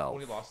himself.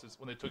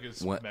 when they took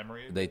his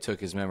memory. They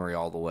took his memory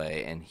all the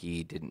way, and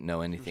he didn't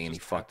know anything, and he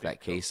just fucked happy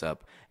that case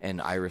up.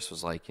 And Iris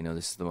was like,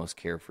 this is the most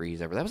carefree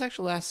he's ever. That was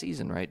actually last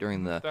season, right?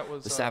 During the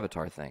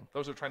Savitar thing.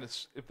 Those are trying to,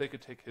 if they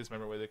could take his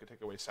memory away, they could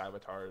take away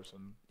Savitar's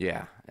and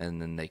Yeah,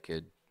 and then they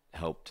could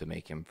help to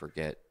make him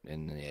forget.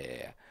 And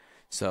yeah.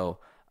 So,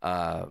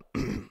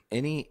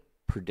 any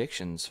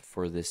predictions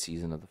for this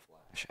season of The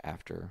Flash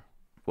after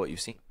what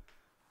you've seen?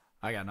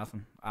 I got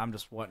nothing. I'm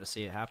just wanting to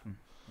see it happen.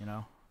 I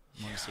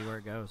want to see where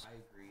it goes. I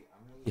agree.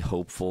 I'm really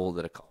hopeful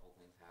that a couple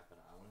things happen.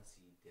 I want to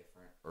see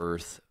different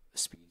Earth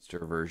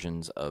speedster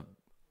versions of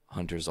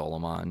Hunter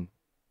Zolomon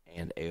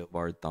and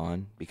Eobard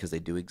Thawne because they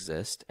do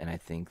exist, and I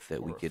think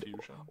that we could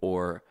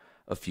or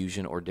a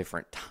fusion or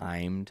different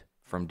timed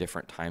from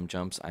different time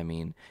jumps. I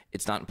mean,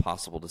 it's not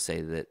impossible to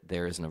say that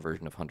there isn't a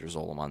version of Hunter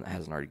Zolomon that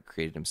hasn't already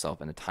created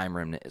himself, and a time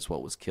remnant is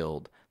what was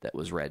killed. That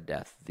was Red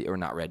Death, or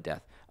not Red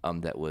Death.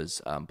 That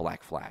was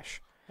Black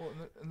Flash. well,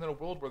 and then a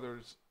world where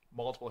there's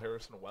multiple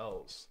Harrison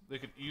Wells. They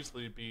could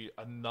easily be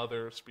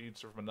another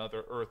speedster from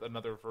another Earth,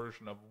 another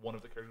version of one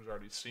of the characters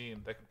already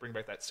seen that could bring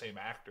back that same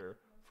actor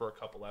for a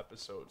couple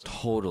episodes.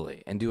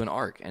 Totally. And do an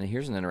arc. And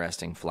here's an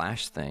interesting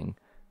Flash thing,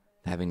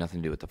 having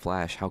nothing to do with the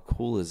Flash. How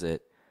cool is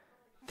it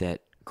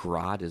that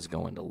Grodd is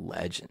going to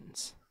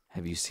Legends?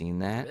 Have you seen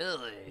that?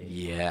 Really?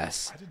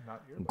 Yes. I did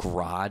not hear that.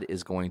 Grodd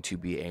is going to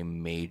be a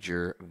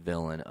major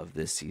villain of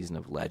this season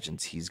of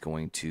Legends. He's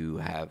going to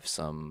have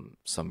some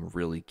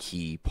really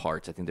key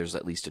parts. I think there's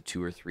at least a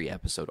 2 or 3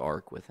 episode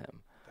arc with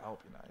him. That would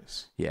be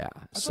nice. Yeah.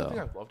 That's one thing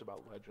I've loved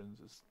about Legends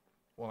is,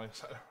 well, I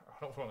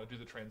don't want to do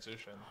the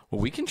transition.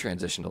 Well, we can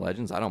transition to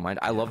Legends. I don't mind.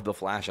 I loved The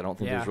Flash. I don't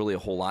think there's really a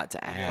whole lot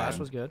to add. Flash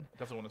was good.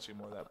 Definitely want to see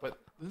more of that. But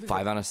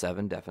 5 out of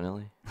 7,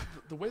 definitely.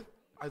 The way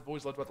I've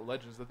always loved about the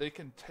Legends is that they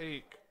can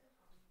take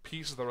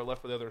pieces that are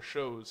left by the other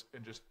shows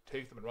and just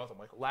take them and run them.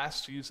 Like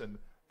last season,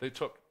 they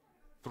took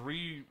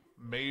 3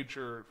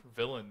 major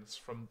villains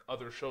from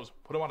other shows,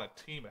 put them on a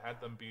team, and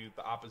had them be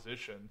the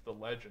opposition, the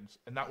Legends,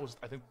 and that was,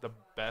 I think, the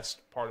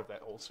best part of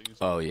that whole season.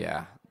 Oh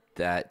yeah,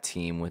 that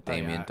team with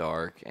Damien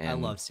Dark, and I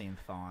love seeing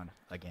Thawne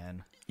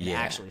again.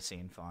 Yeah. Actually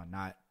seeing Thawne,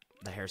 not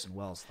the Harrison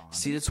Wells Thawne.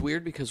 See, it's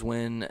weird because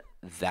when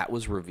that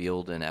was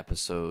revealed in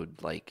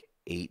episode like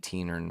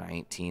 18 or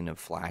 19 of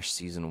Flash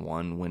season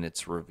 1, when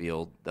it's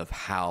revealed of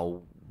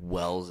how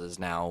Wells is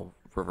now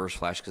Reverse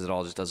Flash, because it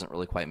all just doesn't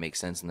really quite make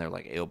sense, and they're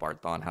like, Eobard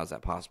Thawne, how's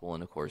that possible?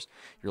 And of course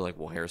you're like,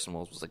 well, Harrison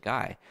Wells was a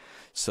guy.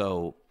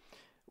 So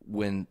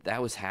when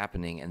that was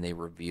happening and they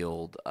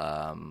revealed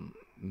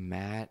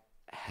Matt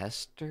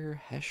Hesher,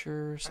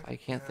 I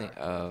can't think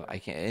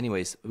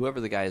anyways,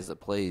 whoever the guy is that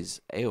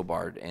plays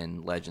Eobard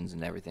in Legends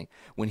and everything,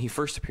 when he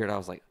first appeared, I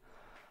was like,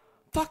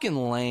 fucking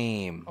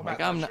lame. Oh, like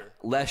Matt I'm not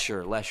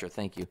Lesher,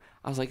 thank you.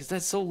 I was like,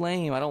 that's so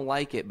lame. I don't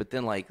like it. But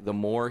then like the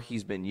more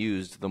he's been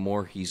used, the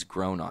more he's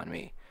grown on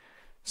me.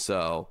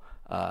 So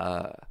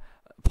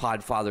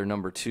Podfather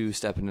number 2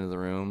 stepping into the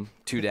room.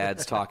 2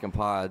 dads talking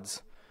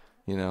pods.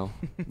 You know,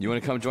 you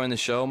want to come join the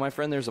show, my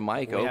friend? There's a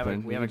mic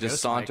open. We have you a just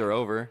ghost saunter mic.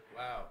 over.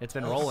 Wow. It's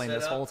been rolling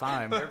this whole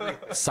time.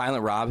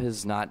 Silent Rob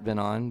has not been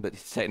on, but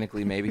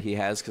technically maybe he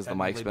has because the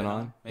mic's Technically been been on.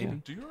 on,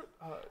 maybe.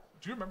 Yeah.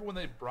 Do you remember when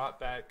they brought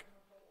back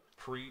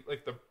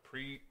the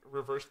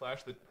pre-Reverse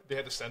Flash that they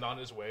had to send on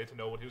his way to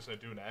know what he was going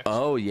to do next?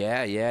 Oh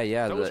yeah.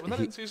 That was when that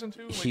in season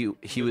 2?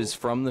 He was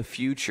from the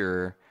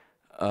future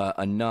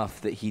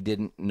enough that he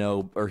didn't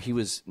know, or he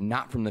was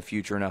not from the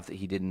future enough that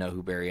he didn't know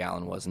who Barry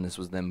Allen was, and this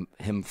was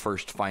him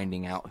first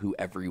finding out who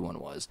everyone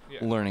was,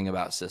 learning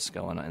about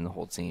Cisco and the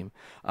whole team.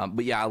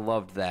 But yeah, I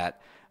loved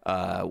that.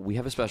 We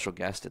have a special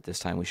guest at this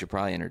time. We should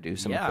probably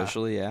introduce him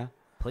officially. Yeah,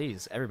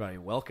 Please, everybody,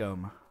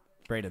 welcome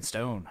Braden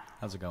Stone.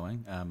 How's it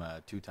going? I'm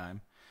a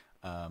 2-time.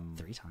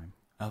 3-time.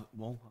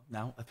 Well,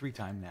 now a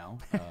 3-time now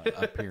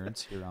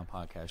appearance here on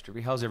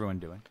Podcastrophe. How's everyone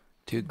doing?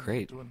 dude,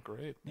 great. Doing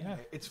great. Yeah.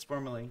 It's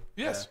formally.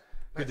 Yes.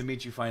 Good to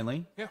meet you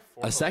finally. Yeah.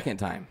 A second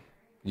time.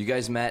 You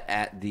guys met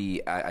at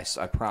the, I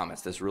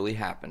promise, this really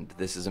happened.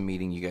 This is a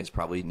meeting you guys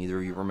probably, neither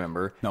of you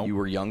remember. Nope. You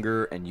were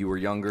younger, and you were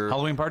younger.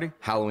 Halloween party?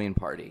 Halloween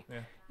party.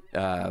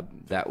 Yeah.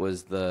 That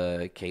was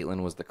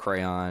Caitlin was the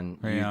crayon.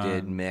 You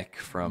did Mick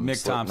from Mick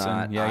Slipknot.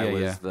 Thompson. Yeah, I yeah,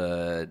 was yeah.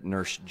 the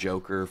Nurse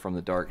Joker from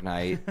The Dark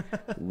Knight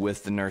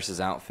with the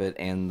nurse's outfit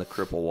and the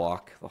cripple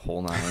walk, the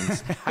whole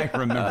nines. I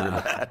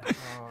remember that.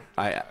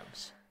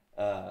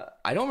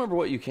 I don't remember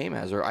what you came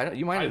as, or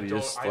you might have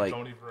just I like.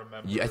 don't even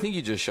remember. I think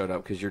you just showed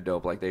up because you're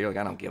dope like that. You're like,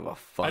 I don't give a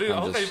fuck. I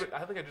I'm just- think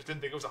I just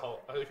didn't think it was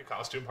a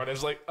costume party. I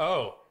was like,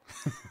 oh,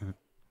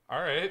 all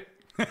right,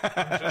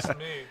 just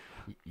me.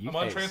 I'm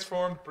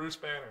untransformed Bruce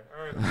Banner.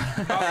 All right,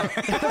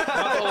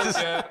 not old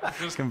yet.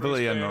 Just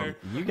Completely Bruce unnormal.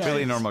 Banner.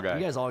 Completely normal guy.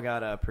 You guys all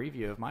got a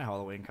preview of my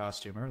Halloween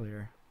costume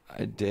earlier.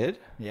 I did.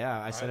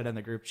 Yeah, I said it in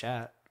the group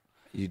chat.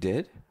 You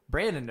did.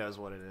 Brandon knows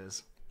what it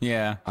is.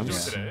 Yeah.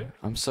 Today?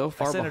 I'm so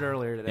far. I sent it behind.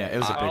 earlier today. Yeah, it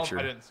was a I picture.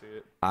 didn't see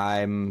it.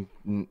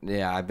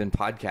 I've been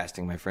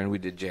podcasting, my friend. We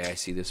did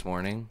JIC this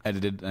morning.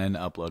 Edited and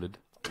uploaded.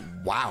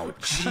 Wow,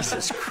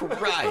 Jesus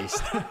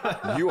Christ.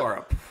 You are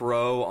a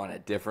pro on a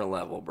different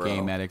level, bro.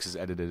 Game Addicts is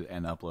edited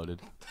and uploaded.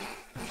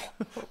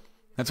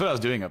 That's what I was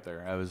doing up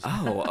there. I was.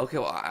 Oh, okay.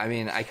 Well, I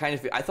mean, I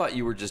thought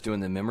you were just doing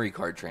the memory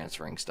card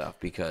transferring stuff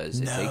because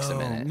it takes a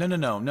minute.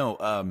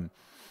 No.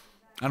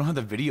 I don't have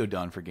the video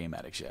done for Game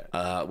Addicts yet.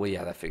 Well,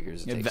 yeah, that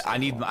figures. It takes I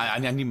need long. I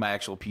need my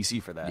actual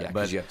PC for that. Yeah, but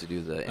because you have to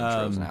do the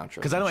intros and outros.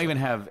 Because I don't even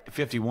have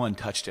 51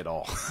 touched at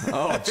all.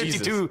 Oh,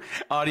 52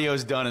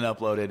 audios done and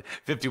uploaded.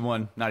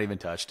 51 not even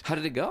touched. How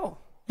did it go?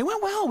 It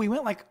went well. We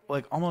went like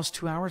almost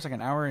 2 hours, like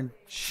an hour and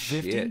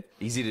 50. Shit.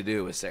 Easy to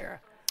do with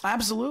Sarah.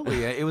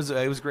 Absolutely, it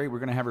was great. We're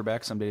gonna have her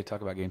back someday to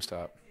talk about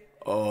GameStop.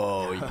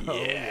 Oh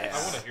yeah.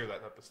 I want to hear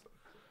that episode.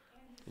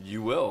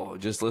 You will.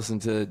 Just listen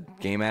to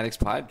Game Addicts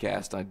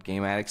podcast on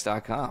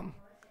GameAddicts.com.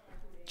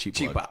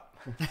 Cheap Pop.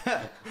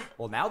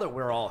 Well, now that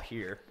we're all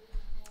here,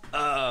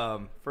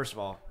 first of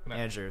all,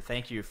 Andrew,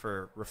 thank you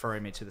for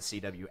referring me to the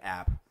CW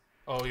app.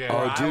 Oh yeah.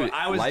 Oh, dude,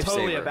 I was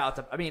totally lifesaver. about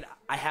to. I mean,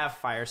 I have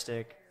Fire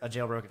Stick, a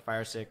jailbroken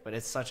Fire Stick, but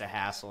it's such a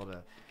hassle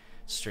to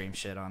stream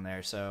shit on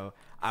there. So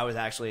I was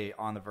actually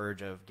on the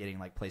verge of getting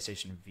like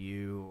PlayStation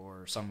View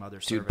or some other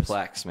Dude, service.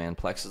 Plex, man.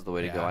 Plex is the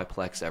way to go. Yeah. I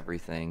Plex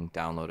everything.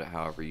 Download it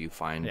however you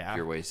find Yeah.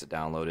 your ways to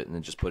download it, and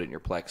then just put it in your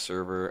Plex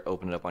server,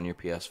 open it up on your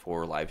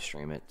PS4, live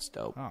stream it. It's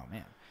dope. Oh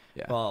man.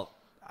 Yeah. Well,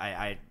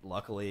 I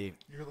luckily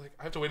You're like,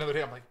 I have to wait another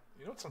day. I'm like,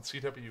 you know, it's on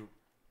CW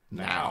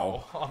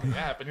Now. on the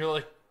app, and you're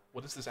like,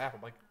 what is this app?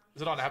 I'm like,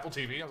 is it on Apple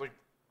TV? I was like,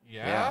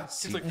 yeah. Yeah,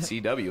 He's like,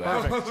 CW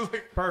I app. was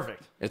like,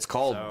 perfect. It's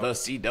called So- the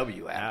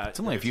CW app. It's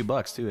only a few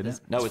bucks too, isn't it?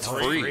 No, it's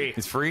free.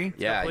 It's free.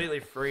 Yeah. Completely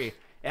free. It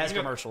has you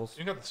got- commercials,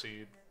 You got the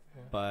seed.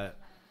 but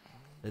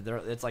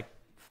it's like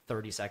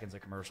 30 seconds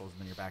of commercials,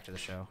 and then you're back to the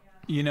show.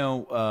 You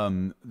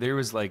know, there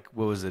was like,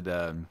 what was it?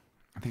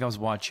 I think I was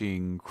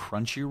watching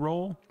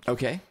Crunchyroll.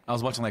 Okay. I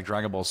was watching like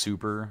Dragon Ball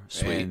Super.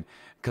 Sweet.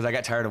 Because I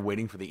got tired of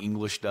waiting for the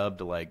English dub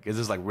to like, because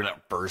this is like when it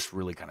first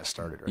really kind of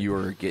started. Right? You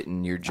were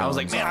getting your Jones I was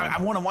like, man, on.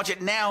 I want to watch it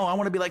now. I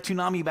want to be like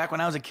Toonami back when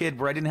I was a kid,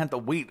 where I didn't have to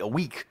wait a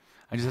week.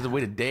 I just had to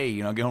wait a day.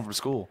 You know, get home from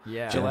school.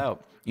 Yeah. Chill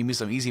out. Eat me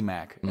some Easy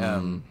Mac.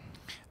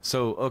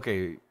 So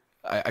okay,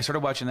 I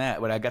started watching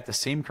that, but I got the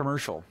same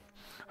commercial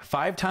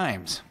 5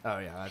 times Oh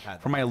yeah, I've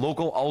had from my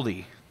local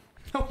Aldi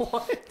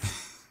what?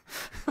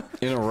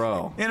 in a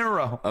row. in a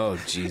row. Oh,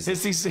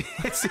 Jesus.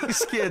 It's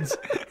these kids,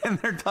 and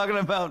they're talking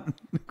about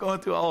going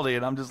through Aldi,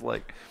 and I'm just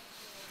like,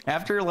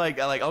 after like,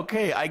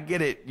 okay, I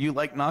get it. You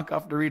like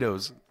knockoff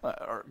Doritos,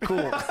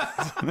 cool.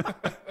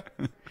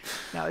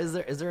 Now, is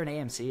there an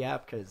AMC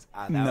app? Because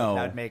No.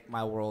 that would make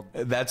my world.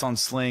 That's on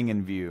Sling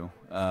and View.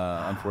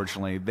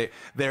 Unfortunately,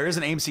 there is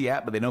an AMC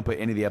app, but they don't put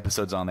any of the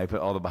episodes on. They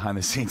put all the behind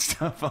the scenes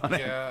stuff on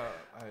it. Yeah.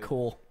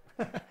 Cool.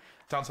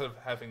 Downside of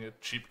having a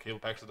cheap cable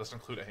package that doesn't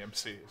include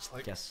AMC. It's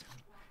like, Guess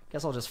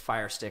I'll just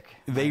fire stick.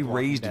 They Walking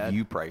raised Dead.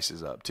 view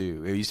prices up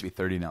too. It used to be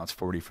 30, now it's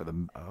 40 for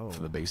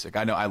the basic.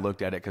 I know. I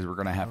looked at it because we're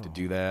gonna have to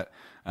do that.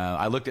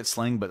 I looked at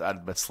Sling,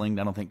 but Sling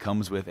I don't think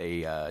comes with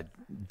a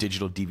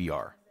digital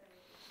DVR,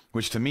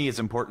 which to me is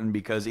important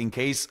because in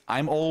case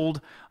I'm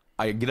old,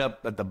 I get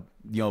up at the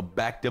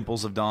back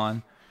dimples of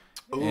dawn.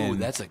 Ooh,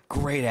 that's a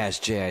great ass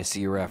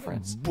JIC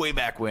reference. Way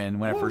back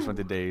when I first went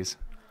to Days.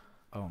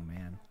 Oh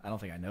man, I don't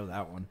think I know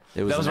that one.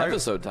 It was That was an right.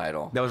 episode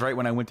title. That was right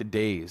when I went to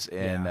Days,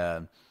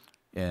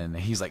 and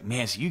he's like,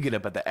 "Man, so you get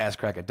up at the ass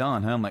crack of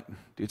dawn, huh?" I'm like,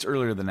 "Dude, it's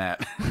earlier than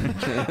that.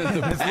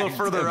 It's a little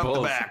further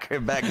up the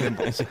back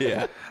dimples."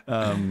 Yeah.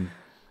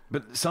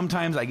 But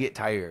sometimes I get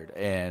tired,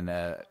 and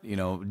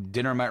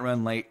dinner might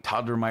run late,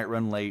 toddler might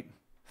run late,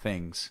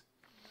 things,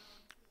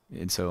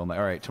 and so I'm like,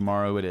 "All right,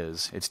 tomorrow it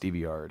is. It's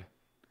DVR'd,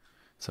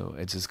 so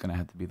it's just gonna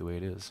have to be the way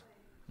it is."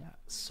 Yeah.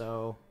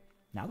 So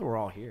now that we're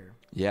all here,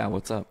 Yeah,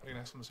 what's up? are you going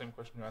to ask him the same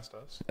question you asked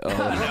us?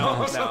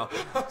 no,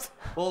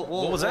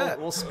 what was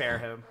that? We'll spare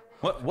him.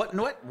 What?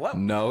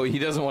 No, he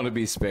doesn't want to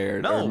be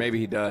spared. No. Or maybe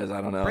he does.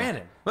 I don't know.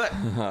 Brandon. What?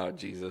 Oh,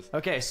 Jesus.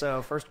 Okay,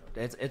 so first,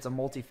 it's a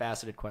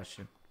multifaceted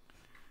question.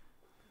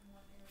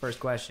 First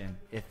question: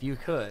 if you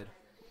could,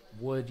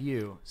 would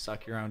you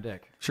suck your own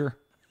dick? Sure.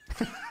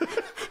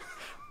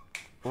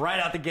 Right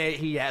out the gate,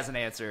 he has an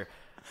answer.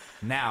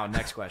 Now,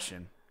 next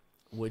question: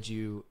 would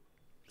you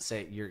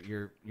say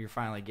you're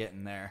finally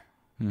getting there?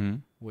 Mm-hmm.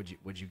 Would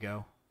you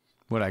go?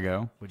 Would I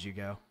go? Would you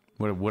go?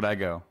 Would I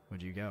go?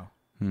 Would you go?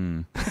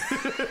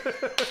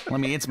 Well, I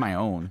mean, it's my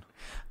own.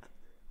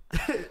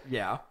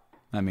 Yeah.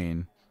 I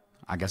mean,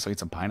 I guess I ate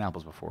some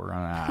pineapples before.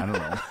 I don't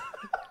know.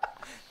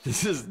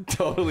 This is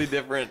totally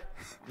different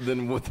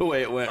than the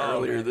way it went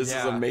earlier. This is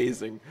yeah.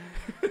 amazing.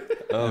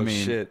 Oh, I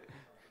mean, shit.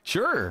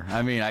 Sure.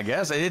 I mean, I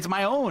guess it's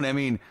my own. I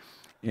mean,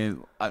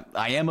 I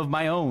am of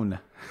my own.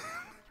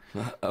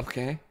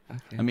 Okay.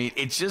 I mean,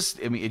 it's just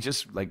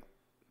like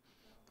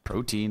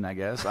protein, I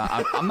guess.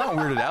 I'm not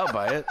weirded out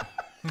by it.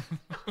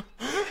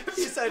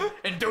 He said,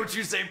 and don't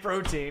you say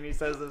protein. He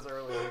says this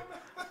earlier.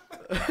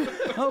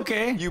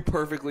 Okay. You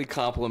perfectly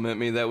compliment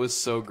me. That was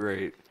so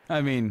great.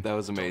 I mean, That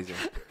was amazing.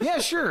 yeah,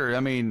 sure. I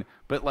mean,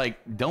 but like,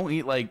 don't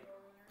eat like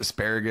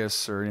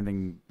asparagus or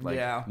anything like,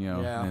 Yeah,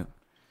 yeah.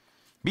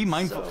 Be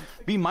mindful.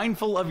 Be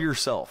mindful of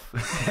yourself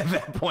at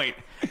that point.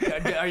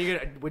 Are you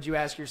gonna? Would you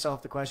ask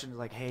yourself the question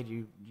like, hey,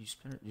 do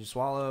you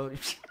swallow?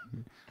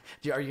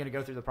 Are you gonna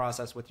go through the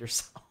process with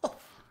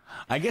yourself?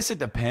 I guess it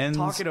depends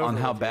Talk it over on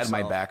how with bad my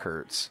yourself. back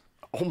hurts.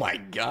 Oh, my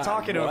God.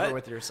 Talk it what? over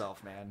with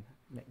yourself, man.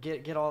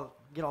 Get all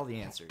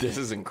the answers. This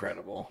is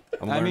incredible.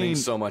 I'm I learning mean-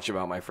 so much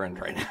about my friend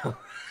right now.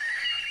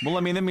 Well, I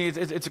mean,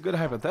 it's a good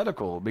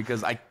hypothetical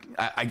because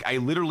I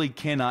literally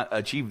cannot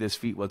achieve this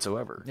feat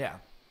whatsoever. Yeah.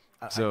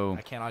 So-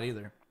 I cannot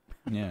either.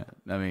 Yeah,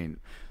 I mean,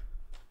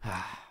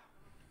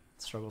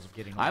 Struggles of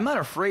getting. I'm not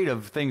afraid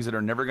of things that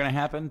are never going to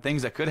happen.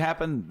 Things that could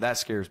happen, that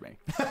scares me.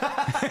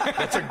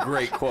 That's a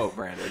great quote,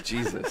 Brandon.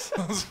 Jesus.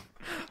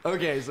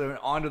 Okay, so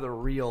on to the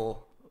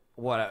real.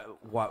 What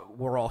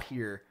we're all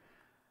here.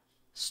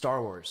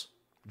 Star Wars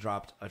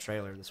dropped a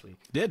trailer this week.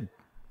 Did.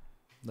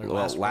 Or Well,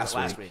 last last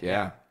week. week.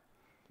 Yeah.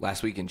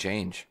 Last week and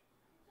change.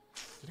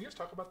 Did you guys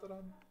talk about that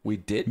on? We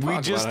did. We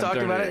talk just about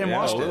talked about it and yeah,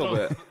 watched a it. little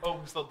bit. Oh,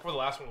 before the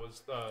last one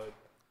was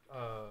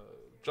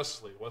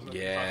Justice League, wasn't it?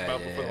 We Yeah, talked about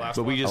before the yeah. last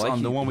But one. we just I like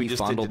on the he- one we he just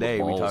did fondled the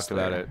today, we balls talked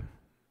about there. it.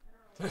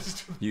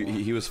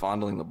 He was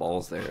fondling the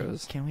balls there. It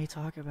was... Can we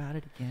talk about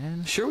it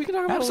again? Sure, we can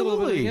talk about it a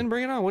little bit again.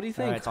 Bring it on. What do you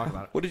think? All right, talk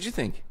about it. What did you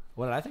think?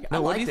 What did I think?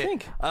 No, what do you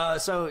think?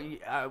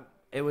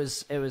 It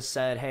was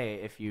said, hey,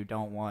 if you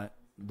don't want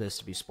this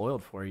to be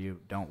spoiled for you,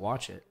 don't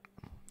watch it.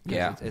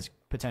 Yeah. It's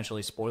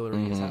potentially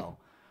spoilery as hell.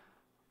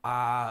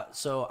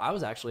 So I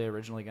was actually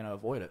originally going to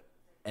avoid it.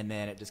 And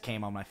then it just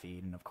came on my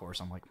feed. And of course,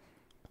 I'm like,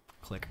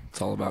 click.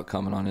 It's all about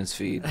coming on his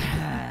feed.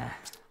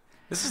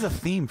 This is a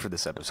theme for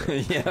this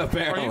episode. Yeah,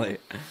 apparently.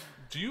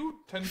 Do you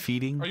tend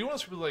feeding? Are you one of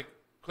those people like?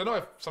 Cause I know I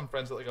have some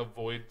friends that like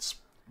avoid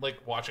like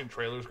watching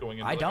trailers going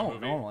into. I like, don't a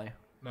movie. normally.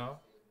 No.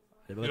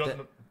 But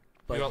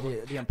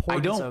the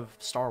importance of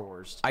Star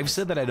Wars. I've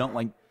said that I don't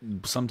like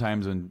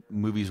sometimes when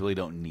movies really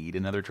don't need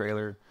another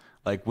trailer.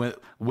 Like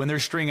when they're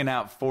stringing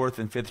out 4th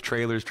and 5th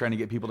trailers trying to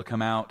get people to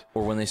come out,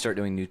 or when they start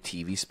doing new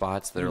TV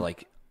spots that are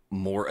like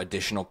more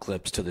additional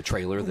clips to the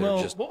trailer.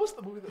 They're just what was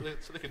the movie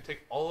that so they could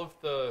take all of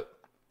the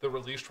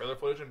released trailer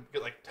footage and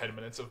get like 10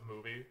 minutes of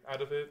movie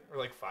out of it, or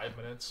like 5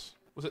 minutes?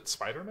 Was it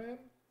Spider-Man?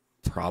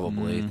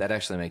 probably. That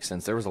actually makes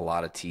sense. There was a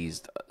lot of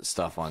teased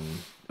stuff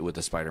with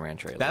the Spider-Man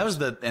trailer. That was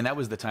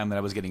the time that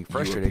I was getting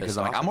frustrated because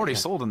I'm like, I'm already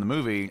sold on the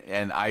movie,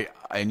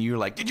 and you're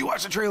like, did you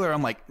watch the trailer?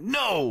 I'm like,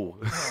 no.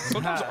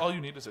 Sometimes all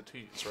you need is a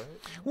tease, right?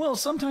 Well,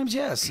 sometimes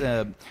yes.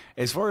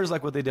 As far as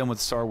like what they've done with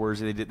Star Wars,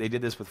 they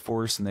did this with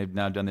Force, and they've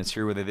now done this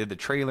here where they did the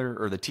trailer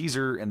or the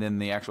teaser, and then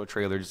the actual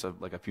trailer just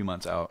like a few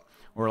months out,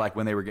 or like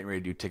when they were getting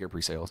ready to do ticket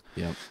pre-sales.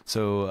 Yep.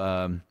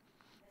 So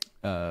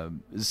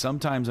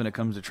sometimes when it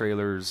comes to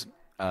trailers,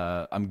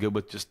 I'm good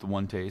with just the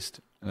one taste.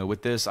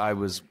 With this,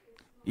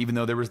 even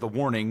though there was the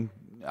warning,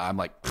 I'm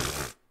like,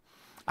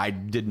 I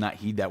did not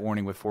heed that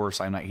warning with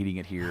Force. I'm not heeding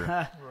it here.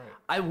 Right.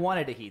 I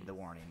wanted to heed the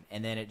warning,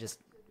 and then it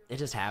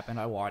just happened.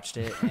 I watched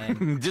it,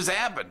 and It just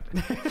happened.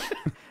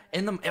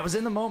 it was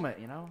in the moment,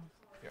 you know.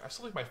 Yeah, I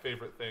still think my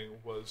favorite thing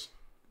was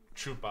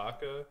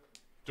Chewbacca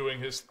doing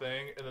his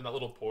thing, and then that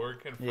little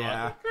porg in front.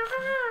 Yeah.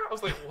 I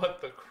was like,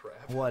 what the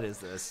crap? What is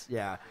this?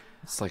 Yeah,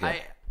 It's like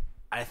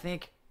I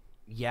think,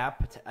 yeah,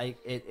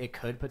 it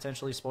could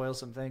potentially spoil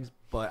some things,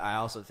 but I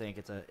also think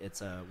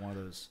it's a one of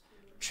those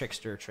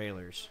trickster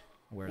trailers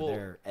where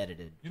they're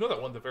edited. You know that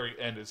one at the very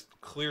end is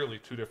clearly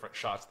two different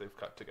shots they've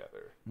cut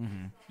together.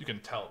 Mm-hmm. You can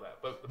tell that,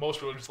 but most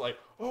people are just like,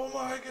 "Oh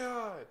my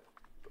god!"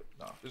 But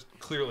no, there's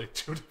clearly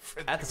two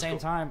different. At the same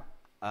time,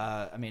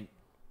 I mean,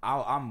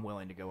 I'm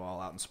willing to go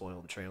all out and spoil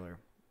the trailer.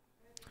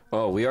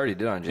 Oh, we already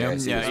did on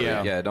JIC.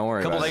 Yeah, don't worry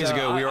A couple about days it.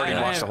 ago, we already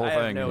watched the whole I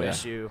have thing. no Yeah.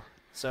 issue.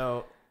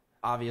 So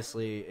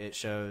obviously, it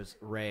shows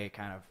Rey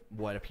kind of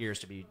what appears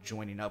to be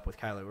joining up with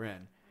Kylo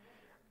Ren.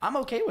 I'm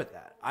okay with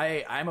that.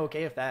 I'm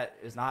okay if that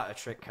is not a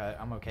trick cut.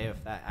 I'm okay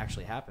if that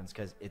actually happens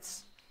because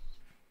it's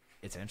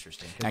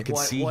interesting. I could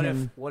see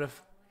him. What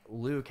if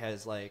Luke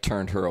has like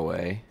Turned her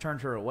away.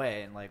 turned her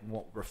away and like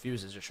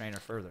refuses to train her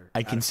further?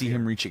 I can see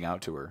him reaching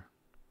out to her.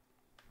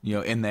 You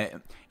know, in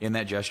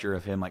that gesture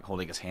of him like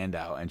holding his hand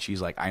out, and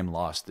she's like, "I'm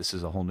lost. This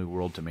is a whole new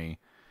world to me,"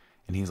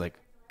 and he's like,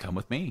 "Come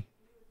with me."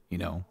 You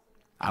know,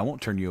 I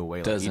won't turn you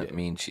away. Doesn't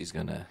mean she's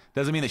gonna.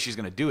 Doesn't mean that she's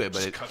gonna do it,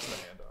 but Just cuts the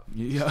hand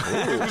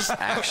off.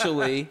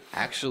 yeah.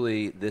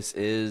 Actually, this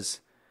is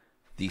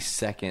the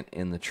second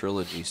in the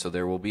trilogy, so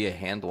there will be a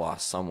hand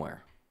loss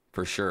somewhere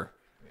for sure.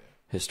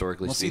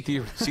 Historically Well,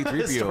 speaking. C-3PO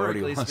already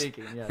Historically lost.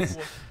 speaking, yes.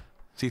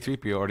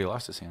 C-3PO already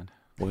lost his hand.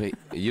 Wait,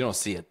 you don't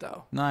see it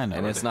though. No, I know.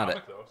 And it's not a.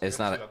 Comic, though, so It's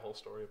you not can a. see that whole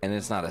story. And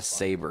it's not a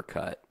saber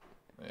cut.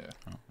 Yeah.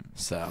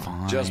 So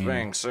just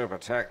being super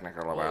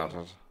technical about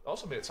it.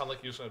 Also made it sound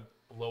like he was going to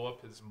blow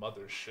up his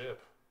mother's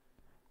ship.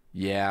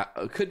 Yeah,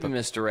 it could be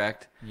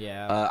misdirect.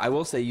 Yeah. I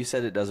will say you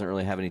said it doesn't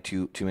really have any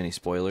too many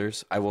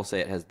spoilers. I will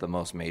say it has the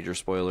most major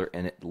spoiler,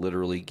 and it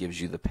literally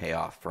gives you the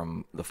payoff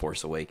from The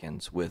Force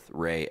Awakens with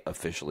Rey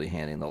officially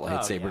handing the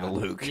lightsaber yeah. to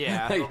Luke.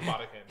 Yeah. Like,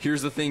 Robotic hand.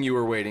 here's the thing you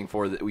were waiting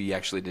for that we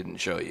actually didn't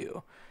show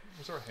you.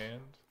 Was there a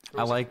hand?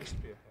 I like- There used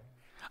to be a hand.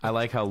 I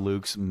like how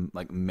Luke's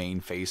like main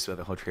face of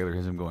the whole trailer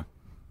is him going.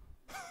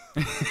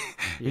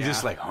 He's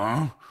just like,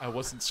 huh? I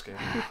wasn't scared,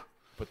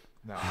 but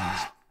now.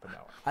 But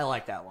now. I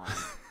like that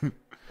line.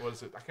 What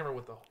is it? I can't remember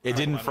what the. It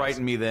didn't line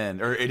frighten me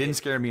then, or it didn't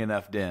scare me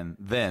enough then.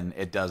 Then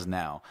it does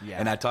now. Yeah.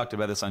 And I talked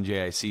about this on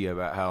JIC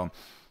about how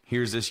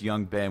here's this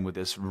young Ben with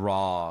this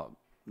raw,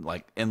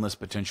 like endless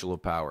potential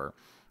of power,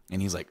 and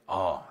he's like,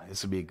 oh,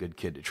 this would be a good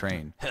kid to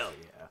train. Hell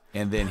yeah.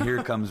 And then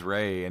here comes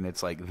Rey, and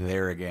it's like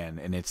there again,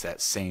 and it's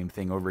that same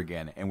thing over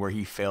again. And where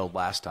he failed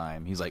last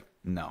time, he's like,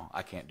 no,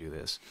 I can't do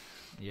this.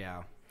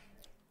 Yeah.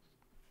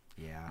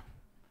 Yeah.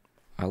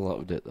 I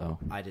loved it though.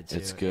 I did too.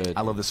 It's good.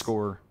 I love the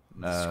score.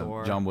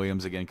 Score. John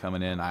Williams again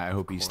coming in. I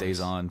hope he stays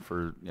on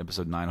for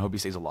episode 9. I hope he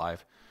stays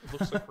alive. It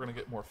looks like we're gonna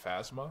get more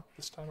Phasma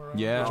this time around.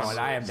 Yeah. Oh, and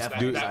I am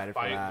definitely excited for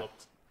fight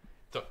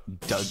that.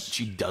 looked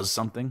She does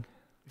something?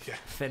 Yeah.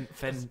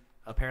 Finn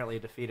apparently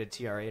defeated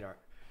TR8.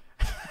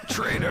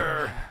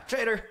 Traitor.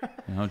 Traitor.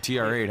 You know,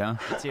 TR8,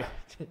 huh?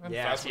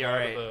 Yeah, Phasma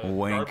out of TR8. the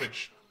Wink.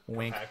 garbage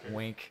Wink, packer.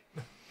 wink.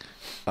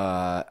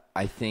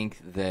 I think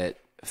that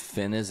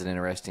Finn is an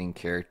interesting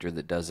character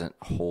that doesn't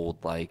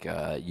hold like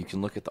you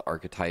can look at the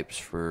archetypes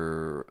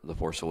for The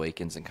Force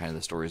Awakens and kind of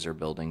the stories they're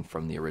building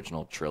from the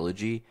original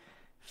trilogy.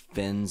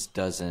 Finn's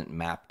doesn't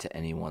map to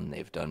anyone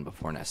they've done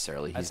before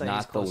necessarily. He's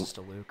not closest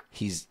to Luke.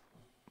 He's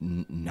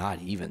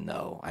not even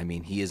though. I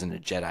mean, he isn't a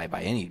Jedi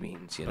by any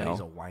means. You But know, he's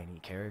a whiny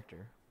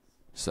character.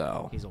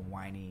 so He's a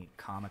whiny,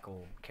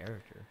 comical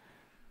character.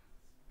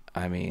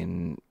 I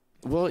mean,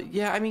 well,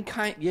 yeah, I mean,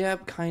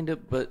 kind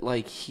of, but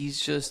like he's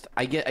just,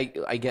 I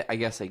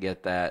guess I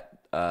get that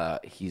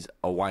he's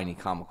a whiny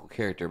comical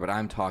character, but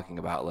I'm talking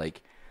about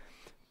like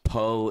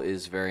Poe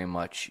is very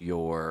much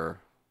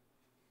your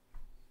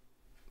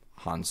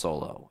Han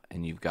Solo,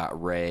 and you've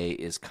got Rey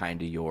is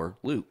kind of your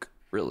Luke,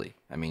 really.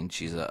 I mean,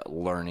 she's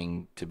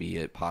learning to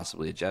be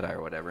possibly a Jedi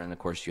or whatever, and of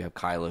course you have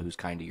Kylo, who's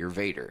kind of your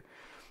Vader.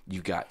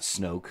 You've got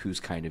Snoke, who's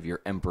kind of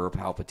your Emperor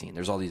Palpatine.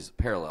 There's all these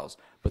parallels,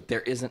 but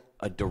there isn't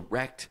a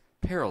direct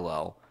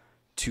parallel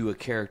to a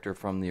character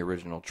from the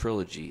original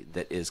trilogy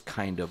that is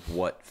kind of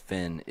what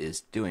Finn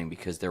is doing,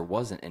 because there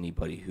wasn't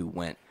anybody who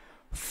went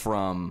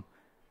from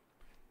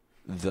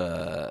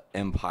the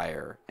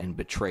Empire and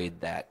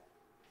betrayed that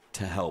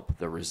to help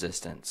the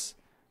Resistance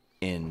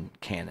in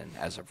canon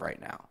as of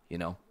right now, you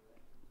know?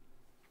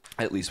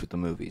 At least with the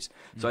movies.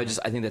 So I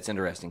think that's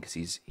interesting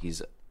because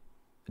he's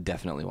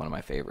definitely one of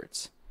my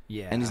favorites.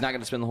 Yeah. And he's not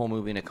going to spend the whole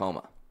movie in a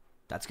coma.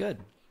 That's good.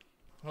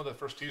 Oh, that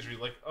first teaser, you're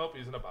like, oh,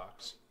 he's in a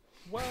box.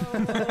 Well,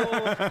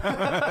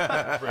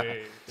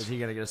 great. Is he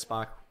gonna get a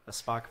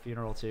Spock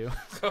funeral too?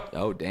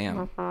 Oh,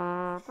 damn.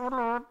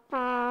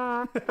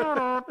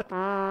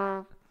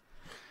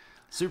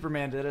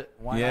 Superman did it.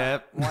 Why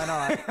Yep. not? Why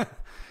not?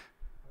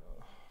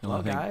 Well,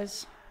 I think-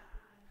 guys,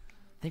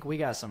 I think we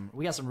got some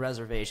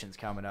reservations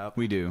coming up.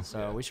 We do.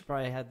 So we should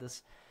probably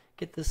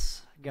get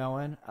this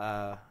going.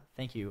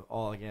 Thank you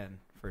all again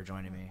for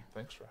joining me.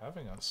 Thanks for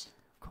having us.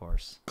 Of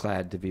course.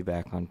 Glad to be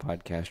back on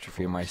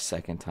Podcastrophe my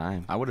second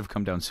time. I would have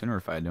come down sooner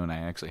if I had known I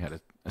actually had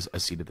a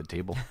seat at the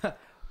table.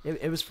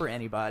 It was for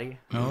anybody.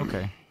 Oh,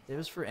 okay. It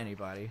was for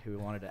anybody who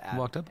wanted to add,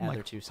 Walked up, I'm add like,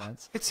 their 2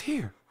 cents. It's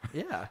here.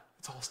 Yeah.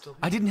 It's all still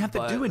I didn't have to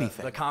But do the-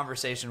 anything. The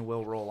conversation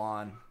will roll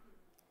on.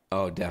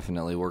 Oh,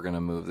 definitely. We're going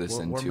to move this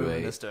We're into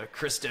moving this to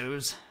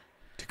Christo's.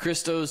 to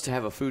Christo's to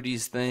have a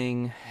foodies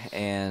thing,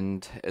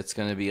 and it's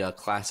going to be a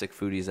classic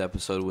foodies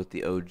episode with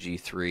the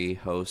OG3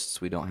 hosts.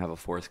 We don't have a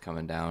fourth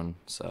coming down,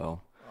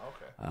 so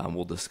okay.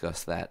 we'll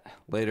discuss that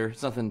later.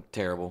 It's nothing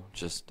terrible,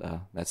 just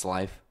that's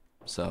life.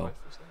 So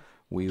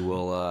we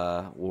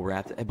will we'll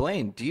wrap it. Hey,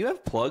 Blaine, do you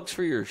have plugs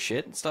for your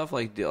shit and stuff?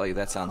 Like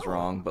that sounds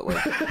wrong, but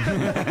like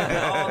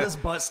All this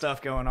butt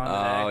stuff going on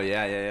today. oh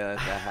yeah, that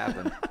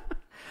happened.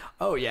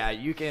 Oh, yeah.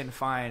 You can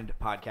find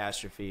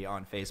Podcastrophe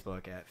on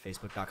Facebook at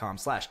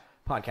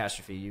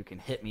facebook.com/Podcastrophe. You can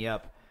hit me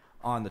up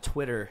on the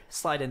Twitter.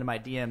 Slide into my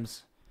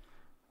DMs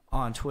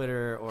on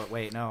Twitter. Or,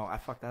 wait, no, I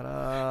fucked that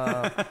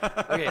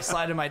up. Okay,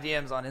 slide into my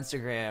DMs on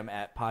Instagram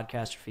at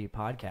Podcastrophe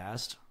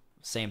Podcast.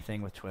 Same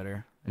thing with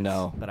Twitter.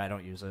 No. But I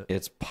don't use it.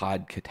 It's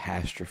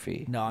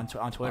Podcatastrophe. No,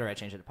 on Twitter I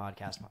changed it to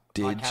Podcast.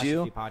 Did Podcastrophe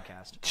you?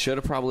 Podcast. Should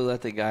have probably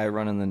let the guy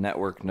running the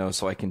network know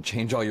so I can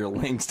change all your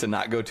links to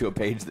not go to a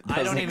page that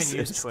doesn't I don't even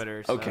exist. use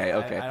Twitter. So Okay.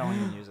 I don't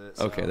even use it.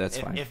 So Okay, that's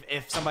fine.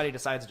 If somebody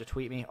decides to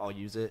tweet me, I'll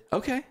use it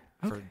Okay.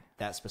 for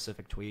that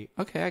specific tweet.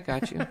 Okay, I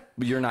got you.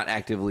 But you're not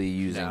actively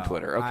using No,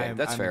 Twitter. Okay,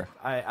 that's fair.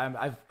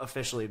 I've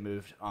officially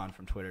moved on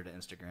from Twitter to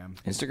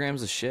Instagram. Instagram's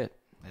the shit.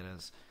 It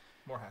is.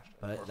 More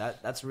hashtags.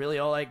 But that's really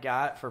all I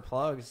got for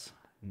plugs.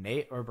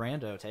 Nate or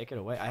Brando, take it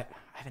away. I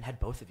haven't had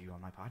both of you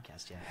on my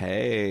podcast yet.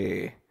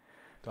 Hey.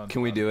 Dun,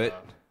 Can we dun, do it?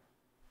 dun.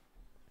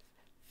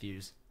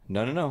 Fuse.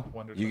 No.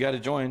 Wonder You got to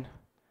join.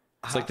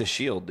 It's like the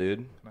Shield, dude.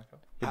 Can I go?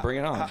 You bring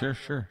it on.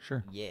 Sure.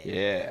 Yeah.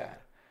 Yeah.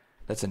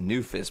 That's a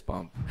new fist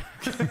bump.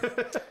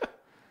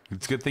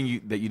 It's a good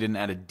thing that you didn't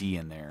add a D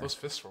in there. Those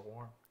fists were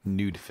warm.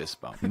 Nude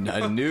fist bump.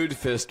 A nude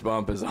fist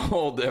bump is a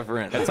whole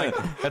different. That's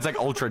like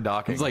ultra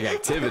docking. It's like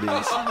activities.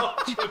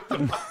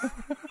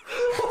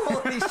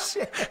 Holy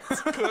shit.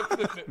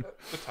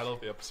 The title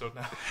of the episode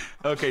now.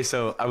 Okay,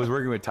 so I was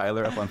working with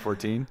Tyler up on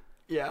 14.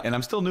 Yeah. And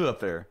I'm still new up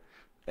there.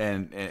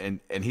 And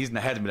he's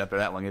hasn't been up there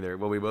that long either.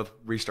 Well, we both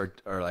reached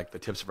our like the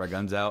tips of our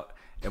guns out,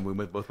 and we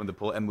both went to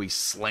pull, and we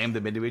slammed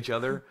them into each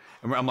other.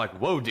 And I'm like,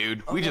 "Whoa,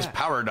 dude, we just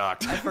power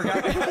docked." I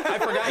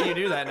forgot you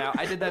do that now.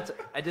 I did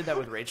that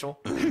with Rachel.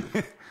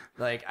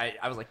 Like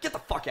I was like, get the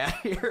fuck out of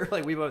here.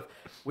 Like we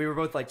were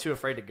both like too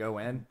afraid to go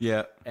in.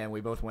 Yeah. And we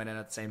both went in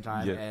at the same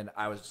time, Yeah. and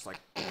I was just like,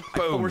 I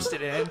Boom. forced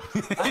it in.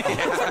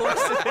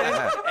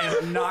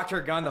 And knocked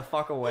her gun the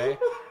fuck away.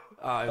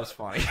 It was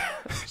funny.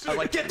 I was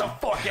like, get the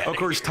fuck out Of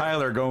course,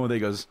 Tyler going with it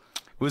goes,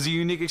 "It was a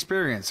unique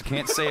experience. I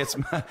can't say it's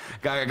my.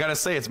 I gotta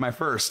say it's my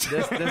first."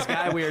 This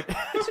guy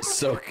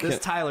So this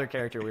Tyler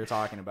character we were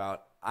talking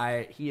about,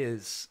 he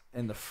is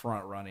in the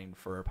front running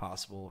for a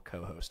possible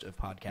co-host of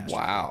Podcastrophe.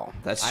 wow,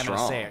 that's I'm strong.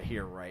 gonna say it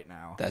here right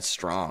now. That's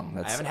strong.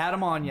 That's I haven't had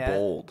him on yet.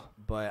 bold.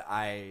 But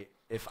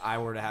if I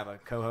were to have a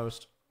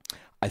co-host,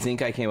 I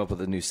think I came up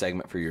with a new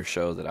segment for your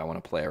show that I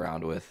want to play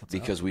around with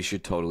because we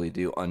should totally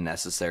do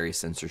unnecessary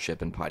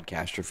censorship in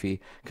Podcastrophe,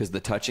 because the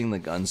touching the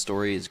gun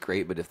story is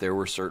great, but if there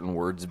were certain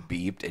words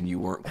beeped and you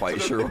weren't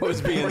quite sure what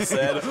was being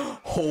said,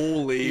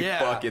 holy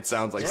fuck, it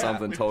sounds like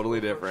something totally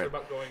different.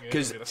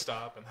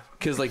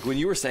 Because like when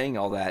you were saying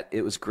all that,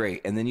 it was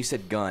great, and then you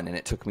said gun and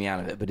it took me out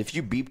of it. But if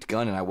you beeped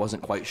gun and I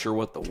wasn't quite sure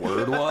what the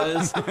word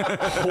was,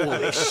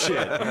 holy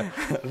shit.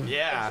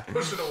 Yeah.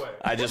 Push it away.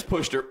 I just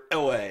pushed her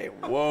away.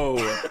 Whoa.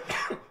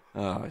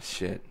 Oh,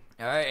 shit.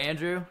 All right,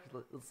 Andrew,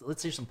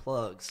 let's do some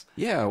plugs.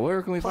 Yeah,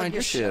 where can we Plug find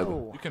your shit?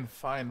 You can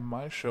find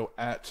my show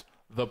at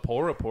The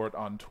Poor Report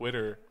on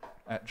Twitter,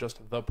 at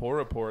just The Poor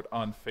Report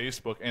on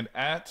Facebook, and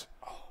at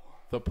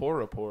The Poor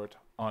Report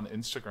on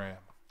Instagram.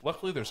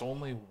 Luckily, there's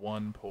only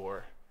one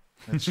poor.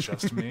 It's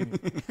just me.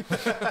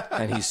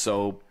 And he's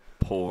so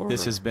poor.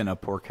 This has been a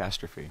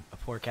Podcastrophe. A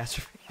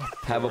Podcastrophe.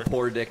 Have a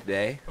poor dick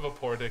day. Have a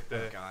poor dick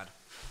day. Oh, God.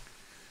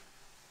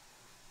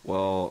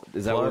 Well,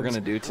 is that what we're going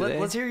to do today?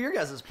 Let's hear your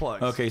guys'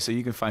 plugs. Okay, so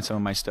you can find some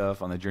of my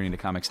stuff on the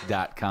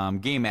journeytocomics.com,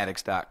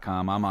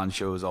 gameaddicts.com. I'm on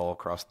shows all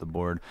across the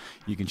board.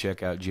 You can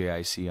check out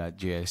JIC at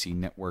JIC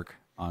Network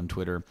on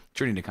Twitter,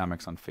 Journey to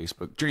Comics on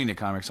Facebook, Journey to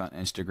Comics on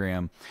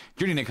Instagram,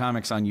 Journey to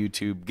Comics on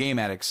YouTube, Game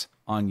Addicts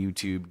on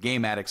YouTube,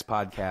 Game Addicts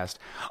Podcast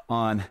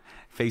on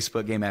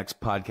Facebook, Game Addicts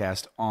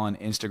Podcast on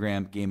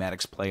Instagram, Game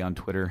Addicts Play on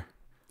Twitter.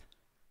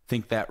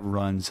 Think that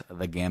runs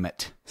the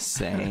gamut.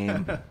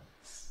 Same.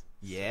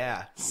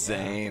 Yeah.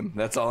 Same.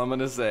 That's all I'm going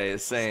to say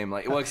is same.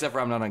 Like, well, except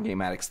for I'm not on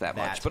Game Addicts that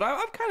much. But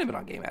I've kind of been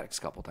on Game Addicts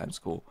a couple times.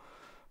 Cool.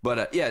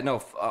 But,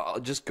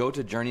 just go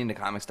to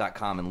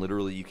journeyintocomics.com and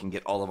literally you can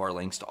get all of our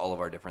links to all of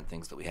our different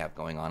things that we have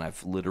going on.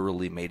 I've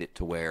literally made it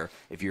to where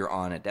if you're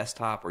on a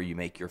desktop or you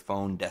make your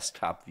phone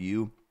desktop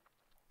view,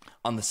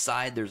 on the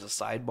side there's a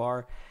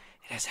sidebar.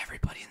 It has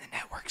everybody in the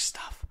network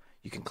stuff.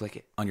 You can click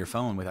it On your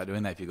phone without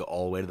doing that, if you go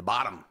all the way to the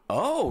bottom.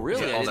 Oh,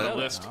 really? It's a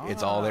list.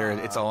 It's all there.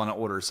 It's all in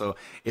order. So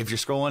if you're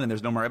scrolling and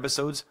there's no more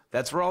episodes,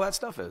 that's where all that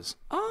stuff is.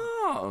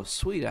 Oh,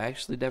 sweet. I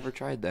actually never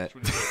tried that.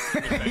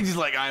 He's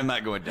like, I'm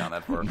not going down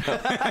that far. We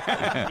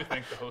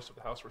thank the host of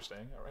the house we're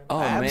staying at right now.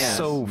 Oh, man.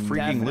 So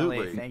freaking Definitely.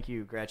 lootly. Thank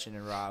you, Gretchen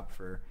and Rob,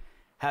 for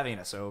having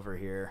us over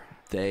here.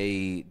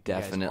 They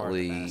guys are the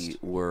definitely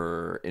best.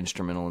 were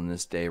instrumental in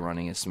this day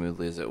running as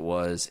smoothly as it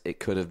was. It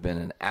could have been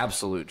an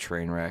absolute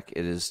train wreck.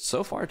 It is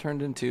so far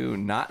turned into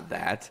not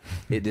that.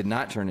 It did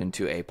not turn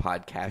into a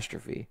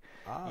podcastrophe.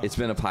 It's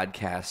been a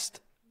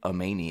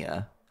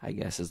podcast-a-mania, I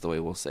guess is the way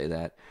we'll say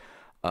that.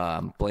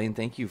 Blaine,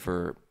 thank you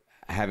for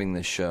having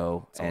this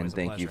show, and always a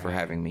thank you pleasure for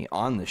having me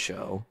on the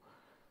show.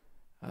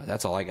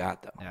 That's all I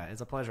got, though. Yeah,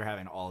 it's a pleasure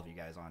having all of you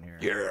guys on here.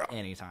 Yeah.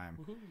 Anytime.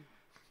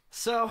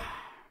 So,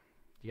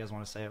 you guys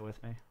want to say it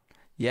with me?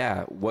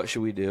 Yeah, what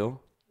should we do?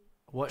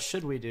 What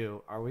should we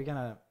do? Are we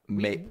gonna?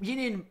 Make- You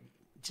need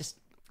just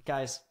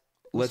guys.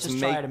 Let's just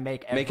make, try to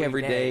make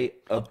every day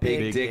a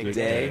big dick day.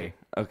 day.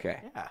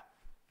 Okay.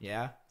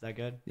 Yeah. Is that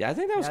good? Yeah, I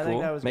think that was Yeah, I cool.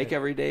 think that was Make good.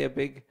 every day a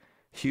big,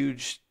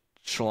 huge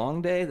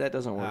schlong day. That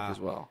doesn't work as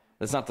well.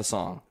 That's not the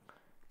song.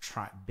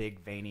 Big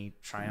veiny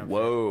triumphant.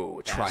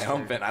 Whoa, bastard.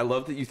 triumphant! I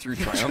love that you threw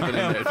triumphant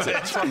in there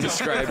to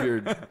describe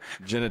your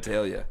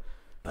genitalia.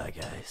 Bye,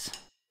 guys.